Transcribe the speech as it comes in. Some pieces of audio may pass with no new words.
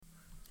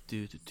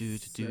Pokes and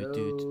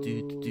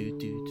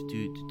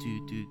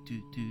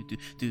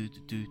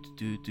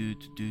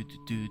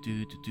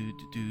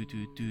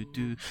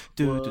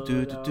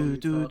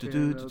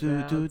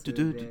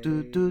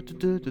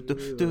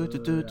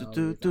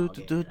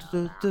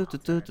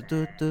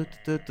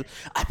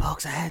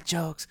head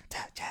jokes.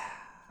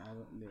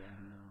 No.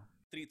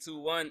 3, 2,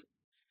 1.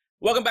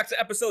 Welcome back to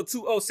episode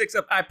 206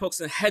 of Eye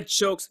Pokes and Head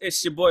Chokes.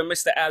 It's your boy,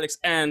 Mr. Alex,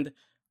 and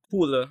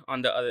Cooler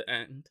on the other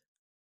end.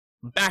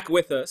 Back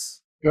with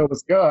us. Yo,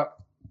 what's good?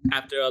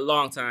 After a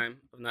long time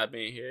of not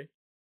being here.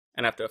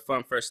 And after a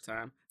fun first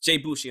time. Jay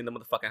Bushi in the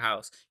motherfucking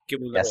house.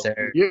 Give me a little, Yes,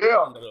 sir.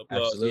 Yeah. a little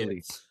applause.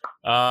 Absolutely.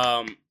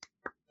 Yeah.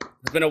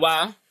 It's been a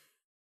while.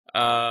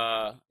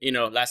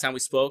 Last time we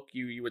spoke,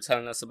 you were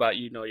telling us about,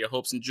 your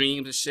hopes and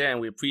dreams and shit,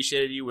 and we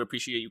appreciated you. We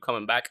appreciate you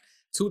coming back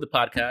to the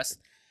podcast.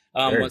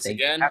 Sure, Once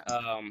again,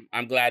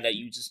 I'm glad that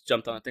you just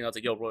jumped on the thing. I was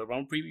like, yo, Royal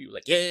Rumble preview. You were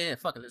like, yeah,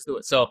 fuck it, let's do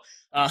it. So,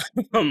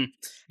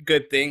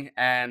 good thing.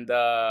 And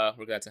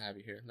we're glad to have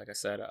you here, like I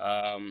said.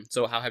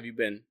 So how have you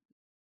been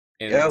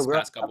in this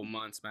past couple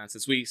months, man?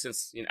 Since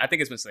I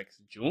think it's been like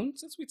June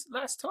since we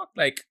last talked,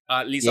 like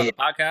at least on the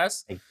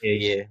podcast.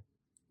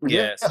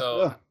 Yeah.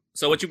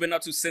 So what you been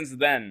up to since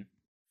then?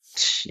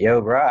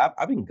 Yo, bro,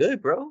 I've been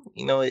good, bro.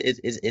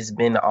 It's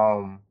been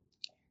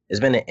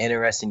an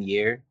interesting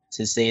year,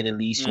 to say the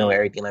least.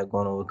 Everything like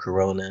going on with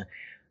Corona.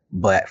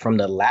 But from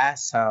the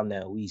last time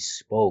that we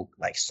spoke,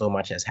 like so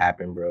much has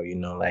happened, bro.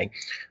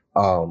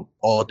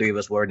 All three of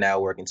us were now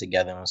working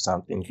together on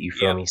something. You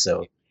feel me?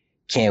 So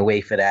can't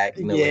wait for that.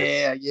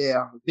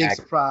 Yeah. Big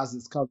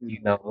surprises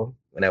coming.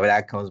 Whenever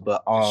that comes.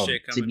 But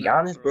to be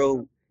honest,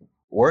 bro,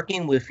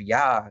 working with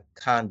y'all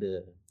kind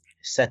of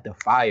set the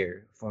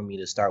fire for me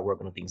to start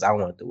working on things I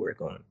wanted to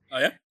work on. Oh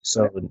yeah.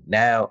 So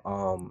now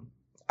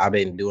I've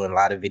been doing a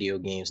lot of video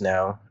games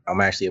now.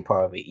 I'm actually a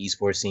part of an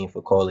esports scene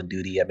for Call of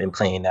Duty. I've been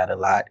playing that a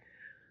lot.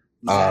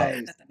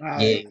 Nice.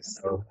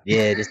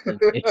 Yeah, just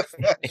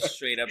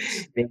Straight up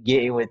been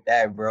getting with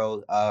that,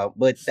 bro.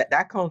 But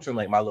that comes from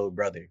like my little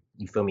brother.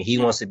 You feel me? He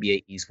wants to be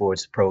an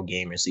esports pro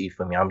gamer. So you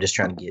feel me? I'm just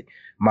trying to get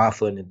my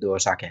foot in the door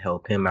so I can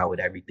help him out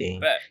with everything.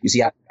 Bet. You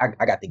see, I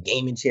got the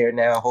gaming chair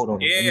now. Hold on.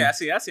 Yeah, I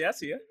see. I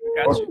got you.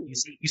 You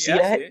see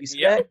that? You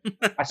see that?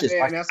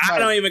 I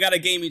don't even got a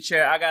gaming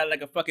chair. I got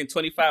like a fucking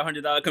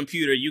 $2,500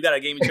 computer. You got a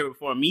gaming chair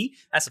before me?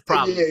 That's a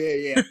problem.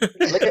 Yeah.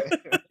 Look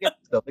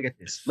at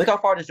this. Look how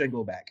far this joint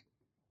go back.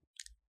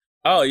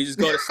 Oh, you just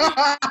go to sleep.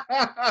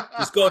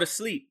 Just go to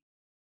sleep.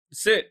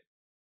 That's it.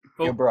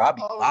 Yo, bro, I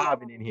be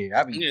vibing in here.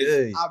 I be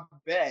good. I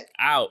bet.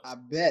 I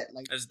bet.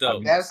 Like that's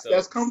dope.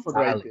 That's comfort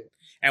right there.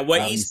 And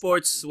what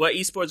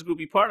esports group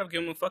you part of?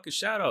 Give them a fucking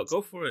shout out.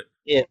 Go for it.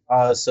 Yeah.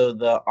 So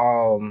the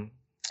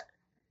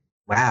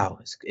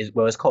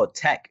it's called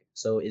Tech.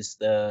 So it's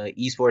the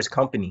esports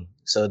company.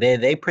 So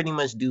they pretty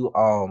much do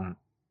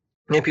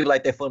people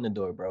like their foot in the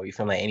door, bro. You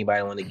feel like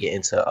anybody want to get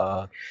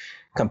into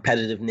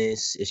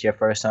competitiveness? It's your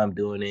first time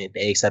doing it.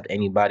 They accept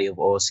anybody of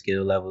all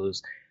skill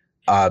levels.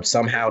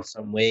 Somehow,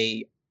 some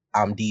way,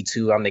 I'm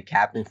D2. I'm the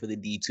captain for the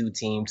D2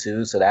 team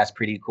too. So that's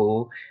pretty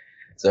cool.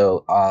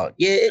 So bro,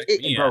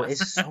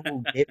 it's so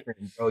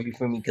different, bro. You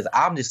feel me? Because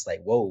I'm just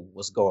like, whoa,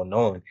 what's going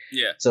on?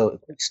 Yeah. So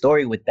quick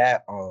story with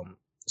that.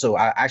 So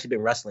I actually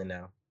been wrestling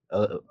now.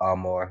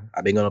 More.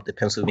 I've been going up to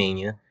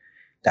Pennsylvania.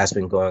 That's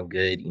been going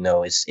good.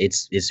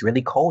 It's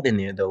really cold in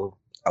there though.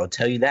 I'll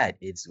tell you that.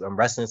 I'm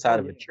wrestling inside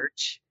of a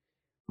church.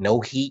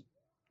 No heat,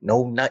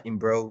 no nothing,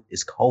 bro.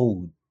 It's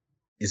cold.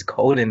 It's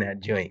cold in that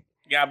joint.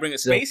 You gotta bring a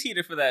space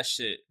heater for that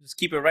shit. Just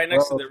keep it right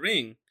next to the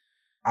ring.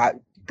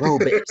 But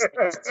it's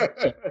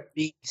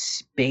big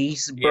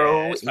space,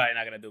 bro. Yeah, it's probably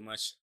not gonna do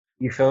much.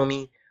 You feel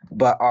me?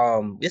 But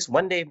this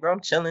one day, bro, I'm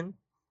chilling.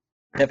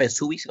 If it's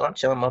 2 weeks ago, I'm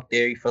chilling. I'm up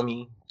there. You feel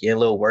me? Getting a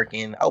little work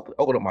in. I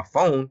open up my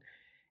phone.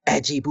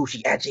 At Jay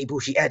Bushi.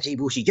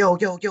 Yo.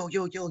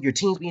 Your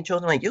team's being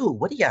chosen. Like, yo,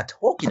 what are y'all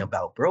talking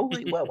about, bro?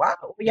 Like, why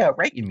are y'all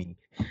writing me?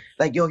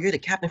 Like, yo, you're the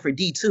captain for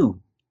D2.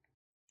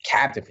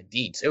 Captain for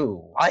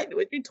D2? What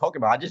are you talking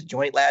about? I just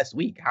joined last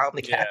week. How I'm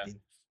the captain?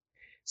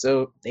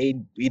 So they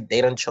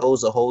done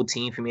chose the whole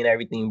team for me and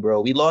everything,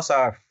 bro. We lost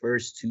our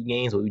first 2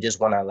 games, but we just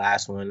won our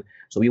last one.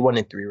 So we won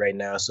in 3 right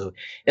now. So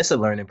it's a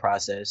learning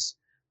process.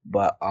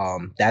 But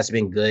that's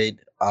been good.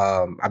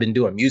 I've been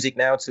doing music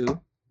now too.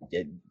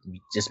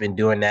 Just been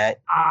doing that.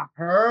 I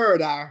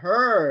heard. Yeah,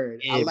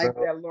 I like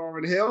bro. that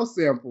Lauryn Hill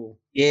sample.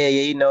 Yeah,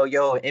 yo,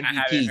 MVP. I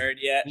haven't heard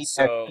yet.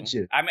 So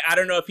I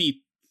don't know if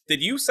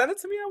did you send it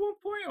to me at one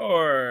point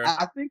or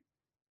I think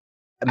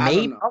maybe.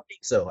 I don't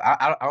think so.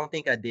 I don't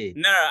think I did.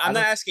 No, I'm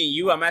not asking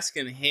you. I'm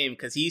asking him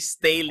because he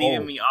stayed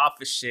leaving me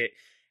off of shit.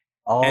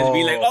 And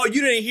be like, oh,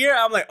 you didn't hear?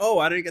 I'm like, oh,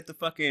 I didn't get the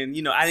fucking,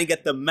 I didn't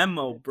get the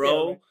memo,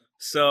 bro. Yeah.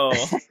 So.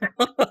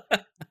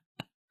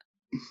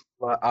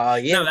 But,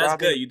 no, that's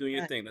good. You're doing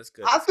your thing. That's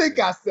good. I think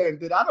I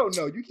sent it. I don't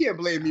know. You can't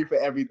blame me for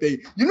everything.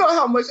 You know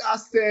how much I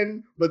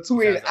send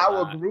between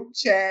our group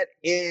chat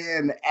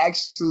and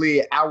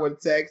actually our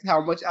text?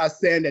 How much I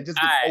send that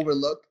just gets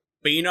overlooked?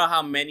 But you know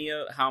how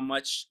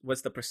much,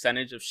 what's the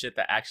percentage of shit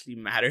that actually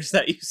matters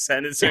that you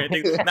send in certain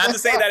things? Not to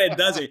say that it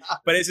doesn't,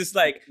 but it's just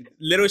like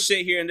little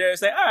shit here and there.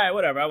 It's like, all right,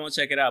 whatever, I won't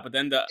check it out. But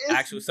then the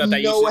actual stuff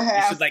that you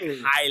should like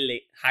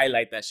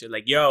highlight that shit.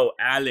 Like, yo,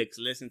 Alex,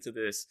 listen to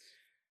this.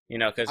 You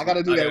know, because I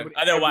gotta do that.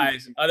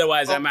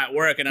 Otherwise, I'm at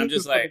work and I'm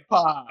just like,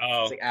 oh,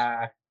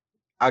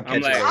 I'll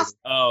catch later.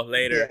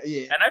 Later.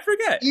 Yeah. And I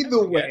forget.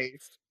 Either way.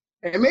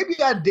 And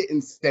maybe I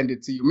didn't send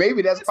it to you.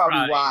 Maybe that's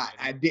probably why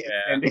I didn't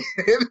send it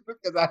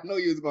because I know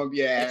you was gonna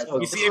be an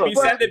asshole. You see,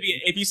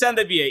 if you send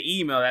it via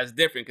email, that's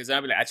different because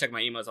I'll be like, I check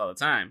my emails all the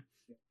time.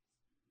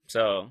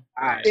 So,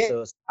 all right.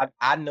 So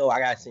I know I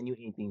gotta send you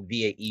anything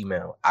via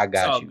email. I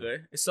got you.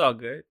 It's all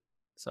good.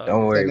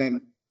 Don't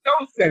worry.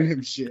 Don't send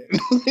him shit.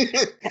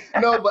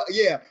 No, but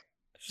yeah.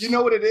 You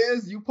know what it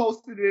is? You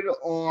posted it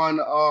on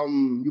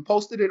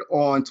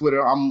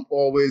Twitter. I'm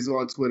always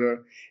on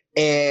Twitter.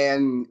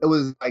 And it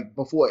was like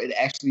before it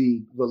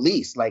actually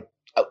released. Like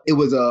it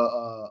was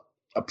a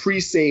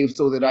pre-save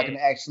so that I can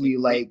actually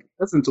like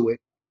listen to it.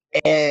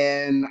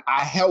 And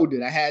I held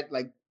it. I had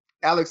like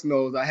Alex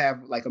knows I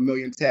have like 1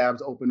 million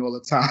tabs open all the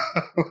time.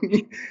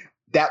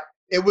 That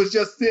it was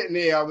just sitting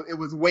there. It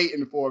was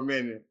waiting for a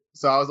minute.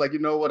 So I was like, you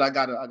know what? I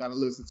gotta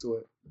listen to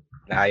it.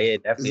 Nah, yeah,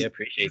 definitely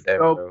appreciate that,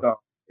 dope, bro. though.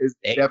 It's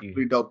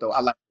definitely dope though. I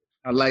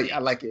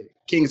like it.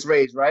 King's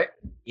Rage, right?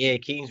 Yeah,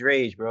 King's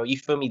Rage, bro. You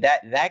feel me?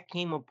 That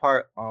came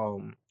apart.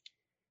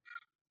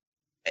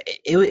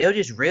 It was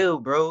just real,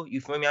 bro.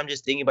 You feel me? I'm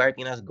just thinking about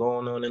everything that's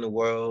going on in the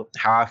world,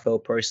 how I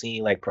felt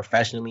personally, like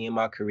professionally in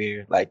my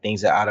career, like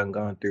things that I done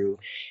gone through,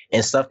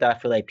 and stuff that I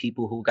feel like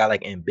people who got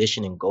like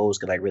ambition and goals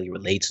could like really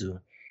relate to.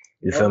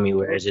 You feel me?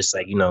 Where it's just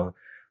like, you know,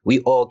 we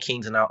all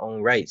kings in our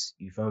own rights.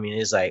 You feel me? And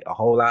it's like a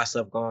whole lot of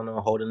stuff going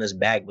on holding us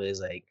back, but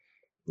it's like,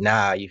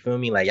 nah, you feel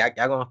me? Like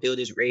y'all gonna feel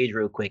this rage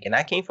real quick. And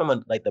I came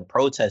from like the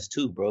protest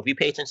too, bro. If you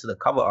pay attention to the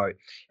cover art,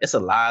 it's a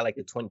lie. Like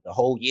the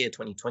whole year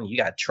 2020, you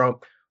got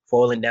Trump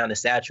falling down the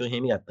statue of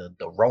him. You got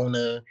the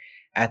Rona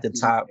at the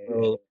top,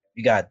 bro.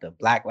 You got the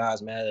Black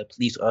Lives Matter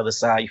police on the other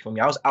side. You feel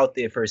me? I was out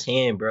there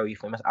firsthand, bro. You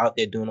feel me? I was out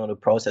there doing all the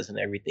protests and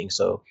everything.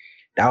 So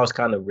that was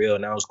kind of real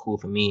and that was cool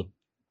for me.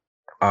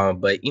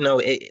 But you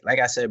know, like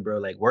I said, bro,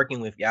 like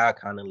working with y'all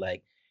kind of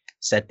like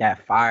set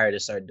that fire to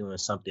start doing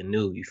something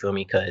new. You feel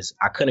me? Because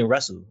I couldn't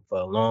wrestle for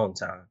a long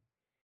time.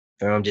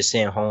 And I'm just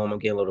sitting home, I'm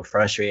getting a little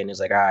frustrated. And it's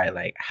like, all right,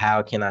 like,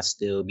 how can I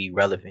still be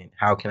relevant?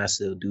 How can I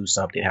still do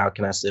something? How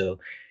can I still,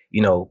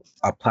 you know,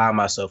 apply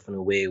myself in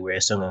a way where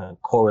it's gonna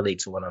correlate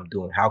to what I'm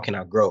doing? How can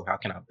I grow? How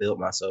can I build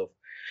myself?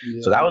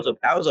 Yeah. So that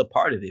was a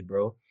part of it,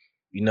 bro.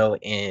 You know,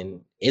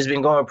 and it's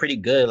been going pretty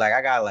good. Like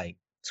I got like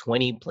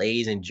 20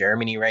 plays in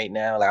Germany right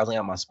now. Like I was looking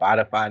at my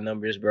Spotify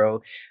numbers,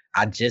 bro.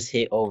 I just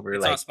hit over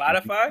it's like on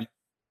Spotify.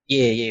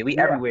 Yeah, we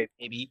everywhere,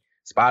 baby.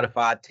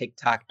 Spotify,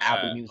 TikTok,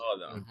 Apple Music.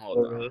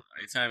 Hold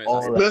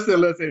on.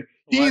 Listen.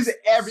 He's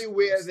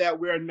everywhere that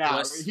we're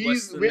not.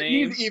 He's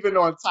even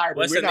on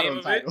Tidal. We're not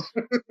on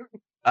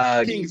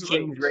Tidal. King's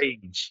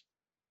Rage.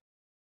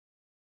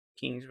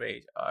 King's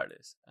Rage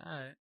artist. All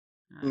right.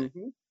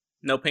 Mm-hmm.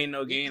 No pain,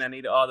 no gain. I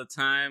need it all the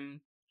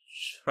time.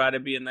 Try to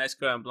be a nice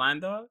girl and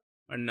blind dog,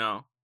 or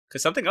no?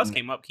 Because something else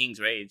came up. King's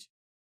Rage.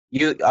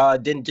 You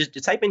then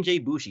just type in Jay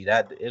Bushi.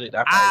 That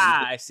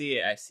I see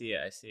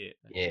it.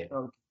 Yeah.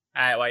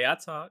 All right, while y'all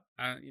talk,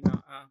 you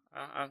know,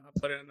 I'll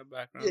put it in the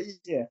background.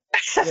 Yeah.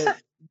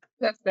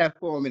 Test that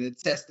for a minute.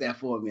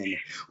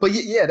 But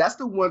yeah, that's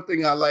the one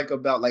thing I like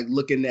about like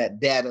looking at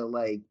data.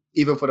 Like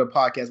even for the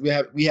podcast,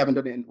 we haven't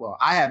done it.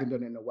 I haven't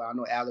done it in a while. I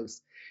know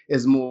Alex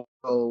is more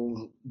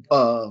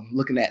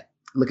looking at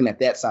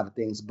that side of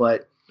things,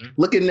 but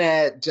looking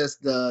at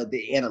just the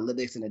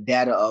analytics and the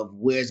data of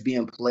where it's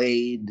being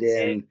played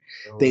and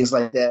things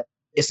like that,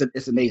 it's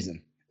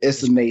amazing.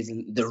 It's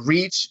amazing. The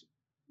reach,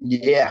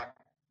 yeah.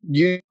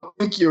 You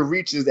think your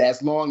reach is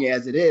as long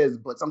as it is,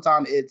 but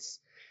sometimes it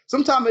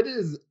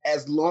is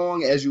as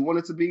long as you want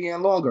it to be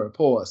and longer.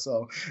 Pause.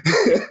 So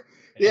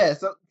yeah,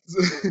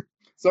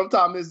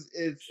 sometimes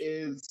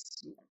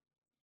it's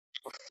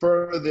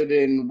further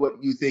than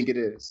what you think it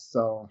is.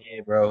 So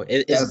yeah, bro,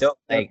 it's dope.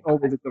 Like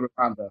always a good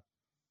reminder.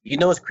 You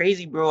know, it's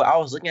crazy, bro. I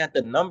was looking at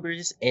the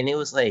numbers and it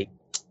was like,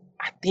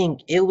 I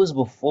think it was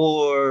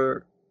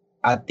before.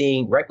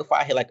 Right before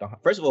I hit like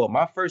first of all,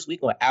 my first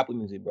week on Apple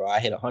Music, bro,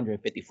 I hit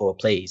 154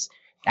 plays.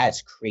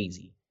 That's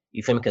crazy.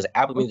 You feel me? Because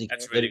Apple Music,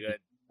 that's really good.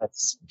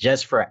 That's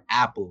just for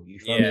Apple. You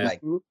feel me? Like,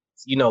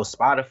 you know,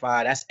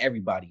 Spotify, that's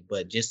everybody.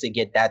 But just to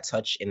get that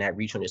touch and that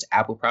reach on just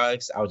Apple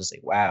products, I was just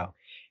like, wow.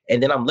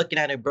 And then I'm looking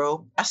at it,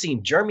 bro. I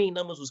seen Germany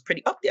numbers was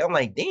pretty up there. I'm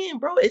like, damn,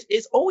 bro.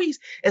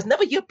 It's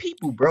never your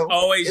people, bro. It's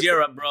always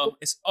Europe, bro.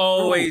 It's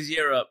always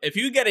Europe. If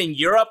you get in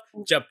Europe,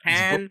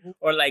 Japan,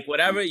 or like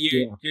whatever,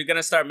 you're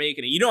gonna start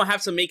making it. You don't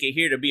have to make it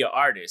here to be an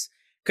artist.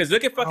 Cause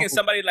look at fucking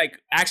somebody like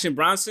Action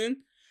Bronson.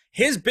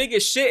 His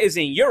biggest shit is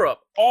in Europe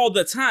all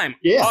the time.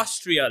 Yeah.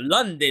 Austria,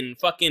 London,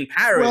 fucking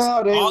Paris.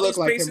 Well, they all look these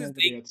like places. him over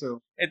there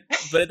too.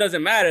 But it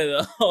doesn't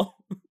matter though.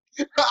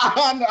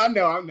 I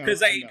know.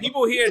 Because like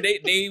people here,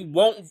 they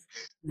won't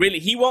really.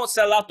 He won't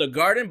sell out the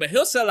Garden, but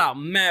he'll sell out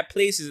mad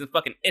places in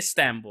fucking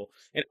Istanbul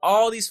and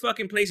all these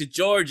fucking places,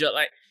 Georgia.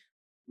 Like,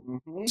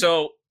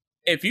 so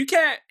if you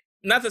can't,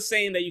 not the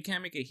saying that you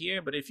can't make it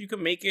here, but if you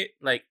can make it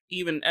like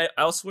even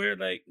elsewhere,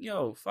 like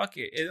yo, fuck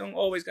it. It don't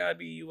always gotta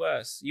be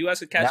U.S. U.S.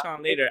 could catch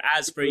on later,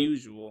 as per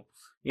usual.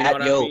 You know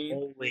what I mean?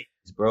 Always,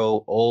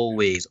 bro,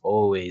 always.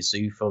 So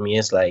you feel me?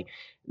 It's like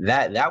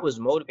that was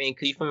motivating.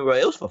 Cause you feel me, bro?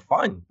 It was for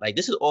fun. Like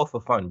this is all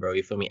for fun, bro.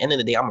 You feel me? End of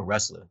the day, I'm a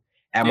wrestler.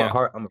 At my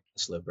heart, I'm a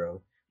wrestler,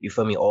 bro. You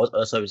feel me?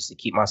 Also just to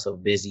keep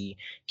myself busy,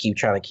 keep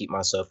trying to keep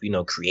myself,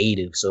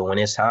 creative. So when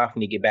it's time for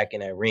me to get back in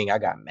that ring, I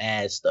got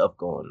mad stuff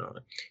going on.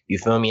 You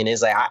feel me? And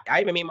it's like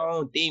I even made my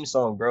own theme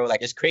song, bro.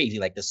 Like it's crazy.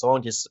 Like the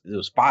song it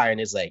was fire,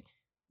 and it's like,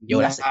 yo,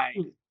 that's a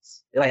theme.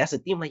 Like that's a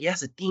theme. Like yeah,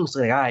 that's a theme. So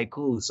like, all right,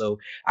 cool. So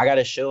I got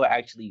a show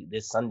actually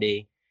this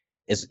Sunday.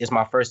 It's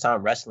my first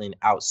time wrestling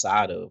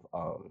outside of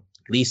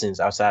Gleason's,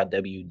 outside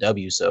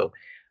WW. So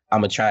I'm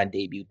gonna try and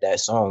debut that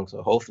song.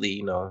 So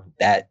hopefully,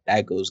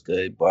 that goes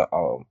good. But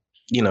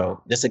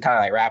just to kind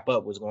of like wrap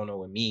up what's going on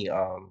with me.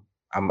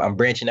 I'm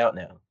branching out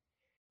now.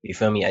 You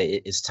feel me?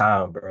 It's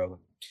time, bro.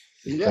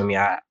 You feel me?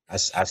 I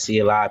see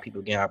a lot of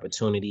people getting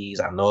opportunities.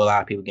 I know a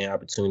lot of people getting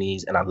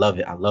opportunities, and I love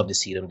it. I love to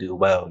see them do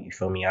well. You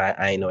feel me?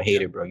 I ain't no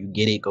hater, bro. You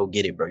get it, go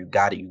get it, bro. You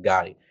got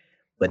it.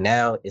 But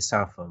now it's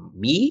time for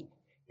me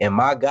and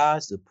my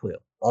guys to put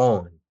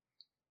on.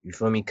 You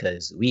feel me?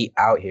 Because we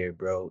out here,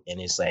 bro, and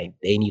it's like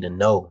they need to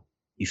know.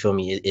 You feel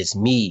me? It's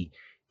me,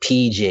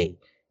 PJ,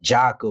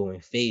 Jocko,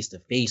 and Face, the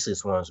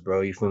faceless ones,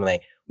 bro. You feel me?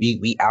 Like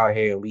we out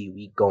here and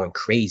we going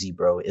crazy,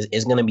 bro.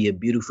 It's gonna be a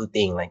beautiful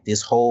thing. Like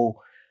this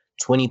whole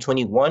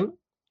 2021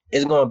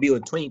 is gonna be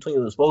what 2020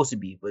 was supposed to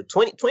be, but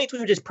 2020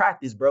 was just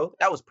practice, bro.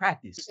 That was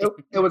practice.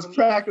 It was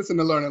practice and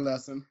the learning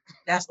lesson.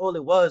 That's all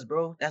it was,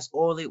 bro. That's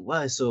all it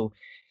was. So,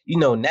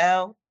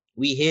 now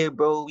we here,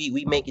 bro.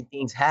 We making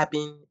things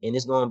happen, and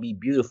it's gonna be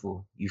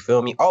beautiful. You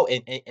feel me? Oh,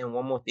 and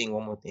one more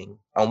thing.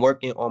 I'm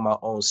working on my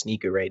own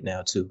sneaker right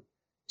now too.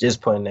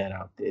 Just putting that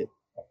out there.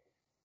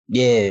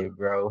 Yeah,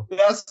 bro.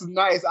 That's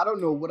nice. I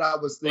don't know what I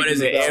was thinking. What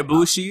is it? Air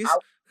Bushies?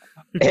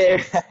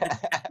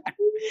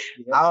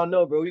 I don't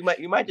know, bro. We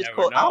might just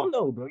call. I don't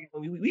know, bro.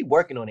 We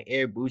working on the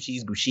Air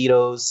Bushies,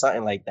 Bushidos,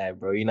 something like that,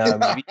 bro. You know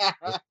what I mean?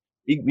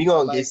 We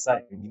gonna get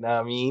something. You know what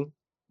I mean?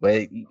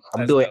 But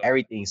I'm doing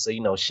everything. So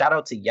shout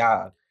out to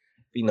y'all.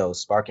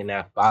 Sparking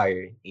that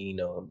fire.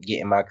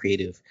 Getting my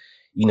creative,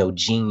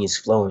 genius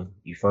flowing.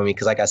 You feel me?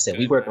 Because like I said,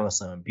 we working on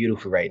something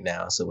beautiful right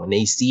now. So when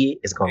they see it,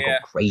 it's gonna go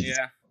crazy.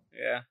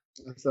 Yeah.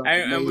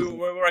 And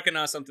we're working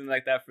on something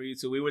like that for you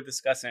too. We were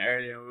discussing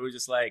earlier, and we were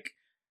just like,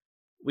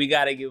 we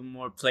gotta give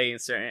more play in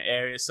certain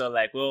areas. So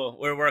like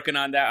we're working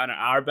on that on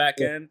our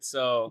back end.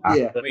 So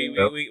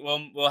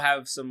we'll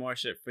have some more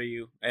shit for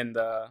you in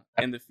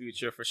the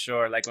future for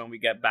sure. Like when we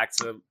get back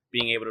to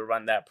being able to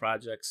run that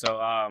project. So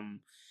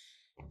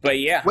but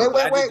yeah. Wait.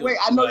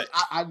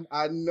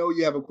 I know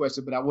you have a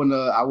question, but I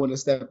wanna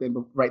step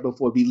in right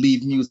before we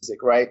leave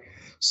music, right?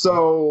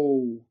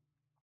 So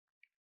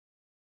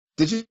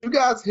did you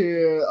guys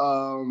hear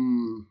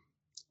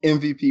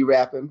MVP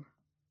rapping?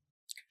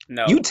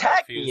 No, you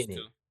tagged me in it.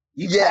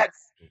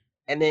 Yes.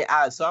 And then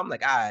I'm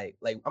like, all right,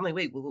 I'm like,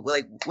 wait,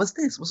 like, what's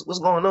this? What's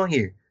going on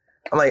here?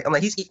 I'm like,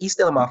 he's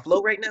still in my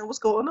flow right now. What's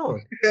going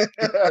on?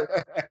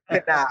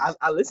 And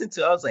I listened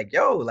to it. I was like,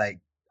 yo, like,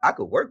 I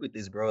could work with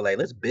this, bro. Like,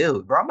 let's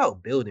build, bro. I'm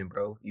about building,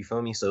 bro. You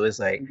feel me? So it's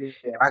like,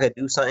 if I could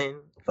do something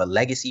for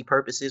legacy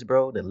purposes,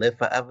 bro, to live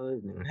forever,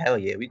 then hell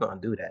yeah, we gonna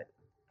do that.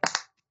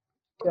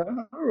 Yeah,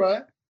 all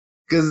right.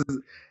 Because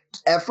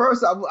at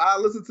first I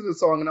listened to the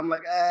song and I'm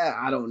like,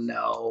 I don't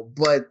know.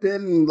 But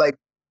then like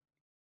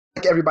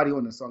everybody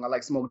on the song, I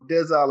like Smoke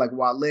DZA, I like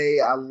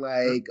Wale, I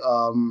like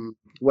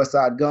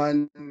Westside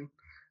Gun,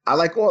 I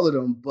like all of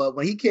them. But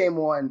when he came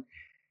on,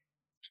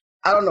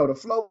 I don't know, the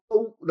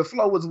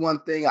flow was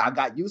one thing. I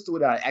got used to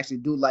it. I actually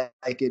do like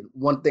it.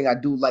 One thing I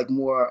do like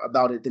more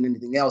about it than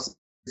anything else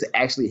is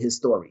actually his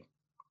story.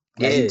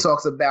 Yeah. He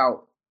talks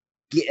about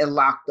getting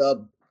locked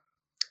up,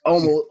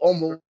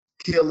 almost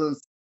killing.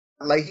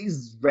 Like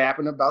he's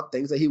rapping about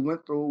things that he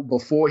went through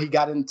before he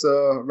got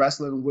into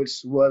wrestling, which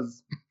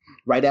was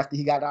right after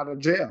he got out of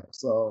jail.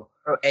 So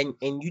and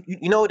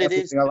you know what it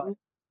is?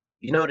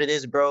 You know what it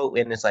is, bro?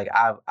 And it's like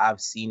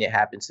I've seen it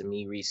happen to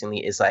me recently.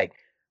 It's like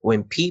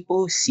when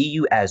people see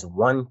you as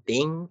one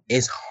thing,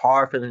 it's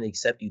hard for them to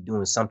accept you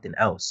doing something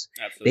else.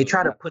 Absolutely. They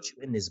try to put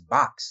you in this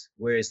box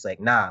where it's like,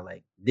 nah,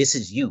 like this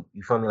is you.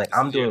 You feel me? Like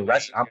I'm doing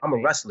wrestling. I'm a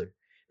wrestler.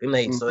 I'm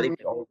like, so they be,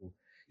 oh,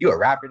 you a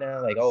rapper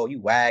now? Like, oh, you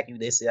whack, you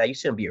this, that. You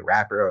shouldn't be a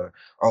rapper, or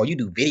oh, you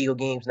do video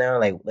games now.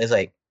 Like, it's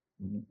like,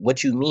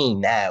 what you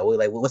mean now? Or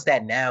like, what's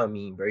that now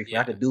mean, bro? If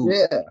I could do,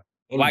 anything.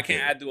 Why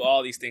can't I do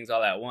all these things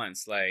all at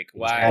once? Like,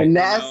 why? And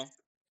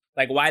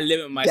like, why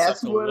limit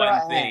myself to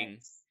one thing?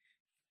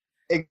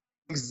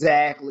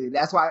 Exactly.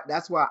 That's why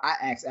I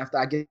ask after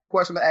I get a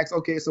question. I ask,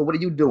 okay, so what are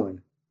you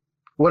doing?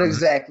 What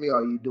exactly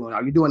are you doing?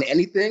 Are you doing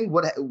anything?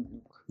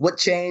 What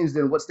changed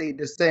and what stayed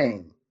the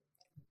same?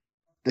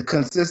 the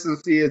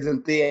consistency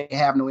isn't there. I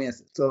have no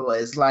answer. So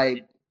it's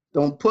like,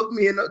 don't put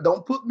me in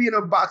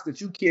a box that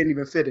you can't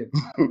even fit in.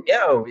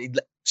 Yo,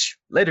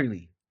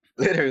 literally,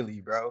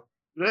 bro.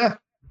 Yeah.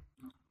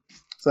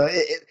 So,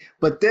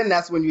 but then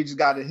that's when you just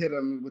got to hit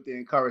them with the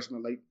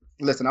encouragement. Like,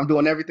 listen, I'm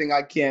doing everything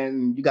I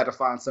can. You got to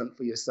find something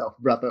for yourself,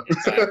 brother.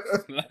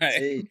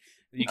 Like,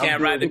 you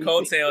can't ride the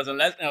coattails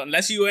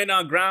unless you in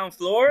on ground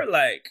floor.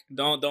 Like,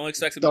 don't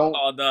expect to be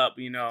called up.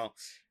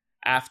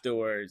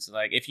 Afterwards.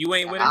 Like, if you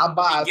ain't with it, I'll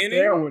buy a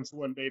sandwich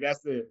one day.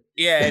 That's it.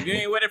 Yeah, if you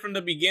ain't with it from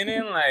the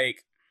beginning,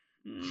 like.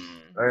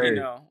 We're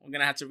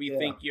gonna have to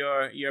rethink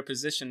your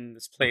position in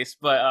this place,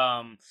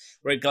 but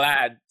we're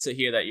glad to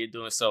hear that you're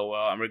doing so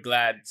well, and we're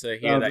glad to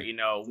hear that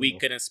we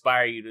could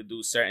inspire you to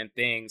do certain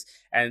things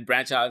and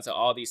branch out into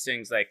all these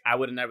things. Like, I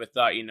would have never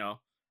thought,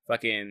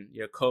 fucking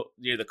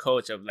you're the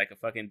coach of like a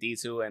fucking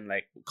D2 and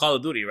like Call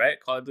of Duty, right?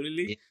 Call of Duty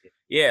League.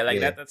 Yeah, like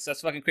that's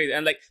fucking crazy.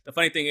 And like the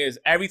funny thing is,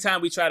 every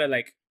time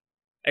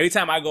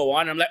I go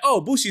on, I'm like, oh,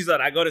 Bushi's on.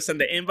 I go to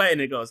send the invite,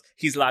 and it goes,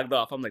 he's logged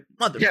off. I'm like,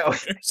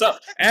 motherfucker. So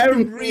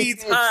every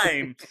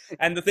time.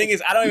 And the thing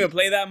is, I don't even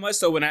play that much.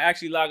 So when I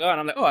actually log on,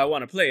 I'm like, oh, I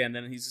want to play. And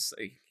then he's just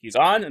like, he's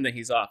on, and then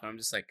he's off. And I'm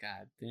just like,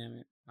 God damn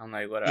it. I'm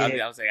like,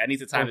 whatever. I was like, I need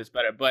to time this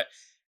better. But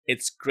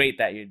it's great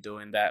that you're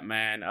doing that,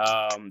 man.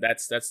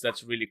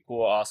 That's really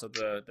cool. Also,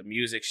 the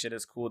music shit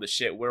is cool. The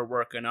shit we're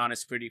working on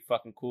is pretty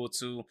fucking cool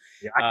too.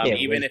 Yeah,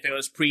 even if it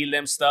was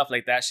prelim stuff,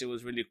 like that shit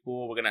was really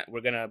cool.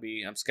 We're gonna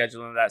be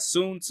scheduling that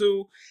soon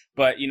too.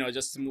 But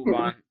just to move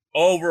on.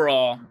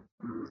 Overall,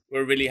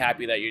 we're really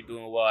happy that you're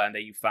doing well and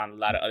that you found a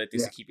lot of other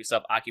things to keep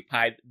yourself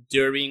occupied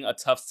during a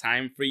tough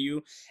time for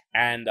you.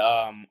 And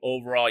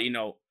overall,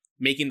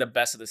 making the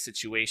best of the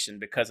situation,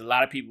 because a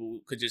lot of people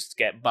could just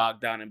get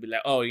bogged down and be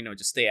like, oh,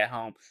 just stay at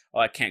home.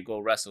 Oh, I can't go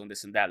wrestle and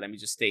this and that. Let me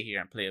just stay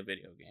here and play a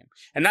video game.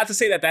 And not to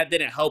say that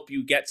didn't help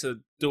you get to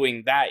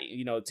doing that,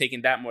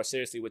 taking that more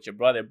seriously with your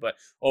brother. But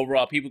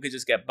overall, people could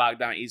just get bogged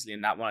down easily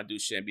and not want to do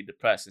shit and be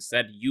depressed.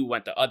 Instead, you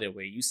went the other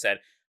way. You said,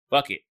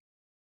 fuck it.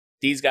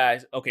 These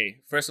guys,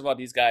 okay, first of all,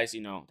 these guys,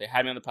 they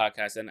had me on the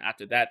podcast. And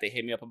after that, they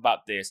hit me up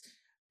about this.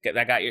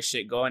 That got your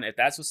shit going. If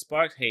that's what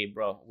sparked, hey,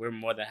 bro, we're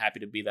more than happy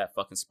to be that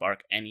fucking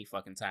spark any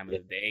fucking time of the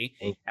day.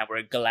 And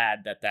we're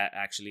glad that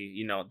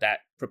actually,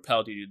 that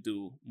propelled you to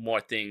do more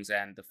things.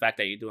 And the fact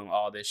that you're doing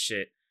all this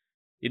shit,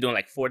 you're doing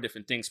like 4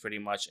 different things pretty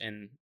much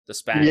in the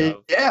span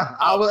of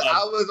I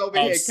was over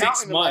here 6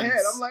 months. In my head.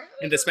 I'm like,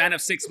 in the span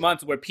of 6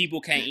 months, where people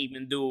can't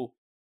even do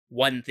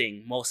one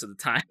thing most of the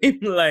time.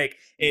 Like,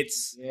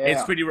 it's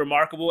pretty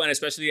remarkable, and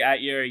especially at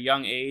your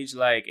young age,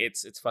 like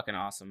it's fucking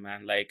awesome,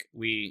 man. Like,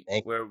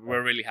 we're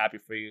really happy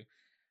for you.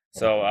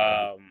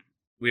 So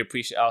we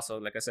appreciate, also,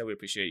 like I said, we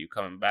appreciate you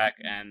coming back,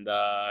 and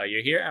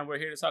you're here, and we're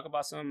here to talk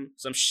about some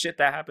shit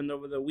that happened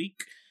over the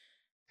week.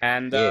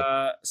 And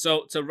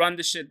so to run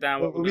the shit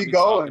down, what we're gonna be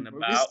talking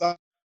about.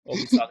 What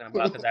we're talking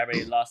about, because I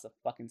already lost a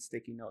fucking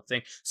sticky note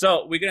thing.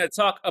 So we're gonna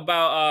talk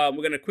about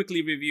we're gonna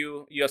quickly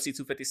review UFC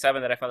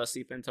 257 that I fell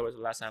asleep in towards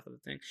the last half of the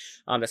thing.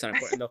 That's not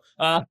important though.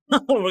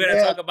 We're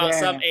gonna talk about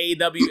some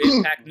AEW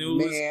Impact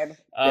news,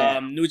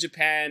 New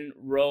Japan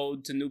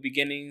Road to New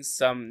Beginnings,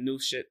 some new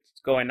shit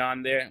going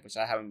on there, which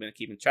I haven't been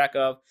keeping track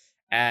of,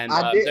 and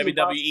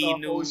WWE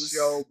news.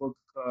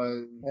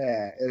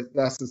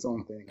 That's its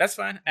own thing. That's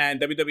fine. And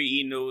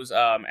WWE news,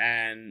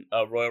 and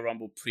a Royal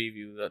Rumble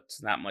preview.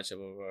 That's not much of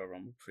a Royal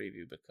Rumble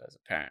preview, because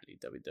apparently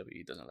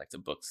WWE doesn't like to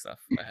book stuff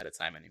ahead of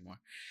time anymore.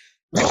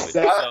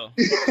 So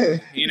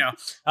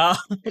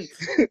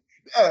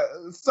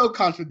so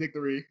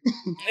contradictory.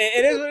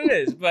 It is what it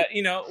is. But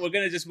we're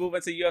gonna just move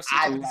into UFC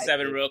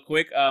 257 real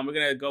quick. We're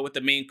gonna go with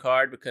the main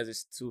card because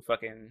it's too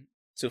fucking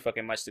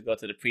much to go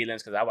to the prelims,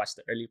 because I watched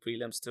the early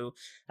prelims too.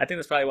 I think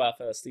that's probably why I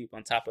fell asleep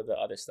on top of the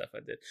other stuff I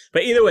did.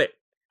 But either way,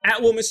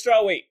 at women's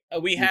strawweight,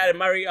 we had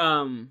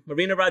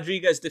Marina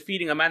Rodriguez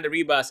defeating Amanda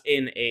Ribas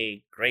in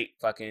a great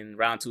fucking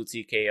round 2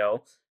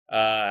 TKO.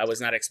 I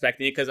was not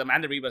expecting it, because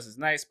Amanda Ribas is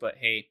nice, but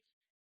hey,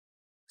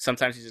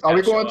 sometimes you just. Are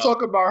we going to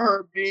talk about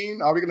her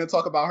being? Are we going to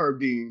talk about her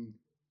being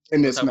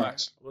in this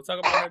match? We'll talk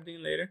about her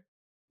being later.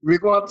 We're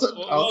going to.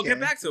 We'll get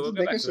back to it. We'll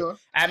get back to it.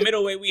 At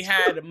middleweight, we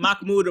had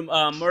Mahmoud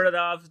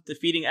Muradov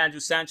defeating Andrew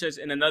Sanchez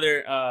in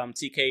another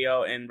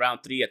TKO in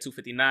round 3 at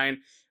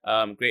 259.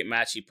 Great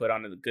match. He put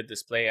on a good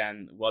display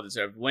and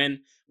well-deserved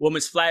win.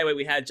 Women's flyweight,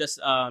 we had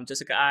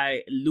Jessica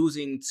Ai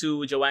losing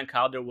to Joanne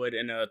Calderwood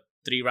in a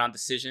 3-round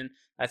decision.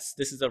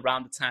 This is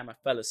around the time I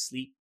fell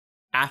asleep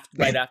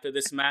right after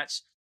this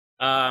match.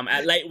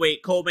 At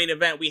lightweight, co-main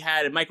event, we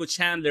had Michael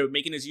Chandler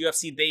making his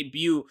UFC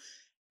debut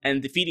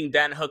and defeating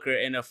Dan Hooker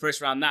in a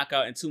first-round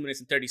knockout in 2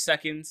 minutes and 30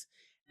 seconds.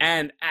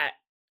 And at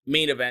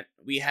main event,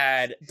 we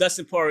had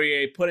Dustin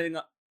Poirier pulling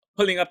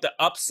up the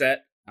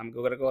upset. I'm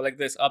going to go like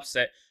this,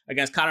 upset,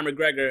 against Conor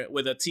McGregor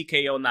with a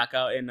TKO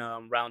knockout in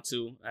round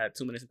 2 at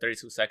 2 minutes and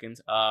 32 seconds.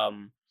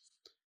 So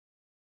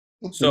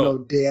no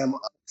damn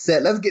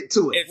upset. Let's get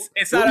to it.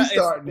 It's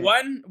not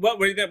one. Well,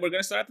 we're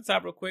gonna start at the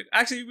top real quick.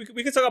 Actually,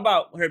 we can talk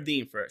about Herb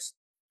Dean first.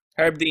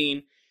 Herb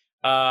Dean,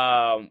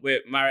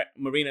 with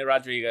Marina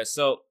Rodriguez.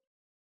 So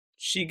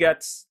she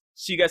gets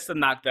She gets the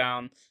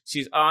knockdown.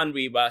 She's on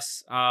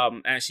Rebus,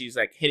 and she's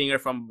like hitting her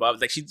from above.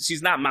 Like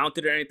she's not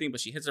mounted or anything, but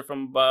she hits her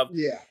from above.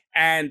 Yeah.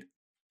 And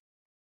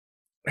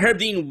Herb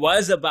Dean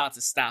was about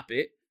to stop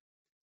it.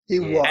 He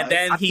was. And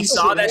then he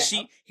saw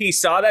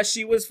that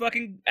she was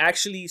fucking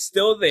actually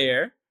still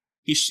there.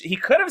 He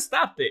could have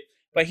stopped it,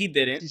 but he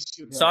didn't.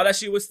 Saw that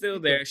she was still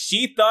there.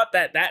 She thought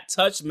that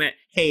touch meant,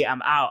 hey,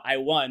 I'm out. I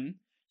won.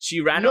 She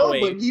ran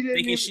away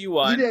thinking she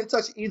won. He didn't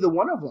touch either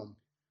one of them.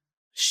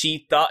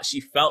 She thought she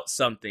felt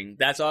something.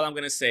 That's all I'm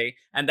going to say.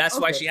 And that's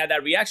why she had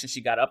that reaction.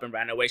 She got up and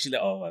ran away. She's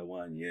like, oh, I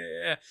won.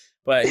 Yeah.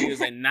 But he was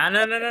like, nah.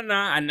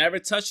 I never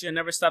touched you. I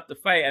never stopped the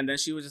fight. And then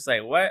she was just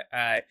like, what?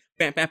 Bam,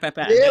 bam, bam,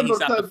 bam. And then he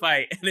stopped the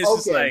fight. And it's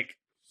just like,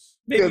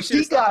 maybe you should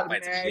have stopped the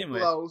fight to begin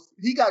with.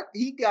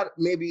 He got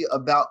maybe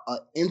about an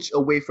inch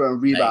away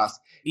from Rebus.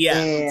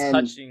 Like,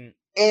 touching.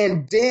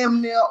 And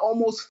damn near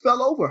almost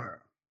fell over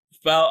her.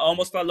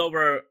 Almost fell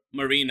over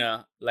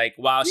Marina, like,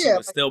 while she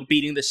was still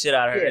beating the shit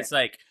out of her. It's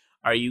like,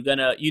 are you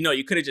gonna,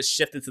 you could have just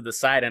shifted to the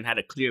side and had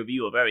a clear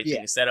view of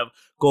everything instead of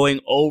going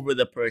over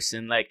the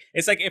person. Like,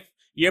 it's like if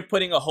you're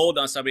putting a hold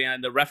on somebody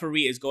and the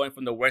referee is going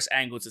from the worst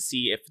angle to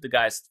see if the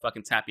guy's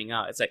fucking tapping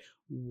out. It's like,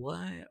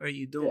 what are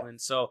you doing? Yeah.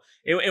 So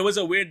it was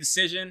a weird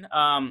decision.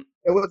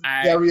 It was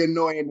very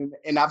annoying.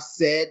 And I've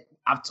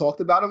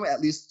talked about him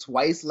at least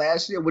twice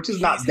last year, which is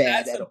not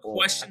bad at all.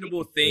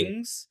 Questionable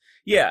things.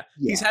 Yeah.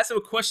 He's had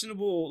some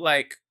questionable,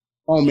 like,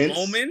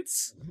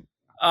 moments.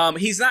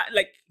 He's not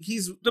like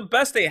he's the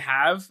best they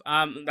have.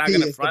 I'm not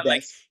gonna front.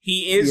 Like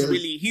he's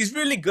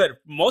really good.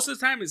 Most of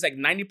the time, it's like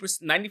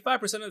 90%,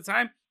 95% of the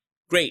time,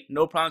 great,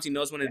 no problems. He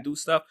knows when to do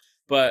stuff.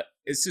 But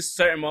it's just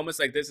certain moments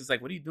like this. It's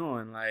like, what are you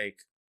doing? Like,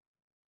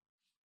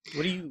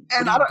 what are you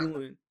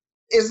doing?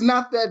 It's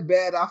not that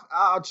bad.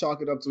 I'll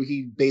chalk it up to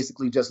he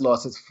basically just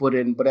lost his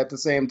footing. But at the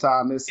same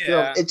time, it's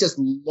still it just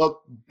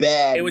looked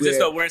bad. It was just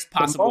the worst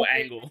possible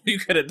angle you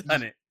could have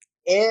done it.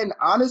 And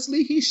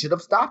honestly, he should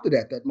have stopped it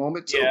at that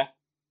moment too.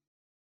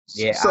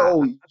 Yeah.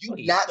 So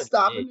you not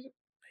stopping it?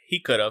 He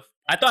could have.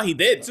 I thought he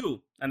did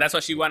too, and that's why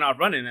she went off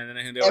running. And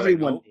then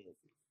everyone did.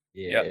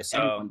 Yeah. Yep.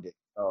 So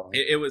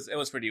it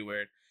was pretty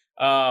weird.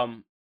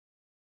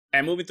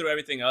 And moving through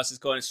everything else is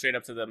going straight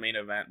up to the main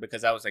event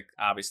because I was like,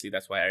 obviously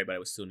that's why everybody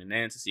was tuning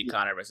in to see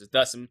Conor versus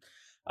Dustin.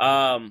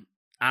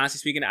 Honestly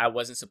speaking, I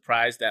wasn't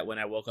surprised that when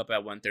I woke up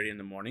at 1:30 in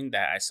the morning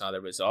that I saw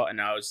the result,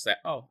 and I was just like,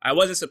 oh, I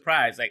wasn't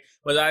surprised. Like,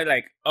 was I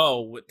like,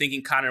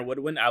 thinking Conor would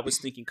win? I was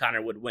thinking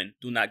Conor would win.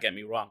 Do not get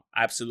me wrong.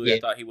 Absolutely, I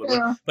thought he would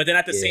win. But then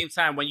at the same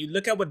time, when you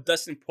look at what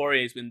Dustin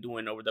Poirier has been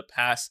doing over the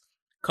past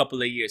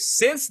couple of years,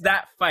 since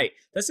that fight,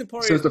 Dustin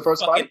Poirier the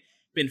first fight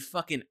been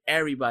fucking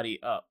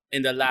everybody up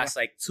in the last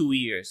like 2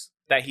 years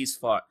that he's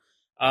fought.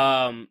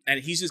 And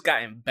he's just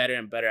gotten better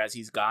and better as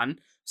he's gone.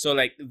 So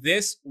like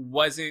this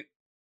wasn't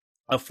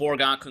a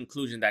foregone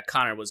conclusion that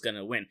Conor was going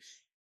to win.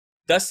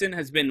 Dustin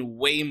has been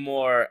way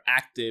more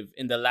active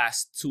in the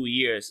last 2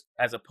 years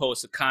as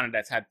opposed to Conor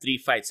that's had 3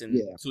 fights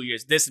in 2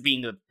 years. This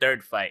being the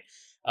third fight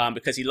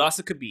because he lost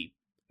to Khabib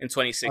in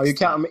 2016. Are you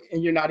counting?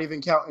 And you're not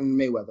even counting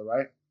Mayweather,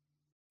 right?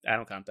 I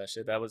don't count that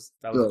shit. That was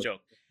a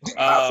joke.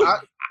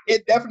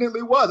 It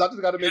definitely was. I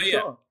just got to make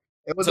sure.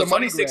 It was so a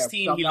money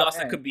 2016. grab. He lost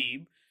to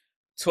Khabib.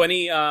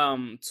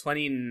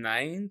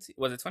 2019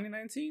 was it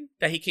 2019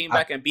 that he came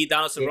back and beat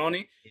Donald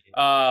Cerrone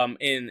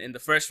in the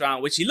first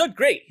round, which he looked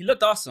great. He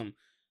looked awesome.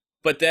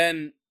 But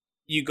then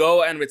you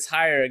go and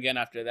retire again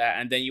after that,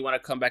 and then you want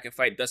to come back and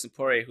fight Dustin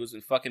Poirier, who's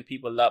been fucking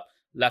people up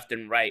left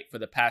and right for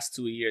the past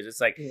 2 years.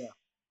 It's like,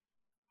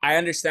 I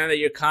understand that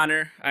you're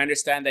Conor. I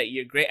understand that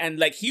you're great. And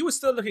like he was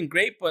still looking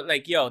great, but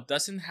like,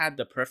 Dustin had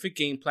the perfect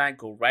game plan,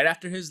 go right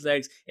after his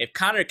legs. If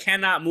Conor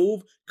cannot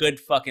move, good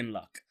fucking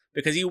luck.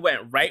 Because he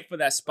went right for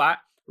that spot,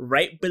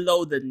 right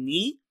below the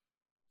knee,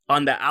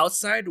 on the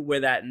outside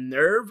where that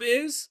nerve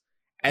is,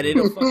 and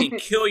it'll fucking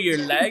kill your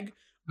leg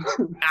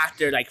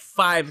after like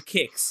 5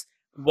 kicks,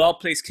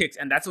 well-placed kicks.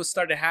 And that's what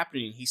started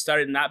happening. He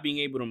started not being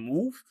able to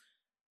move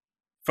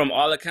from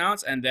all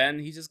accounts, and then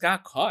he just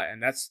got caught.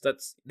 And that's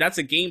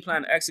a game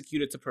plan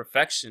executed to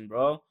perfection,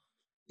 bro.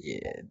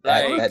 Yeah,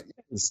 that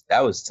was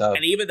tough.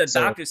 And even the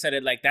doctor said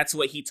it, like, that's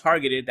what he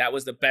targeted. That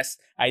was the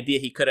best idea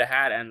he could have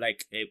had, and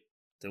like it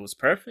was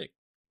perfect.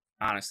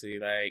 Honestly,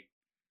 like,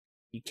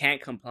 you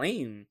can't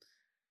complain.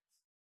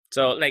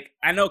 So, like,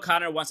 I know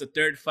Conor wants a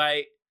third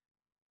fight,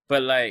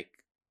 but like,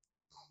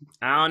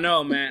 I don't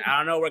know, man. I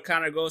don't know where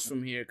Conor goes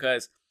from here,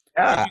 because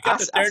if you get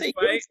the third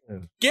fight,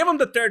 give him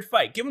the third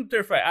fight. Give him the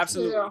third fight.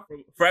 Absolutely. Yeah.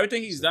 For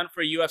everything he's done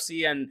for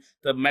UFC and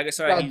the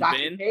megastar he's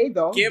been.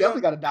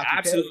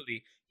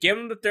 Give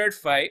him the third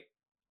fight.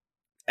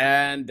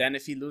 And then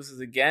if he loses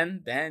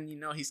again, then,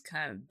 he's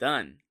kind of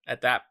done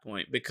at that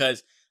point.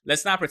 Because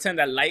let's not pretend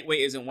that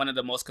lightweight isn't one of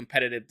the most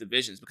competitive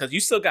divisions, because you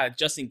still got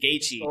Justin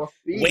Gaethje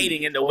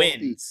waiting in the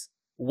wins.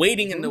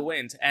 In the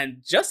wins.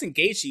 And Justin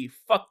Gaethje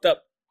fucked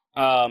up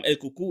El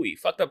Cucuy,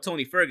 fucked up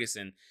Tony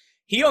Ferguson.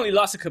 He only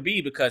lost to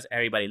Khabib because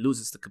everybody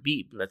loses to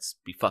Khabib. Let's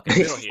be fucking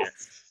real here.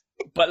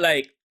 But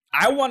like,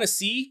 I want to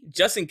see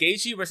Justin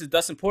Gaethje versus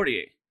Dustin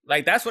Poirier.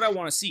 Like, that's what I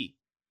want to see.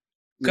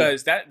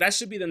 because that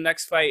should be the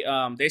next fight.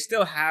 They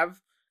still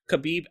have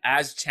Khabib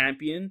as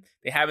champion.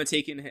 They haven't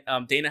taken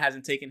Dana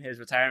hasn't taken his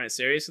retirement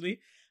seriously.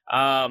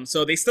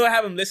 So they still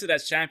have him listed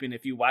as champion.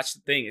 If you watch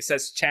the thing, it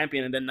says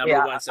champion, and then number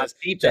one says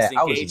Justin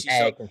Gaethje.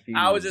 So confused.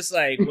 I was just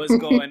like, "What's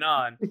going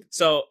on?"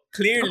 So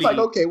clearly, I'm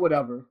like, okay,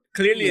 whatever.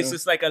 Clearly, it's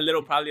just like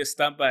probably a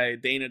stunt by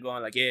Dana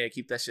going like, "Yeah,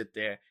 keep that shit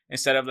there,"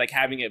 instead of like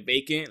having it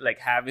vacant, like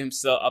have him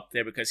still up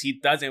there because he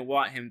doesn't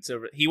want him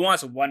to. He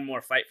wants one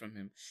more fight from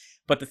him.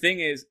 But the thing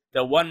is,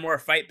 the one more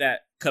fight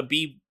that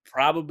Khabib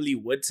probably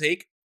would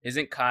take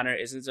isn't Conor,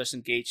 isn't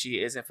Justin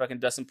Gaethje, isn't fucking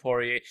Dustin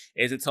Poirier,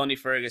 isn't Tony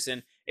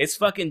Ferguson. It's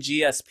fucking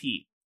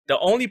GSP. The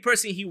only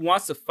person he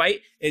wants to fight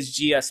is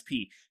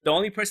GSP. The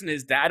only person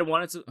his dad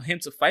wanted him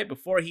to fight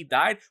before he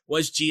died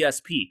was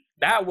GSP.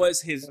 That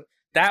was his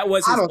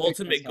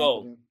ultimate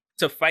goal,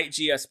 to fight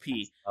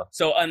GSP.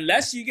 So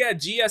unless you get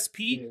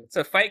GSP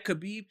to fight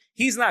Khabib,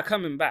 he's not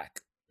coming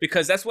back.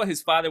 Because that's what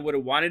his father would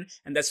have wanted,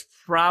 and that's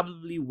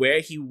probably where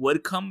he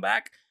would come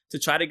back to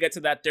try to get to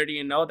that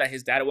 30-0 that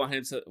his dad wanted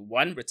him to,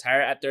 1, retire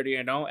at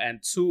 30-0,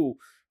 and 2,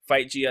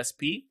 fight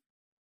GSP.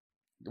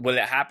 Will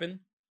it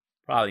happen?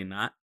 Probably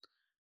not.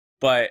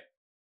 But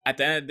at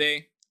the end of the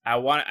day,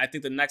 I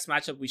think the next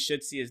matchup we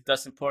should see is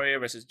Dustin Poirier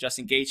versus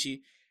Justin Gaethje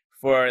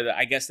for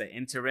the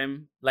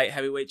interim light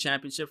heavyweight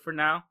championship for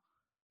now.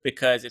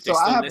 Because if they're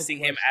still listing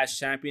him as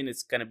champion,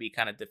 it's gonna be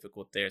kind of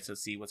difficult there to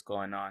see what's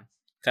going on.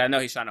 Cause I know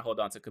he's trying to hold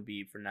on to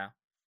Khabib for now.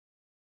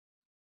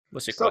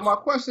 What's your question? So my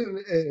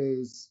question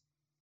is,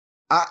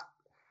 I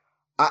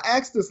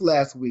asked this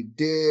last week.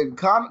 Did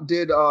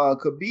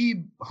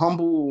Khabib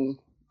humble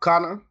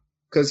Conor?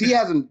 Because he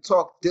hasn't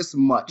talked this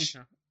much.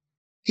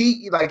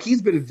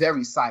 He's been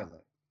very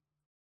silent.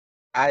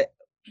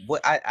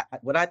 What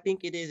I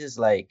think it is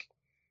like,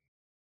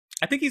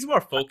 I think he's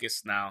more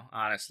focused now,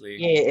 honestly.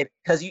 Yeah,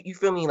 because you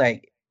feel me?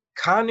 Like,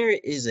 Conor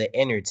is an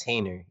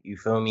entertainer. You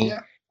feel me?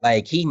 Yeah.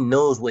 Like, he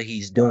knows what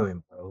he's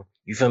doing, bro.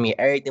 You feel me?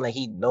 Everything, like,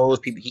 he knows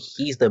people.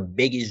 He's the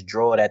biggest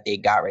draw that they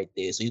got right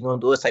there. So he's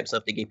gonna do this type of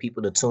stuff to get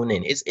people to tune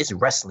in. It's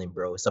wrestling,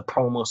 bro. It's a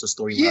promo, it's a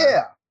storyline.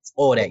 Yeah, it's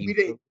all that.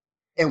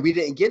 We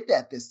didn't get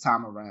that this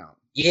time around.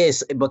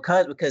 Yes,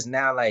 because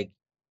now, like,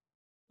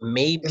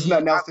 maybe there's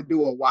nothing else to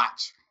do or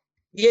watch.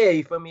 Yeah,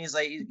 you feel me? It's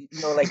like,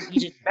 like,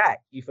 he's just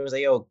back. You feel me? It's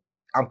like, yo,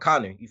 I'm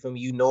Conor. You feel me?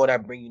 You know what I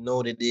bring. You know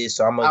what it is.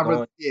 So I'm gonna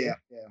go.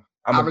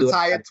 I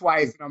retired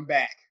twice and I'm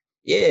back.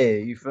 Yeah,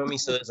 you feel me?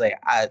 So it's like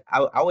I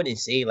wouldn't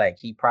say like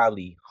he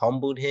probably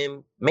humbled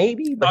him,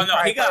 maybe. But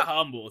he got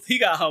humbled. He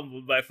got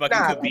humbled by fucking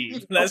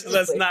Khabib.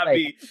 Let's not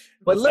be.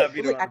 But look,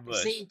 at the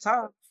same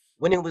time,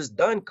 when it was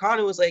done,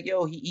 Conor was like,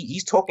 "Yo,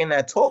 he's talking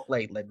that talk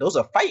like those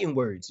are fighting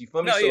words." You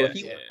feel me?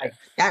 Like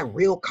that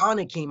real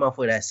Conor came out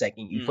for that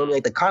second. You feel me?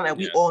 Like the Conor that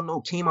we all know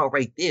came out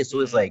right there.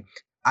 So it's like.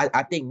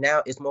 I think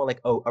now it's more like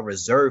a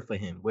reserve for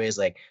him, where it's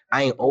like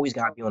I ain't always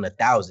gotta be on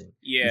 1,000.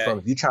 Yeah,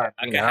 if you try,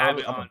 I can have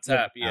it on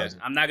top. Yeah,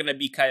 I'm not gonna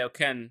be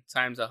Kaioken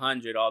times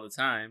 100 all the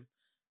time.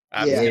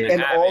 I'm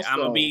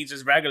gonna be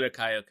just regular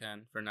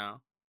Kaioken for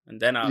now, and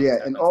then I'll. Yeah,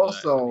 and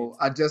also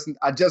I just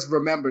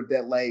remembered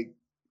that like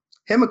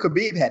him and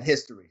Khabib had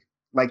history,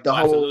 like the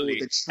whole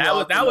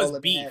that was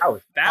beef.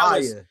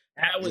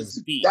 That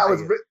was beef.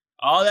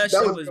 All that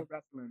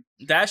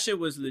shit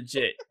was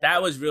legit.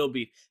 That was real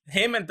beef.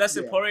 Him and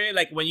Dustin Poirier,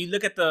 like when you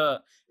look at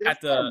the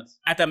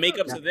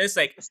makeups of this,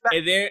 like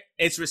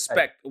it's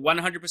respect,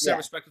 100%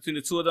 respect between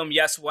the two of them.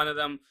 Yes, one of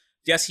them,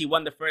 he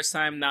won the first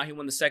time. Now he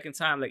won the second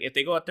time. Like if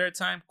they go a third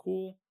time,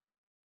 cool.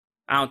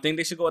 I don't think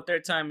they should go a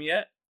third time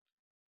yet.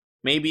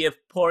 Maybe if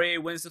Poirier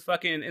wins the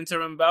fucking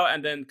interim belt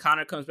and then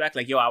Conor comes back,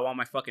 like, yo, I want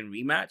my fucking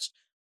rematch.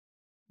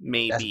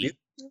 Maybe.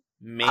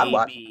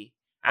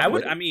 I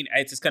would. I mean,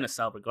 it's just gonna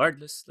sell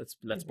regardless.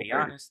 Let's be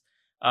honest.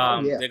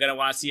 They're gonna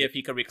want to see if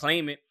he could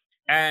reclaim it,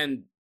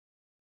 and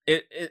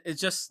it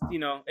just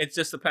it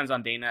just depends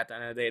on Dana at the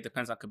end of the day. It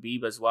depends on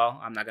Khabib as well.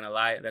 I'm not gonna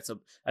lie. That's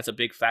a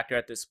big factor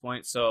at this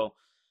point. So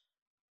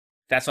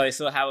that's why they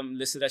still have him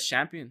listed as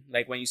champion.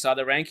 Like when you saw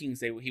the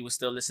rankings, he was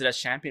still listed as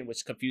champion,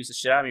 which confused the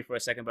shit out of me for a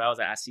second. But I was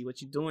like, I see what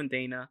you're doing,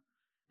 Dana.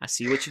 I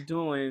see what you're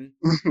doing.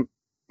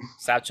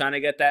 Stop trying to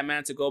get that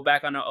man to go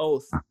back on an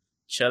oath.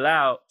 Chill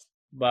out.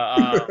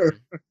 But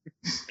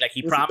like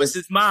he promised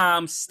his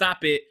mom,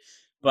 stop it.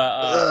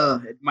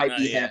 But it might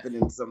be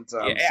happening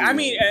sometime. Yeah, I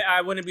mean,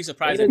 I wouldn't be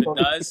surprised if it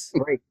does.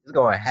 It's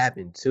gonna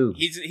happen too.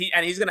 He's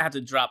gonna have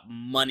to drop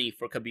money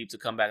for Khabib to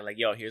come back. Like,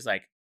 yo, here's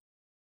like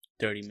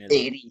 30 million,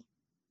 80,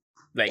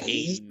 like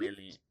 80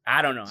 million.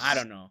 I don't know.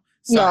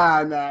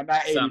 Nah, not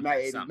 80,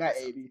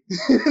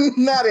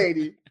 not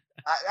 80.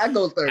 I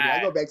go 30. I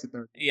go back to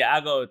 30. Yeah,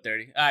 I'll go with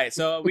 30. All right,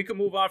 so we can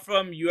move on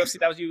from UFC.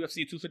 That was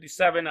UFC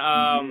 257.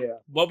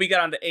 What we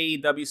got on the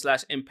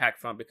AEW/Impact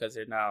front, because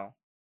they're now.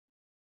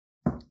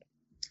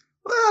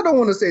 Well, I don't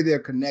want to say they're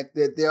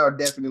connected. There are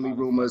definitely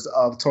rumors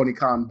of Tony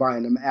Khan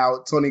buying them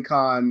out. Tony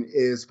Khan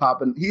is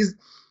popping. He's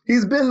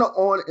been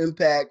on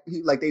Impact.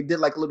 They did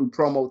like a little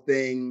promo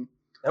thing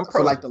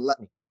for like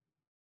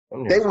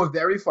They were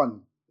very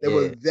funny. They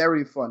were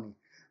very funny.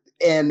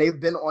 And they've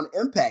been on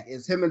Impact.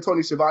 It's him and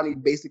Tony Schiavone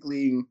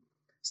basically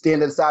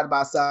standing side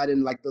by side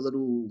in like the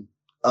little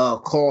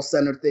call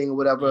center thing or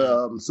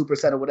whatever, super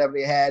center, whatever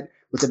they had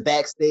with the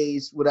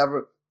backstage,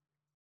 whatever,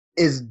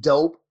 is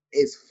dope.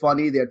 It's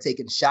funny. They're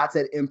taking shots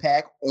at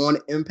Impact on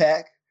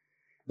Impact.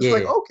 It's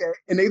like, okay.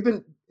 And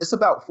it's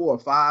about 4 or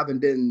 5.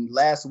 And then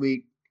last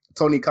week,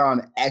 Tony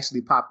Khan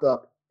actually popped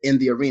up in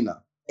the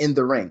arena, in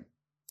the ring.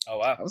 Oh,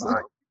 wow. I was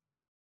like,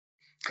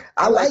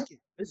 I like it.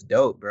 It's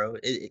dope, bro.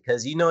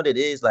 Because you know what it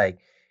is, like,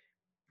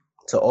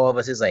 to all of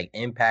us, it's like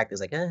Impact is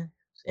like, it's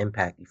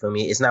Impact. You feel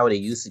me? It's not what it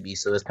used to be.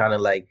 So it's kind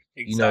of like,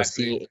 you know,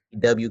 seeing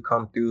AEW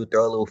come through,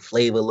 throw a little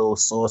flavor, a little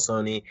sauce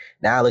on it.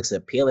 Now it looks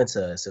appealing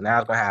to us. So now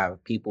it's going to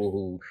have people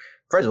who,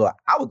 first of all,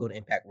 I would go to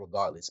Impact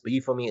regardless. But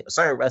you feel me?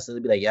 Certain wrestlers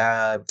would be like,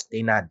 yeah,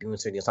 they not doing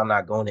certain things, so I'm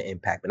not going to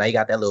Impact. But now you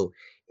got that little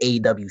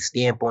AEW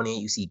stamp on it.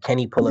 You see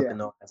Kenny pull up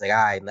and all. It's like, all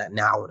right,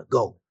 now I want to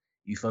go.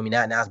 You feel me?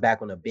 Now it's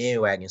back on the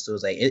bandwagon. So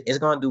it's like, it's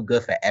going to do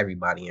good for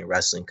everybody in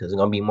wrestling because there's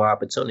going to be more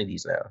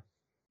opportunities now.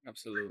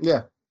 Absolutely.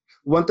 Yeah.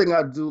 One thing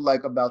I do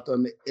like about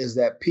them is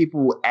that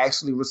people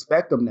actually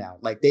respect them now.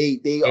 Like they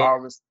are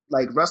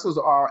like wrestlers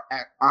are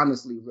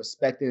honestly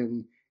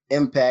respecting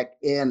Impact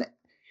and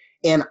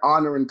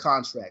honoring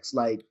contracts.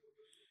 Like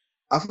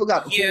I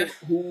forgot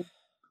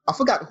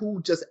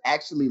who just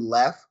actually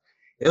left.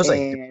 It was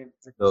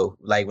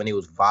like when it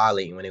was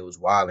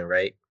wilding,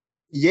 right?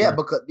 Yeah,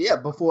 because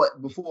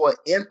before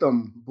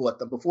Anthem bought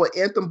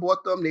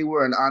them, they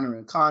were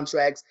honoring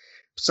contracts.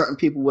 Certain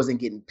people wasn't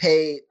getting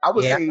paid. I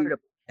would say I heard about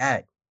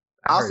that.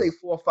 I'll say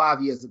 4 or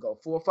 5 years ago.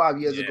 4 or 5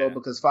 years ago,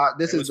 because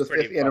this is the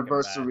 5th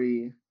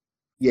anniversary.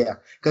 Yeah,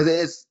 because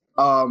this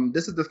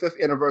is the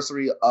 5th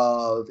anniversary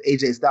of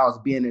AJ Styles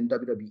being in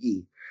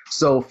WWE.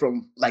 So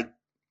from like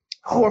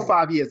 4 or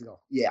 5 years ago.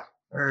 Yeah.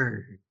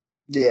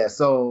 Yeah.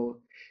 So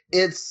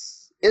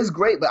it's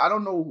great, but I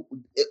don't know.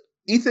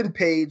 Ethan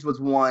Page was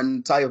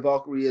one. Taya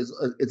Valkyrie is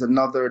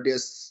another.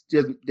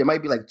 There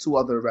might be like 2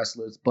 other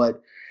wrestlers,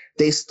 but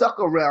they stuck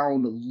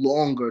around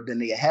longer than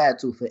they had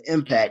to for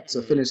Impact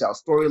to finish out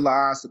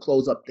storylines, to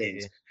close up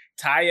things.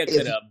 Taya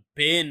could have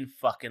been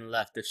fucking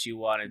left if she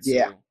wanted to.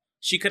 Yeah.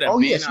 She could have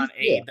been on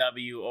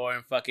AEW or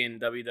in fucking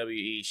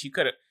WWE. She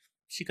could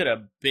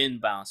have been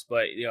bounced,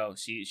 but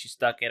she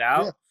stuck it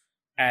out. Yeah.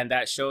 And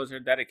that shows her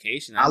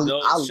dedication. And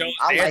shows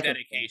their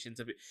dedication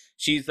to be.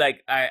 She's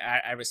like,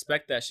 I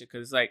respect that shit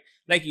because like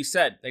you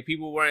said, like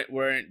people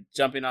weren't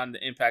jumping on the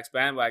Impact's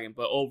bandwagon,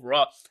 but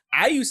overall,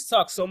 I used to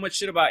talk so much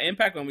shit about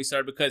Impact when we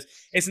started because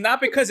it's not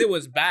because it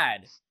was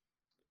bad.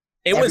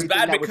 It was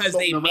bad because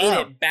they made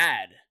it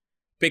bad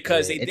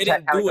because they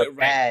didn't do it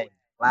right.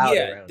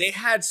 Yeah, they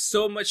had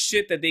so much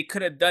shit that they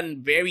could have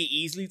done very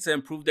easily to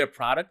improve their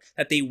product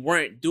that they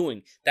weren't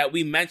doing. That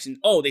we mentioned,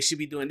 they should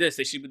be doing this,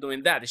 they should be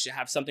doing that, they should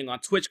have something on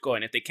Twitch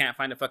going if they can't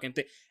find a fucking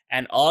thing.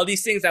 And all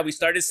these things that we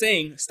started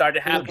saying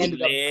started happening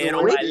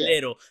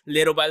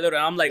little by little.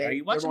 I'm like, are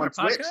you watching our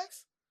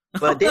podcast?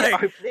 But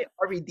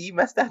RVD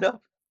messed that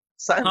up.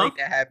 Something like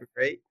that happened,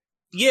 right?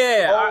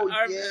 Yeah.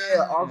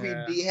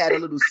 RVD had a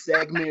little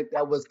segment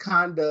that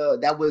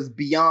was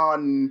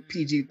beyond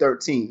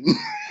PG-13.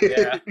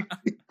 Yeah.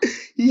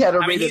 He had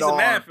rated he's a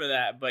man for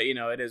that, but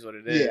it is what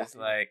it is. Yeah.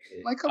 Like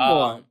come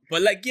on.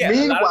 But like,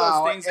 meanwhile, a lot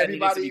of those things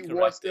everybody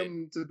wants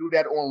them to do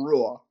that on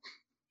Raw.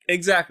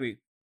 Exactly.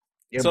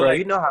 Yeah, so, bro,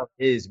 you know how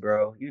it is,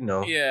 bro. You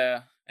know.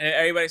 Yeah. And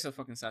everybody's so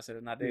fucking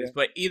sensitive nowadays. Yeah.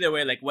 But either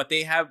way, like what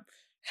they have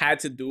had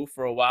to do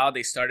for a while,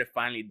 they started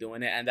finally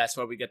doing it, and that's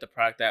where we get the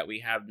product that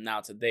we have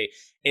now today.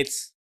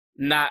 It's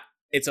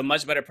a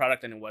much better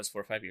product than it was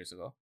 4 or 5 years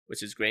ago,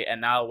 which is great. And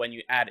now when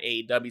you add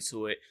AEW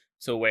to it,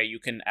 so where you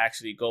can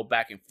actually go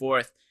back and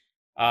forth,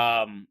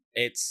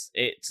 it's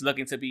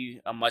looking to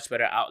be a much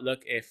better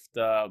outlook. If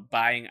the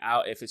buying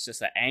out, if it's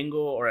just an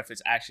angle or if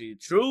it's actually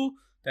true,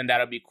 then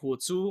that'll be cool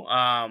too.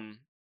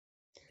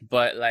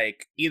 But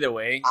like either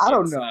way, I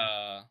don't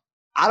know.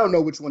 I don't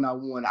know which one I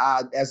want.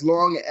 As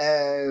long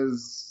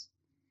as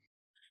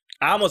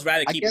I almost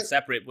rather keep it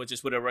separate, with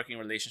a working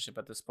relationship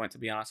at this point. To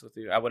be honest with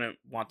you, I wouldn't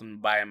want them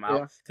to buy them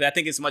out because I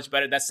think it's much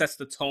better. That sets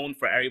the tone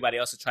for everybody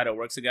else to try to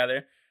work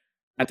together.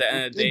 At the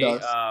end of the day,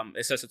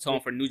 it sets a tone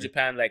for New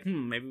Japan. Like,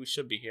 maybe we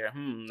should be here.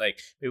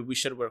 Like maybe we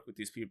should work with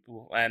these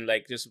people and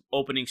like just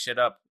opening shit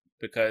up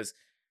because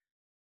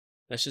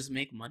let's just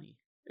make money.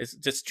 It's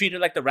just treat it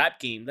like the rap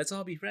game. Let's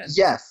all be friends.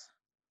 Yes.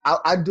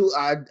 I do.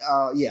 I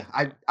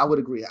would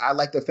agree. I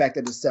like the fact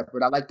that it's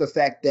separate. I like the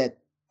fact that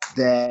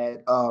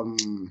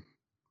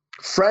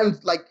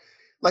friends,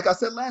 like I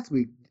said last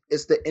week,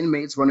 it's the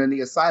inmates running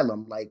the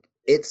asylum. Like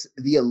it's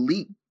the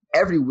elite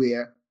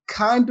everywhere,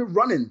 kind of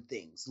running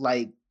things.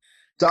 Like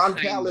Don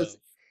Callis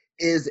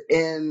is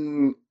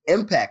in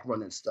Impact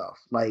running stuff.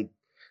 Like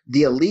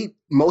the elite,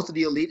 most of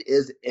the elite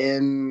is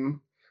in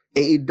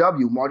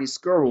AEW. Marty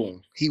Scurll,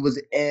 he was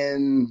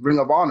in Ring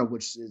of Honor,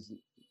 which is.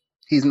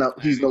 He's no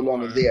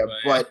longer there,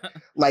 but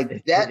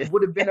like that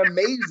would have been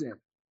amazing.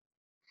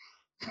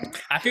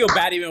 I feel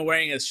bad even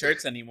wearing his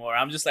shirts anymore.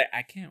 I'm just like,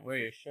 I can't wear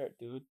your shirt,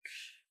 dude.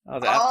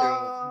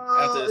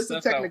 It's a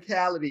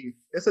technicality.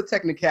 It's a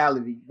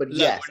technicality, but look,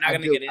 yes, we're not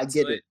gonna get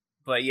into it.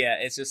 But yeah,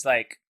 it's just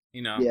like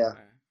Yeah.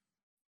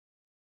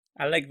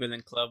 I like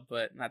Villain Club,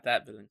 but not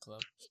that Villain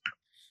Club.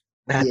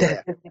 Not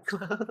Yeah. that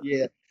club.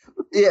 Yeah.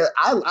 Yeah,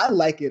 I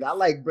like it. I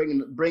like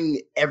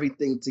bringing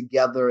everything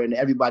together, and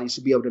everybody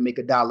should be able to make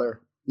a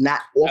dollar,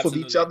 not off of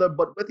each Absolutely. other,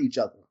 but with each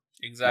other.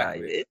 Nah,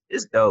 Exactly.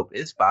 it's dope.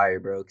 It's fire,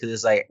 bro. Cause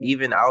it's like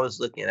even I was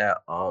looking at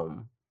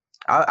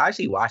I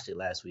actually watched it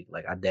last week.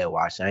 Like I did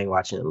watch it. I ain't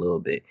watching it a little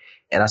bit,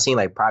 and I seen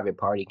like Private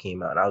Party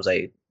came out, and I was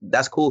like,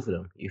 that's cool for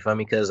them. You feel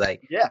me? Cause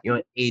like Yeah. you're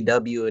in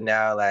AEW and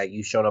now like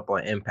you showed up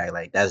on Impact.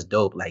 Like that's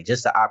dope. Like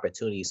just the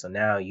opportunity. So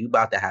now you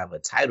about to have a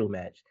title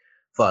match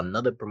for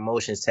another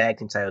promotion's tag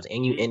team titles,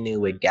 and you in there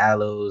with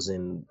Gallows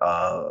and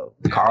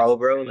Carl,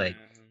 bro. Like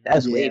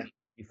that's way. Yeah.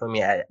 You feel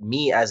me?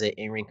 Me as an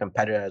in ring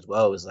competitor as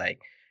well was like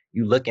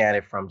you look at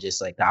it from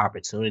just like the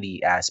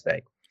opportunity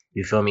aspect.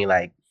 You feel me?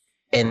 Like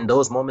in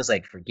those moments,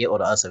 like forget all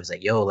the other stuff. It's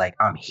like, yo, like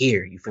I'm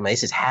here. You feel me?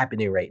 This is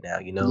happening right now,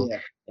 you know? Yeah.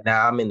 And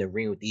now I'm in the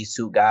ring with these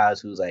two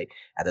guys who's like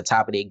at the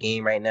top of their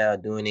game right now,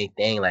 doing their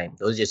thing. Like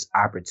those are just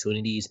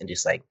opportunities and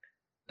just like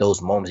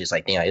those moments, just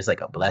like damn, it's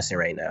like a blessing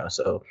right now.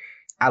 So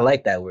I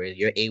like that where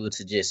you're able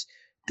to just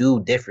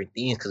do different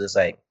things because it's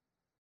like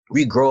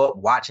we grow up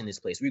watching this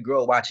place. We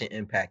grow up watching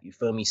Impact. You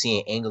feel me?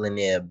 Seeing Angle in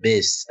there,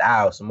 Abyss,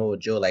 Styles, Samoa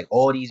Joe, like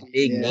all these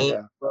big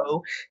names,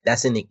 bro.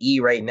 That's in the E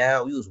right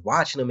now. We was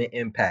watching them in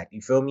Impact. You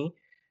feel me?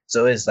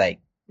 So it's like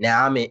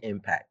now I'm in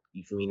Impact.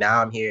 You feel me?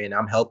 Now I'm here and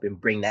I'm helping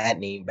bring that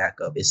name back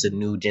up. It's a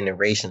new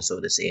generation,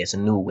 so to say. It's a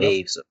new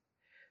wave. So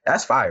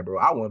that's fire, bro.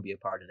 I want to be a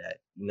part of that.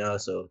 You know,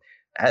 so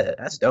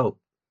that's dope.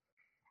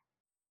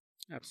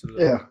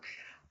 Absolutely. Yeah.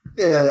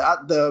 Yeah.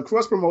 The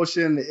cross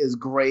promotion is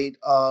great.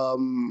 I'll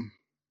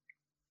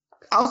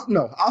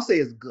say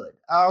it's good.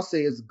 I'll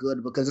say it's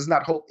good because it's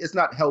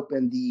not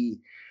helping the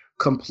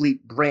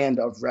complete brand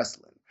of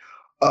wrestling.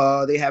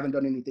 They haven't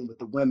done anything with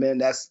the women.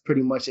 That's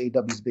pretty much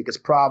AEW's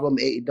biggest problem.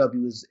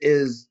 AEW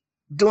is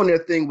doing their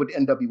thing with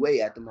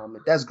NWA at the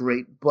moment. That's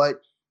great,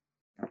 but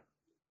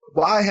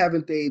why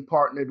haven't they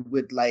partnered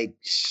with like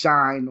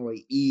Shine or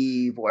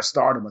Eve or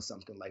Stardom or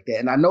something like that?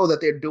 And I know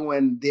that they're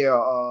doing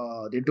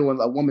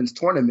a women's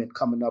tournament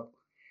coming up,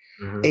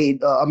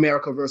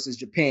 America versus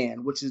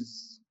Japan, which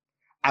is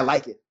I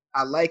like it.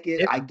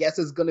 Yeah. I guess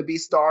it's gonna be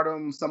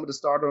Stardom, some of the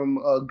Stardom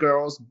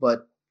girls,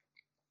 but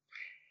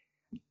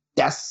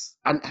I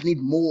need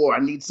more.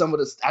 I need some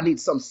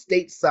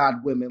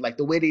stateside women, like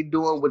the way they're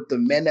doing with the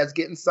men that's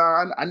getting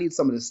signed. I need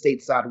some of the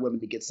stateside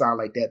women to get signed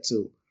like that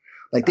too.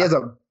 Like there's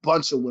a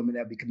bunch of women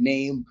that we could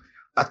name.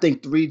 I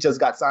think 3 just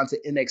got signed to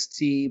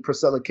NXT.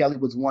 Priscilla Kelly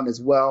was one as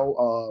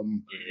well.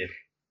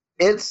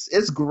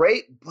 It's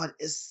great, but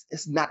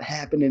it's not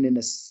happening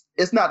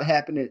it's not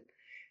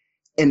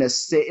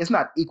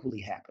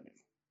equally happening.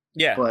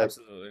 Yeah,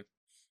 absolutely.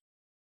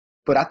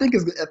 But I think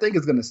it's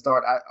going to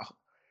start.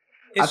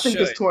 I think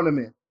this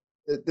tournament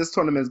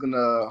is going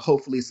to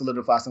hopefully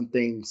solidify some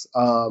things.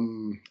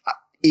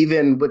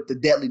 Even with the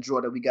deadly draw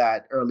that we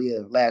got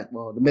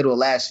the middle of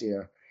last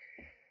year,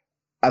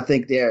 I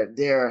think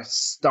they're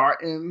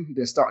starting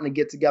to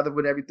get together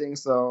with everything.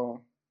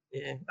 So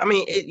yeah, I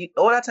mean,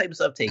 all that type of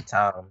stuff take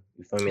time.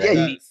 You feel me?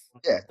 Like,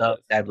 stuff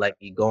that like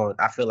you going.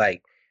 I feel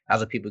like that's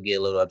what people get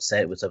a little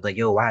upset with stuff like,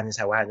 yo, why didn't this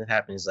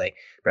happen? It's like,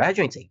 bro, that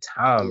joint take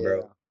time,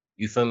 bro.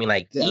 You feel me?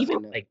 Like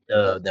even like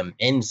the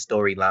men's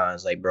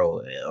storylines, like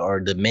bro,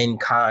 or the men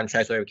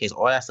contracts, whatever case,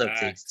 all that stuff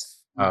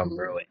takes time,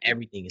 bro.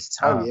 Everything is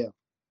time. Oh yeah.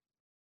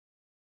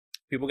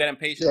 People get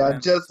impatient. Yeah,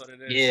 man. That's what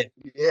it is.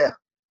 Yeah.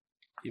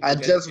 I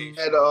just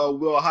read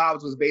Will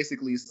Hobbs was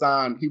basically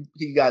signed.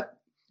 He got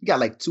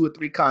like 2 or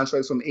 3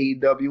 contracts from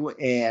AEW,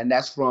 and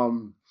that's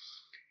from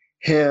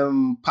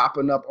him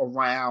popping up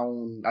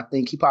around. I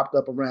think he popped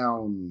up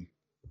around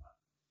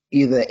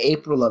either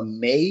April or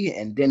May,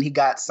 and then he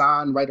got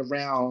signed right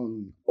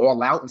around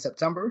All Out in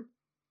September.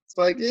 It's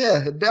like,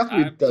 yeah, it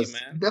definitely does.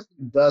 Man. It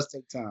definitely does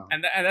take time.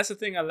 And that's the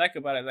thing I like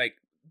about it. Like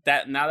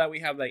that, now that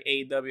we have like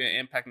AEW and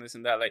Impact and this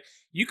and that, like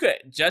you could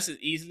just as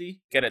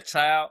easily get a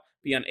tryout,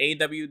 be on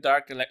AEW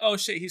Dark, and like, oh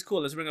shit, he's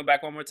cool. Let's bring him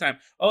back one more time.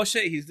 Oh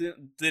shit, he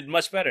did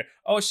much better.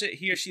 Oh shit,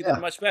 he or she did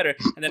much better.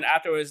 And then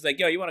afterwards, like,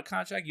 yo, you want a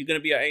contract? You're gonna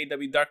be on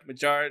AEW Dark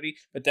majority.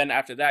 But then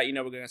after that,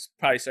 we're gonna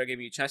probably start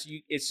giving you a chance.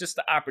 It's just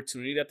the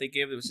opportunity that they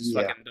give. It was just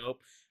fucking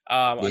dope.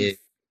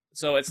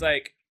 So it's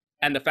like,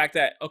 and the fact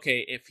that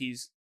okay,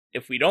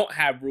 if we don't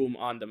have room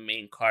on the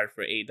main card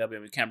for AEW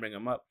and we can't bring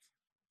him up,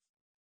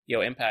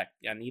 yo, Impact,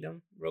 y'all need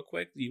him real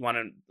quick? Do you want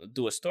to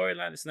do a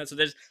storyline? This and that. So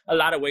there's a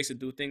lot of ways to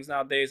do things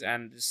nowadays,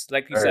 and just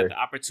like you said, the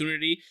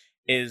opportunity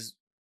is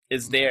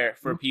there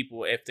for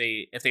people if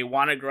they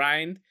want to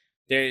grind.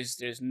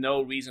 There's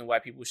no reason why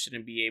people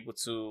shouldn't be able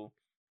to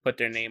put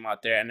their name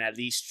out there and at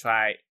least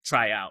try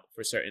out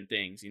for certain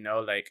things.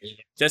 Like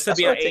just to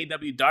be on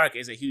AEW Dark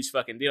is a huge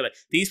fucking deal. Like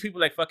these people,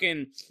 like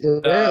fucking,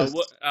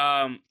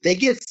 they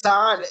get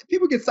signed.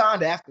 People get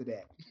signed after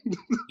that.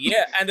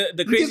 Yeah, and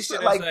the crazy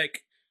shit is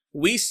like.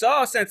 We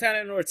saw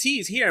Santana and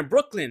Ortiz here in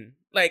Brooklyn,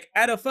 like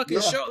at a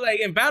fucking show, like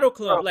in Battle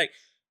Club. Like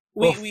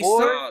we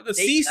saw the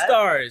Sea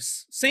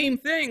Stars, same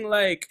thing.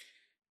 Like,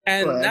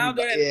 and now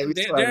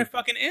they're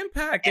fucking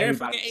Impact. They're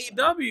fucking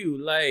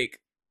AEW. Like,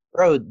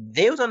 Bro,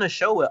 they was on the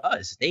show with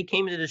us. They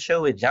came to the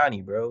show with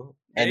Johnny, bro.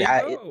 There And you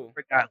I go.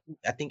 forgot.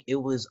 I think it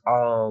was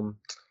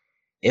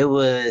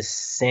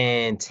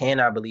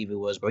Santana, I believe it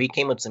was, bro. He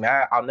came up to me.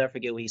 I'll never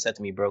forget what he said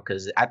to me, bro.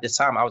 Because at this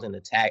time, I was in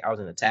the tag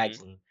Mhm.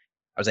 team.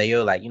 I was like,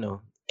 yo, like,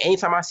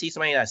 anytime I see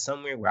somebody that's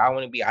somewhere where I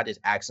want to be, I just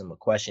ask them a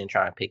question,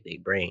 try and pick their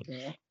brain.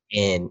 Yeah.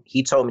 And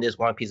he told me this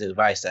one piece of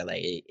advice that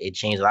like it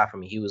changed a lot for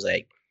me. He was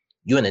like,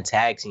 you in a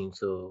tag team,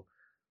 so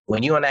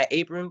when you on that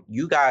apron,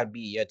 you gotta be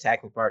your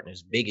tag team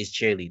partner's biggest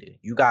cheerleader.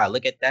 You gotta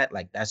look at that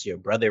like that's your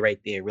brother right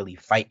there, really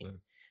fighting.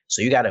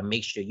 So you gotta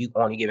make sure you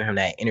only giving him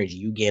that energy.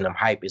 You getting him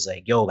hype. It's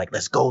like, yo, like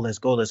let's go, let's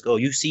go, let's go.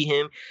 You see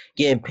him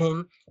getting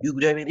pinned,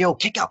 yo,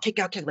 kick out, kick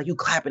out, kick. Like you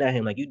clapping at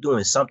him, like you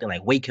doing something,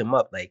 like wake him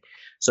up. Like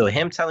so,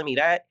 him telling me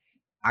that,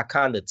 I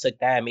kind of took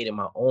that and made it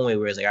my own way.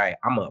 Where it's like, all right,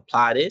 I'm gonna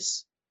apply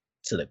this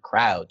to the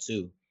crowd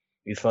too.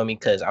 You feel me?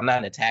 Because I'm not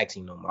in a tag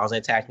team no more. I was in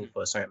a tag team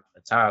for a certain amount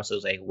of time. So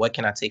it's like, what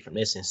can I take from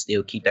this and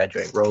still keep that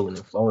drink rolling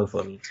and flowing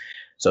for me?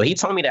 So he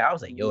told me that. I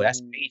was like, yo, that's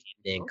crazy.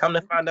 And then come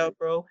to find out,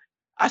 bro,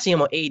 I see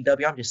him on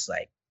AEW. I'm just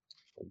like,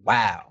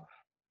 wow.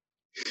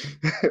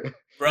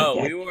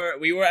 Bro,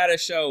 we were at a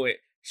show with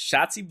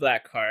Shotzi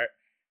Blackheart,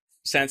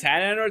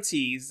 Santana and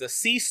Ortiz, the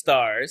Sea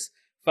Stars,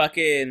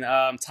 fucking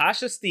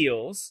Tasha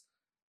Steeles.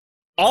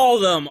 All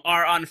of them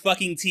are on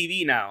fucking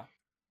TV now.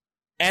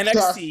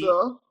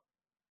 NXT.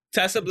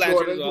 Tessa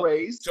Blanchard.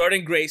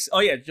 Jordan Grace. Oh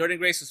yeah, Jordan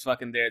Grace was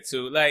fucking there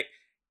too. Like,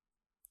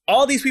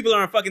 all these people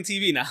are on fucking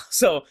TV now.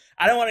 So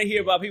I don't want to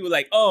hear about people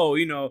like, oh,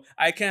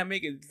 I can't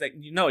make it. Like,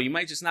 you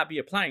might just not be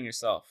applying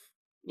yourself.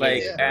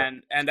 Like,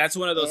 and that's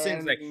one of those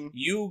things. Like,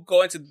 you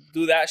going to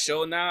do that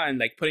show now and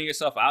like putting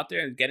yourself out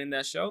there and getting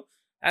that show.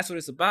 That's what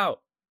it's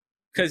about.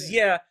 Because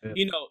you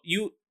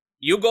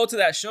go to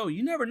that show,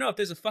 you never know if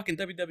there's a fucking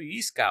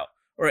WWE scout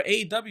or an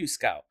AEW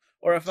scout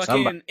or a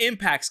fucking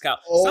Impact scout.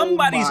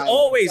 Somebody's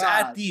always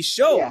at these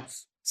shows. Yeah.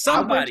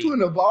 Somebody.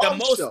 The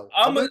most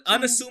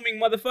unassuming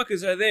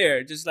motherfuckers are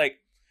there, just like,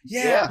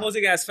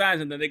 opposing as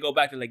fans, and then they go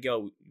back to like,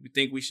 yo, we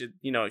think we should,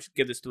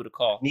 give this dude a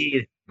call.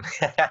 Yeah,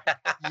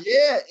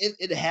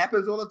 it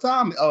happens all the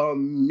time.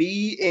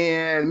 Me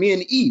and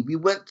E, we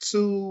went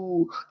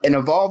to an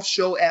Evolve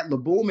show at La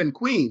Boom in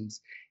Queens,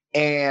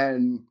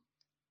 and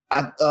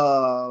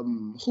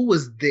who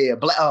was there?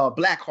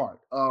 Blackheart.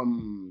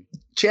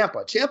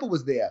 Ciampa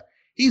was there.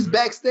 He's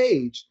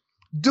backstage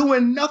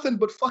doing nothing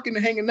but fucking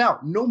hanging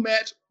out. No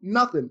match,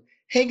 nothing.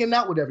 Hanging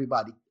out with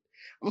everybody.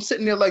 I'm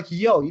sitting there like,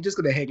 yo, you just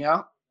gonna hang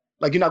out?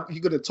 Like you're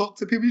gonna talk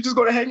to people? You're just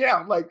gonna hang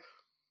out? Like,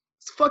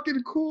 it's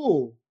fucking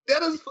cool.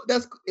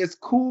 It's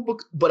cool,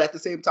 but at the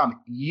same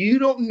time, you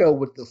don't know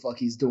what the fuck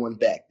he's doing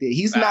back there.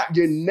 He's not.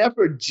 You're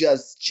never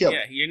just chilling.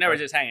 Yeah, you're never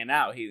just hanging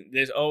out.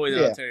 There's always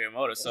an ulterior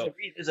motive. So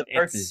there's a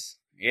purpose.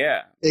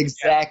 Yeah,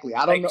 exactly.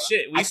 I don't know.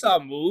 Shit, we saw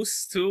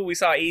Moose too. We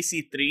saw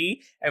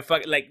EC3, and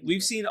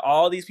we've seen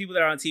all these people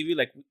that are on TV.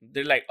 Like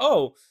they're like,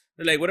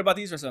 what about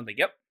these or something? Like,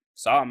 yep,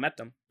 saw them, met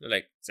them. They're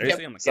like,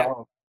 seriously, I'm like, yeah.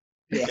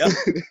 Yep.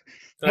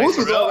 So Moose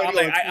was already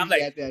on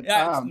TV at that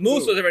time.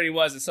 Moose was already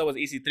and so was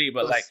EC3.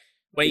 But like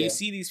when you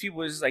see these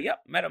people, it's just like,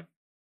 yep, met them.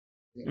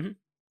 Yeah.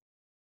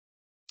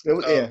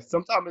 Mm-hmm.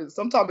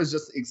 Sometimes it's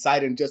just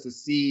exciting just to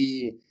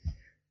see.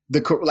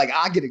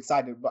 I get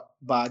excited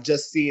by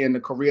just seeing the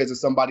careers of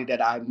somebody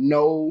that I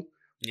know,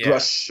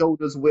 brushed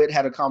shoulders with,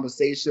 had a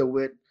conversation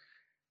with.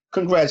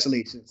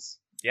 Congratulations.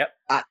 Yep.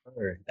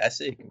 That's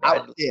it.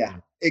 Yeah,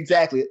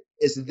 exactly.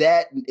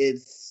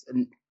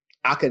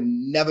 I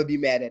can never be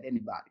mad at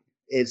anybody.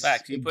 It's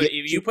fact.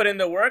 You put in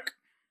the work.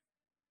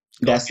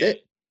 That's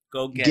it.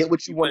 Go get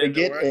what you want to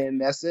get, and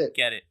that's it.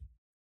 Get it.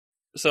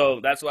 So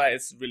that's why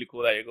it's really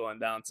cool that you're going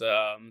down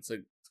to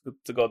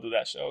go do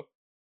that show.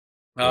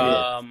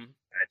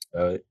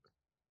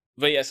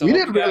 But yeah, so we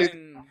didn't really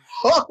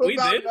talk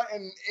about it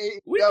in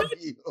AEW. We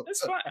did.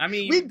 That's fine. I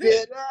mean, we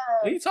did.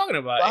 What are you talking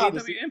about?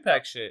 AEW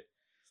Impact shit.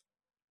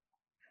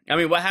 I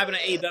mean, what happened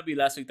at AEW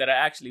last week that I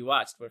actually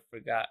watched but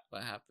forgot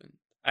what happened?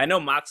 I know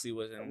Moxley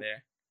was in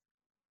there.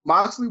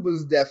 Moxley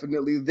was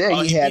definitely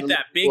there. He had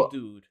that big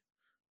dude.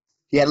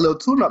 He had a little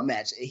tune-up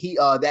match.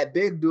 That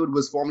big dude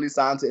was formerly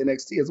signed to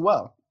NXT as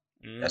well.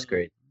 That's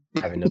great.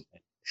 I haven't known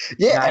that.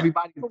 Yeah,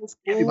 everybody's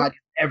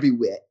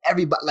everywhere.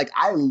 Everybody, like,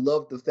 I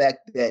love the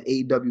fact that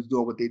AEW is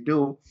doing what they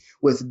do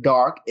with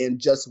Dark and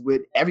just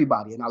with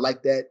everybody, and I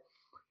like that.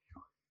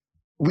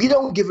 We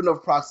don't give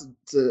enough props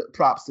to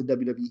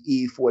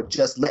WWE for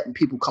just letting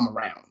people come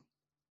around.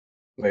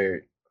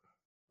 Where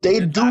they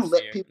do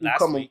let people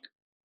come.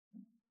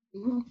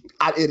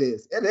 It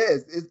is.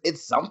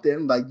 It's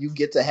something like you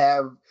get to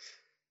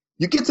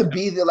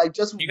be there, like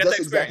just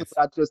exactly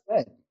what I just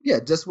said. Yeah,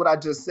 just what I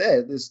just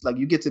said. It's like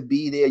you get to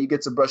be there. You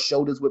get to brush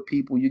shoulders with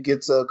people. You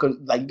get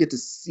to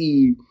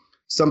see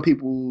some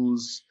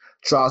people's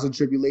trials and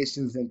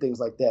tribulations and things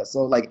like that.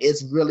 So like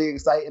it's really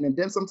exciting. And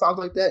then sometimes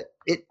like that,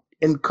 it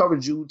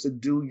encourages you to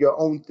do your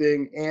own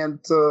thing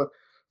and to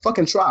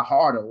fucking try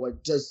harder. Or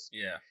just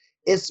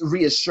it's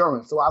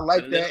reassurance. So I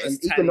like that. And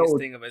even though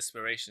thing of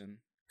inspiration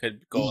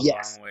could go a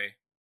long way.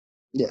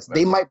 Yes,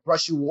 they might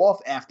brush you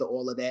off after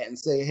all of that and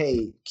say,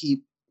 "Hey,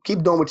 keep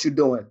doing what you're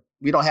doing.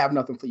 We don't have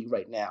nothing for you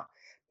right now.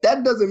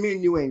 That doesn't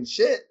mean you ain't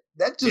shit.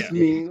 That just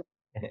means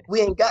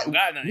we ain't got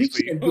nothing we for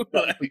can't you. do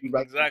nothing for you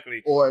right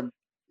Exactly. now. Or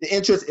the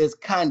interest is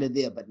kind of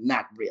there, but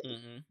not really.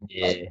 Mm-hmm.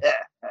 Yeah,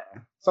 Like,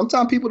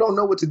 sometimes people don't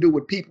know what to do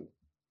with people.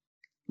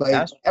 Like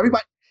That's true.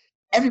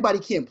 everybody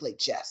can't play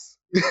chess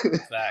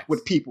Facts.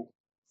 with people.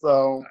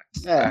 So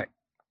yeah. Fact.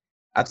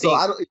 I So think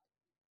I don't.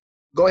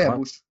 Go ahead, one,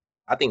 Bush.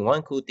 I think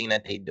one cool thing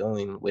that they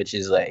doing, which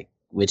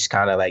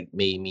kind of like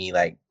made me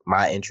like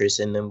my interest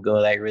in them go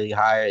like really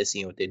higher, is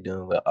seeing what they're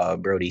doing with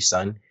Brody's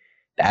son.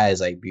 That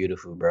is like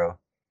beautiful, bro.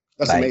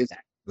 That's like, amazing.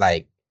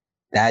 Like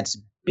that's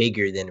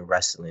bigger than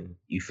wrestling.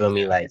 You feel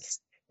me? Like,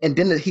 and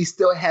then he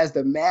still has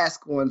the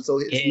mask on, so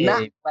it's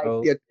not like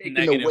bro. they're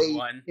taking away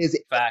 -1. his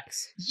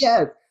Facts.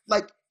 Yeah,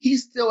 like he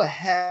still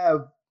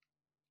have.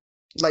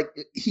 Like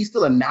he's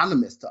still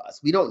anonymous to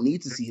us. We don't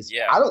need to see his.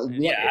 I don't want.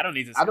 Yeah, I don't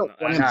need to. See I don't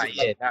want him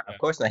to. Of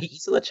course not.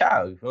 He's still a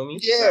child. You feel me?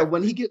 Yeah,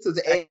 when he gets his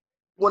age,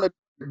 want to.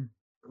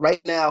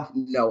 Right now,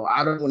 no,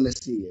 I don't want to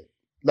see it.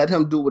 Let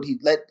him do what he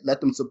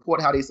let them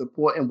support how they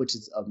support him, which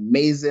is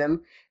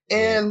amazing,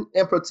 and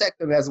protect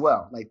him as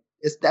well. Like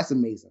that's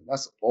amazing.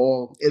 That's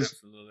all. It's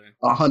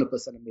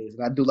 100%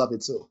 amazing. I do love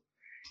it too.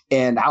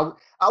 And I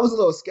was a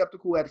little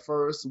skeptical at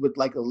first with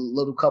like a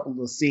little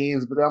couple of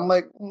scenes, but I'm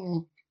like,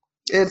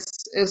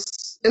 it's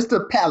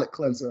the palate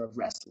cleanser of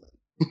wrestling.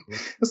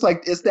 It's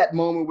like it's that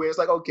moment where it's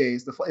like, okay,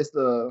 it's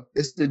the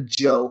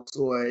jokes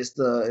or it's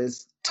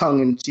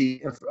tongue in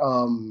cheek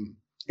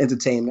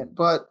entertainment,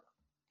 but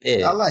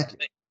I like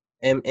it.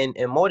 And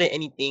more than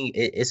anything,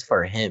 it's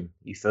for him.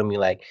 You feel me?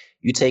 Like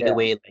you take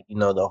away like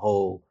the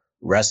whole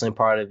wrestling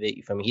part of it.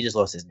 You feel me? He just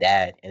lost his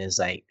dad, and it's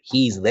like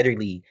he's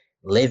literally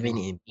living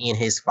and being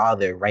his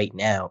father right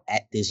now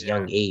at this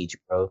young age,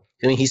 bro.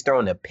 I mean, he's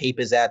throwing the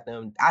papers at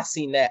them. I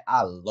seen that.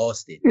 I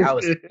lost it. I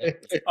was.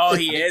 Oh,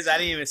 he is. I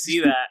didn't even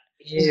see that.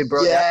 Yeah,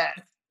 bro. Yeah.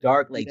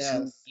 Dark 2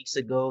 weeks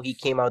ago. He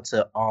came out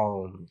to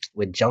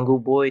with Jungle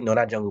Boy. No,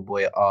 not Jungle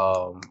Boy.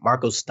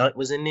 Marco Stunt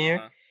was in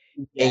there.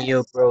 And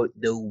yo, bro,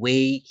 the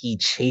way he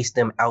chased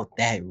him out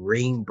that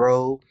ring,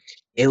 bro,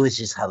 it was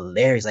just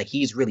hilarious. Like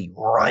he's really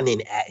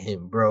running at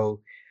him, bro.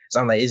 So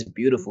I'm like, it's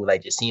beautiful,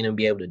 like just seeing him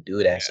be able to do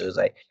that. Yeah. So it's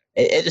like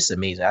it's just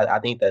amazing. I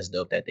think that's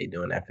dope that they're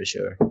doing that for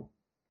sure.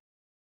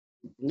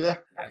 Yeah,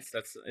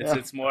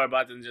 it's more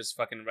about than just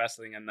fucking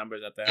wrestling and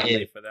numbers at the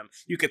end for them.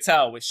 You could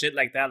tell with shit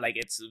like that, like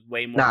it's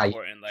way more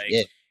important. Like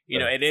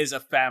it is a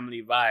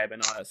family vibe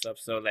and all that stuff.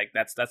 So like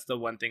that's the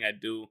one thing I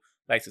do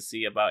like to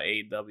see about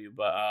AEW.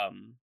 But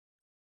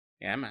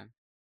yeah, man.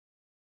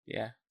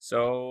 Yeah.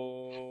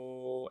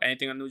 So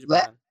anything on New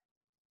Japan?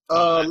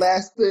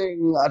 Last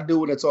thing I do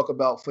want to talk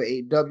about for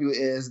AEW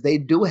is they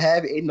do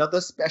have another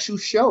special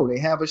show. They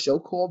have a show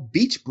called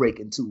Beach Break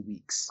in 2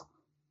 weeks.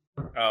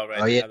 Oh,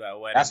 right. Oh, yeah. That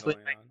that's what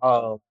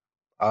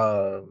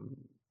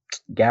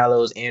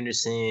Gallows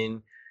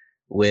Anderson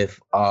with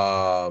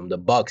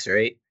the Bucks,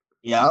 right?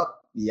 Yep.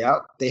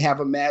 They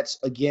have a match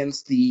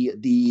against the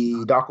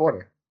Dark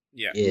Order.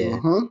 Yeah.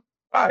 Mm-hmm.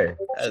 Fire.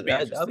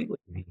 That'd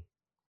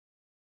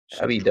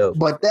be dope.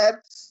 But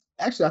that's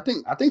actually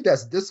I think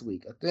that's this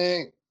week. I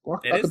think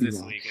it is this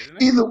week,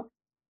 isn't it?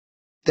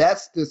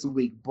 That's this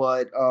week,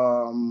 but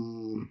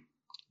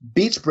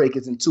Beach Break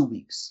is in 2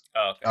 weeks.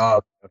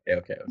 Oh, okay.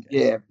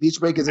 Yeah,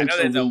 Beach Break is in 2 weeks.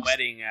 I know there's a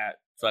wedding at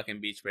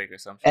fucking Beach Break or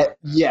something.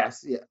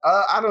 Yes, yeah.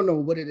 I don't know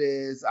what it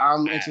is.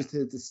 I'm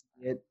interested to see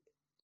it.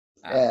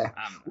 Yeah.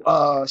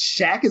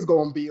 Shaq is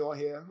going to be on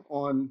here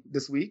on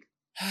this week.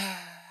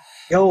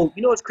 Yo,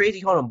 you know what's crazy?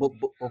 Hold on, but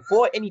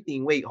before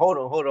anything, wait, hold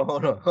on. Hold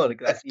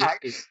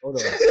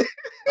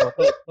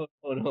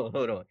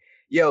on.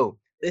 Yo,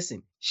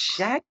 listen,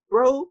 Shaq,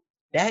 bro,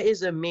 that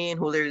is a man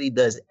who literally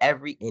does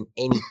every and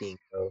anything,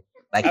 bro.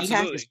 Like he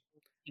has this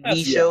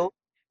TV show,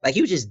 like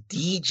he was just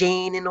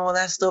DJing and all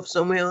that stuff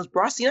somewhere else,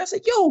 bro. I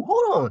said, yo,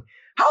 hold on,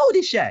 how old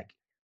is Shaq?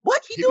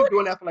 What he doing? Been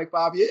doing that for like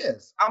 5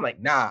 years. I'm like,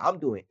 nah, I'm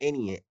doing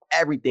any and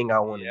everything I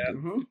want to do.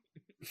 Mm-hmm.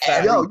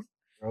 Yo,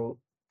 bro.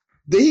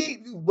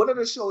 One of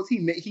the shows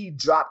he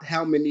dropped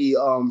how many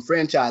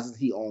franchises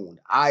he owned.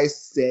 I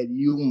said,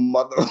 you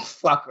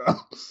motherfucker.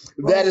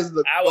 That is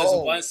the I was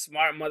one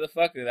smart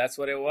motherfucker. That's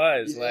what it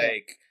was. Yeah.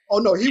 Like, oh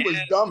no, he was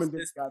dumb and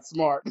just got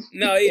smart.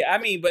 No, yeah, I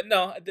mean, but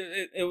no,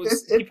 it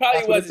was he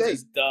probably wasn't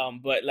just dumb,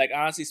 but like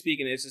honestly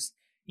speaking, it's just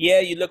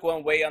you look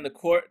one way on the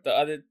court,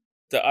 the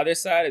other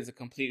side is a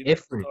completely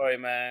different story,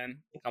 man.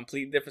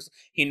 Completely different.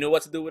 He knew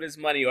what to do with his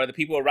money, or the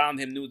people around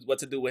him knew what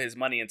to do with his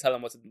money and tell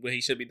him what he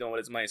should be doing with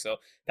his money. So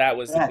that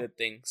was the good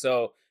thing.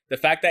 So the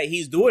fact that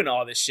he's doing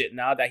all this shit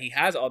now, that he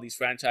has all these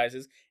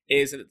franchises,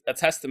 is a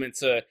testament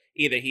to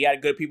either he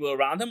had good people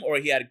around him or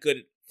he had a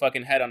good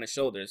fucking head on his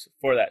shoulders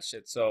for that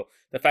shit. So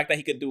the fact that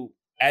he could do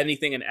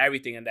anything and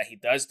everything, and that he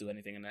does do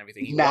anything and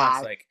everything he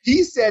wants, like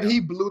he said he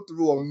blew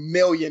through $1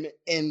 million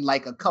in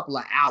like a couple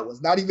of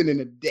hours, not even in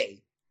a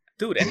day.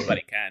 Dude,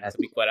 anybody can. To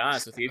be quite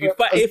honest with you,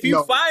 if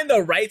you find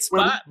the right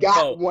spot,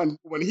 when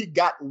he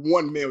got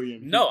 1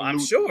 million. No, I'm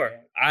sure.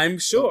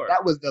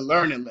 That was the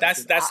learning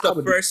lesson. That's the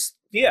first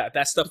Yeah,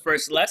 that's the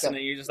first lesson,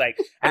 and you're just like,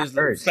 I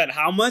just spent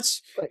how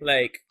much?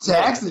 Like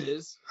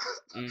taxes.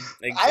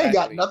 Exactly. I ain't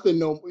got nothing.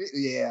 No,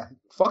 yeah,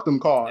 fuck them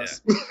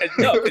cars. Yeah.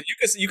 No,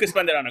 because you could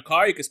spend it on a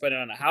car, you could spend it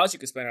on a house, you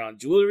could spend it on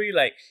jewelry.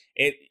 Like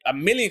 $1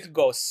 million could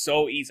go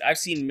so easy. I've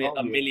seen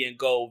 $1 million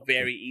go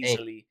very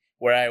easily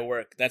where I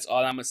work. That's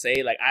all I'm gonna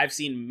say. Like I've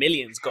seen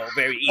millions go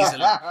very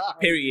easily.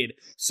 Period.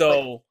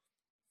 So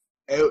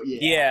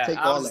yeah,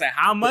 I was like,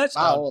 how much?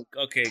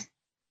 Okay,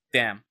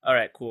 damn. All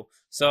right, cool.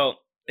 So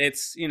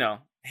it's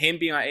him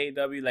being on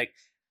AEW. Like,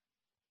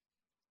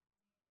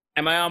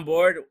 am I on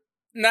board?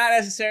 Not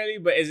necessarily,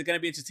 but is it gonna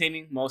be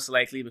entertaining? Most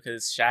likely, because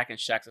it's Shaq, and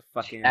Shaq's a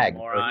fucking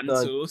moron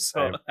too.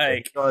 So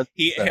like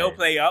he'll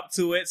play up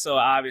to it. So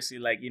obviously,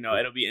 like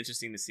it'll be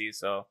interesting to see.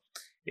 So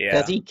yeah,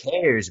 because he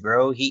cares,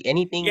 bro.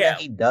 Anything that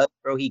he does,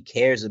 bro, he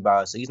cares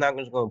about. So he's not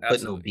just gonna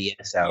put no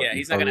BS out. Yeah,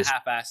 he's not gonna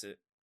half-ass it.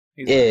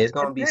 It's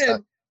gonna be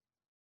something.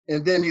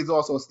 And then he's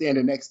also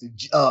standing next to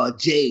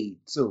Jade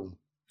too.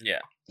 Yeah.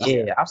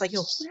 I was like,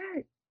 yo, who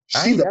that?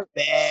 She's a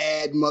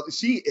bad mother.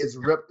 She is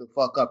ripped the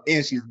fuck up,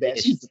 and she's bad.